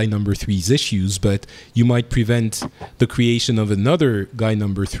specifically guy number three's issues, but you might prevent the creation of another guy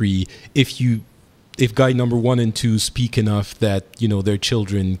number three if guy number one and two speak enough that their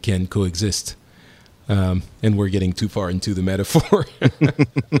children can coexist. And we're getting too far into the metaphor.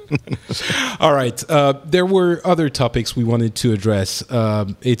 All right. There were other topics we wanted to address.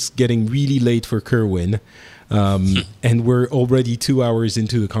 It's getting really late for Kerwin, and we're already 2 hours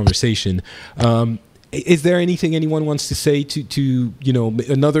into the conversation. is there anything anyone wants to say to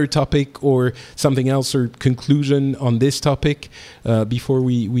another topic or something else or conclusion on this topic before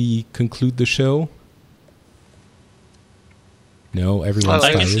we conclude the show? No, everyone's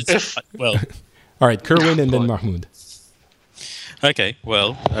tired. Well, all right, Kerwin and then Mahmoud. Okay,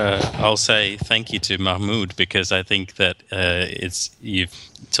 well, I'll say thank you to Mahmoud because I think that you've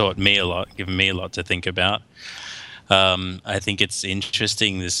taught me a lot, given me a lot to think about. I think it's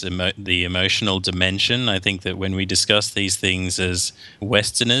interesting, the emotional dimension. I think that when we discuss these things as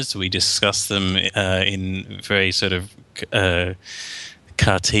Westerners, we discuss them in very sort of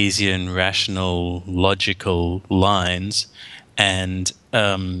Cartesian, rational, logical lines. And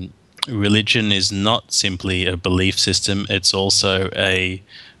religion is not simply a belief system, it's also a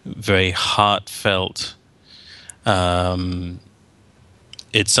very heartfelt, it's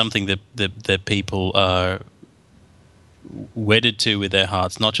something that people are wedded to with their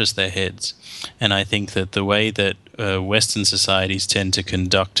hearts, not just their heads. And I think that the way that Western societies tend to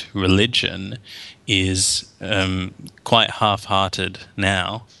conduct religion is quite half-hearted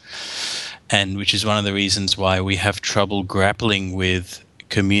now, and which is one of the reasons why we have trouble grappling with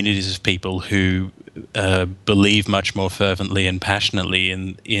communities of people who believe much more fervently and passionately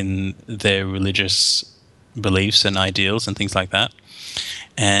in their religious beliefs and ideals and things like that.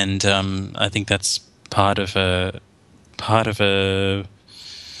 And I think that's part of a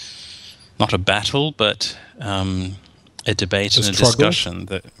not a battle, but a debate and a discussion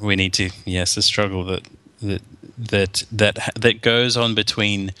that we need to a struggle that goes on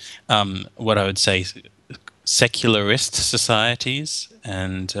between what I would say secularist societies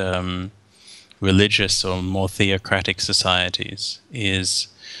and religious or more theocratic societies, is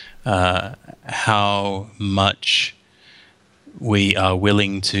how much we are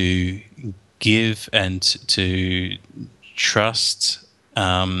willing to give and to trust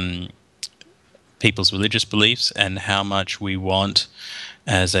people's religious beliefs, and how much we want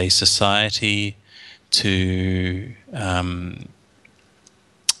as a society to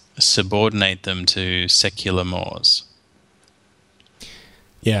subordinate them to secular mores.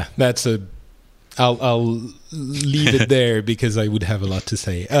 Yeah, that's I'll leave it there because I would have a lot to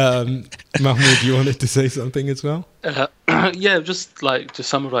say. Mahmoud, you wanted to say something as well? Yeah, just like to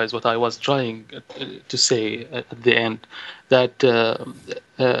summarize what I was trying to say at the end, that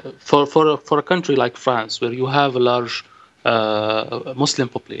for a country like France, where you have a large Muslim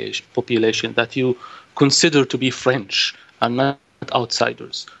population that you consider to be French and not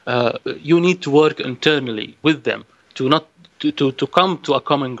outsiders, you need to work internally with them to come to a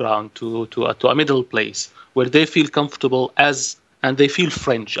common ground, to a middle place where they feel comfortable and they feel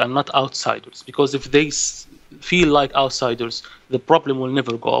French and not outsiders. Because if they feel like outsiders, the problem will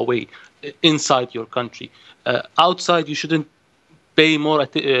never go away inside your country. Outside, you shouldn't pay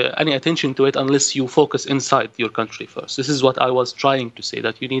any attention to it unless you focus inside your country first. This is what I was trying to say,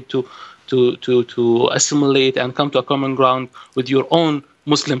 that you need to assimilate and come to a common ground with your own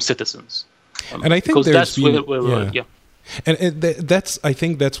Muslim citizens. And I think because that's where And I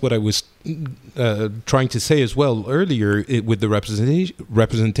think that's what I was trying to say as well earlier with the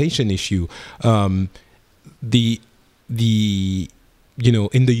representation issue. In the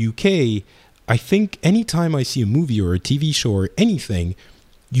UK, I think anytime I see a movie or a TV show or anything,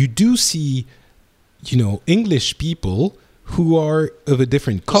 you do see, English people who are of a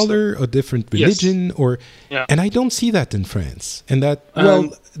different color, a different religion, and I don't see that in France. And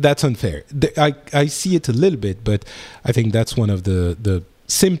that's unfair. I see it a little bit, but I think that's one of the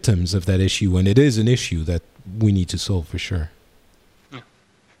symptoms of that issue, and it is an issue that we need to solve for sure. Yeah.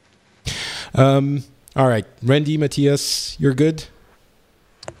 All right, Randy, Matthias, you're good?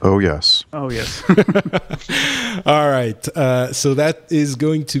 Oh, yes. Oh, yes. All right. So that is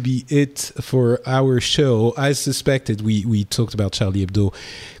going to be it for our show. As suspected, we talked about Charlie Hebdo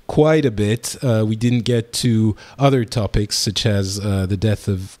quite a bit. We didn't get to other topics such as the death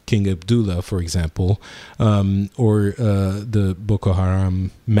of King Abdullah, for example, or the Boko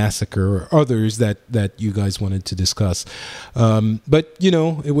Haram massacre, or others that you guys wanted to discuss. But,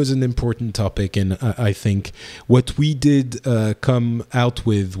 it was an important topic, and I think what we did come out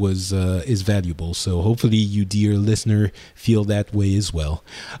with is valuable. So hopefully you, dear listener, feel that way as well.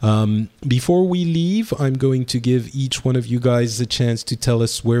 Before we leave, I'm going to give each one of you guys a chance to tell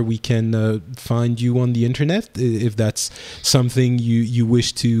us where we can find you on the internet, if that's something you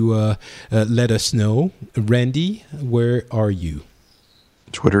wish to let us know. Randy, where are you?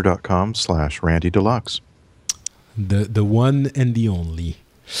 Twitter.com/Randy Deluxe. The one and the only.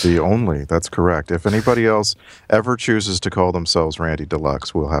 The only, that's correct. If anybody else ever chooses to call themselves Randy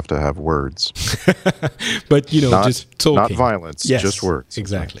Deluxe, we'll have to have words. But, just talking. Not violence, yes, just words.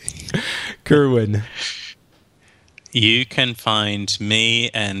 Exactly. Kerwin. You can find me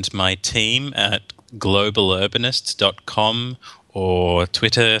and my team at globalurbanists.com or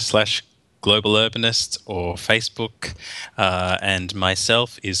Twitter/globalurbanists or Facebook. And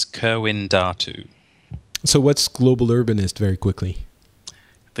myself is Kerwin Datu. So what's Global Urbanist, very quickly?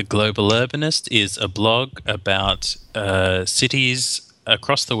 The Global Urbanist is a blog about cities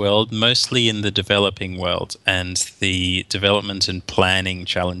across the world, mostly in the developing world, and the development and planning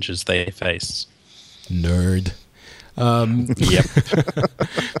challenges they face. Nerd. Yep.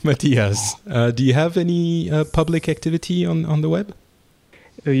 Matthias, do you have any public activity on the web?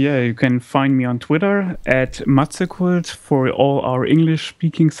 Yeah, you can find me on Twitter at Matzekult for all our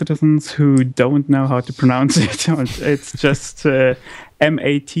English-speaking citizens who don't know how to pronounce it. It's just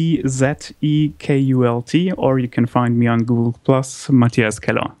Matzekult, or you can find me on Google+, Matthias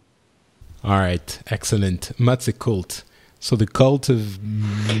Keller. All right, excellent. Matzekult. So the cult of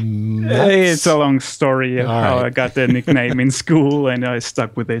It's a long story of how I got the nickname in school, and I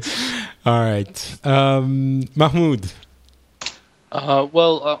stuck with it. All right. Mahmoud.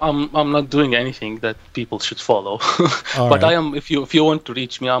 Well, I'm not doing anything that people should follow, but right. I am. If you want to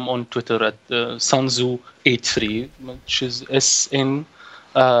reach me, I'm on Twitter at Sanzu83, which is SNZO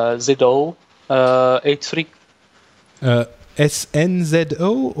 83.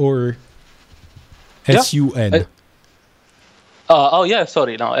 SNZO or SUN? Oh yeah,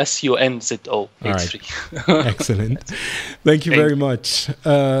 sorry. Now SUNZO 83. Right. Excellent. Thank you very much.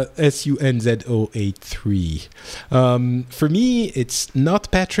 SUNZO 83. For me, it's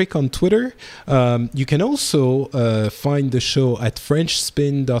not Patrick on Twitter. You can also find the show at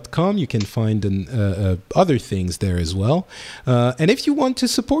FrenchSpin.com. You can find other things there as well. And if you want to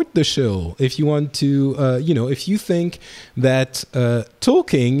support the show, if you want to, if you think that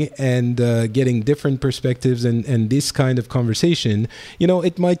talking and getting different perspectives and this kind of conversation,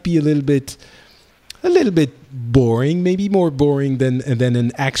 it might be a little bit boring, maybe more boring than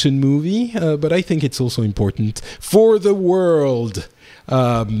an action movie, but I think it's also important for the world.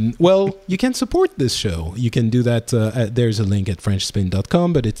 Well, you can support this show. You can do that. There's a link at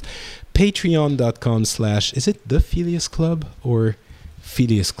FrenchSpin.com, but it's patreon.com/ is it the Phileas Club or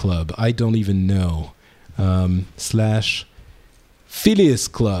Phileas Club? I don't even know. / Phileas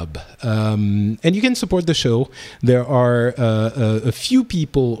Club. And you can support the show. There are a few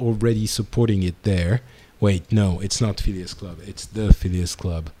people already supporting it there. Wait, no, it's not Phileas Club. It's the Phileas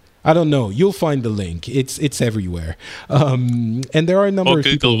Club. I don't know. You'll find the link. It's everywhere. And there are a number of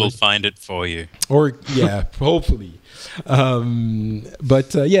people... Or Google will find it for you. Or, yeah, hopefully.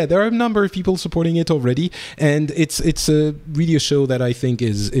 But there are a number of people supporting it already. And it's really a show that I think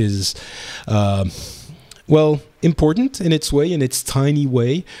is important in its way, in its tiny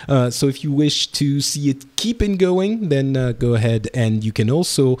way. So if you wish to see it keep in going, then go ahead, and you can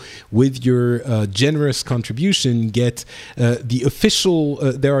also, with your generous contribution, get the official...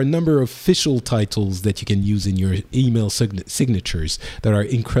 there are a number of official titles that you can use in your email signatures that are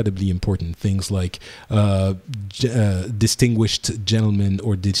incredibly important. Things like distinguished gentleman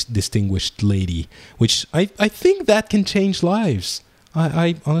or distinguished lady, which I think that can change lives.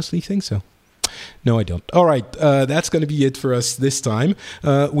 I honestly think so. No, I don't. All right, that's going to be it for us this time.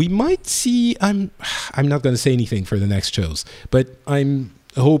 We might see... I'm not going to say anything for the next shows, but I'm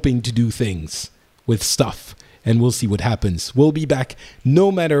hoping to do things with stuff, and we'll see what happens. We'll be back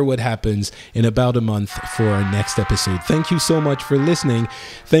no matter what happens in about a month for our next episode. Thank you so much for listening.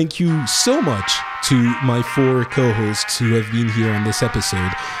 Thank you so much to my 4 co-hosts who have been here on this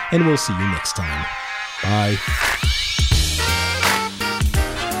episode, and we'll see you next time. Bye.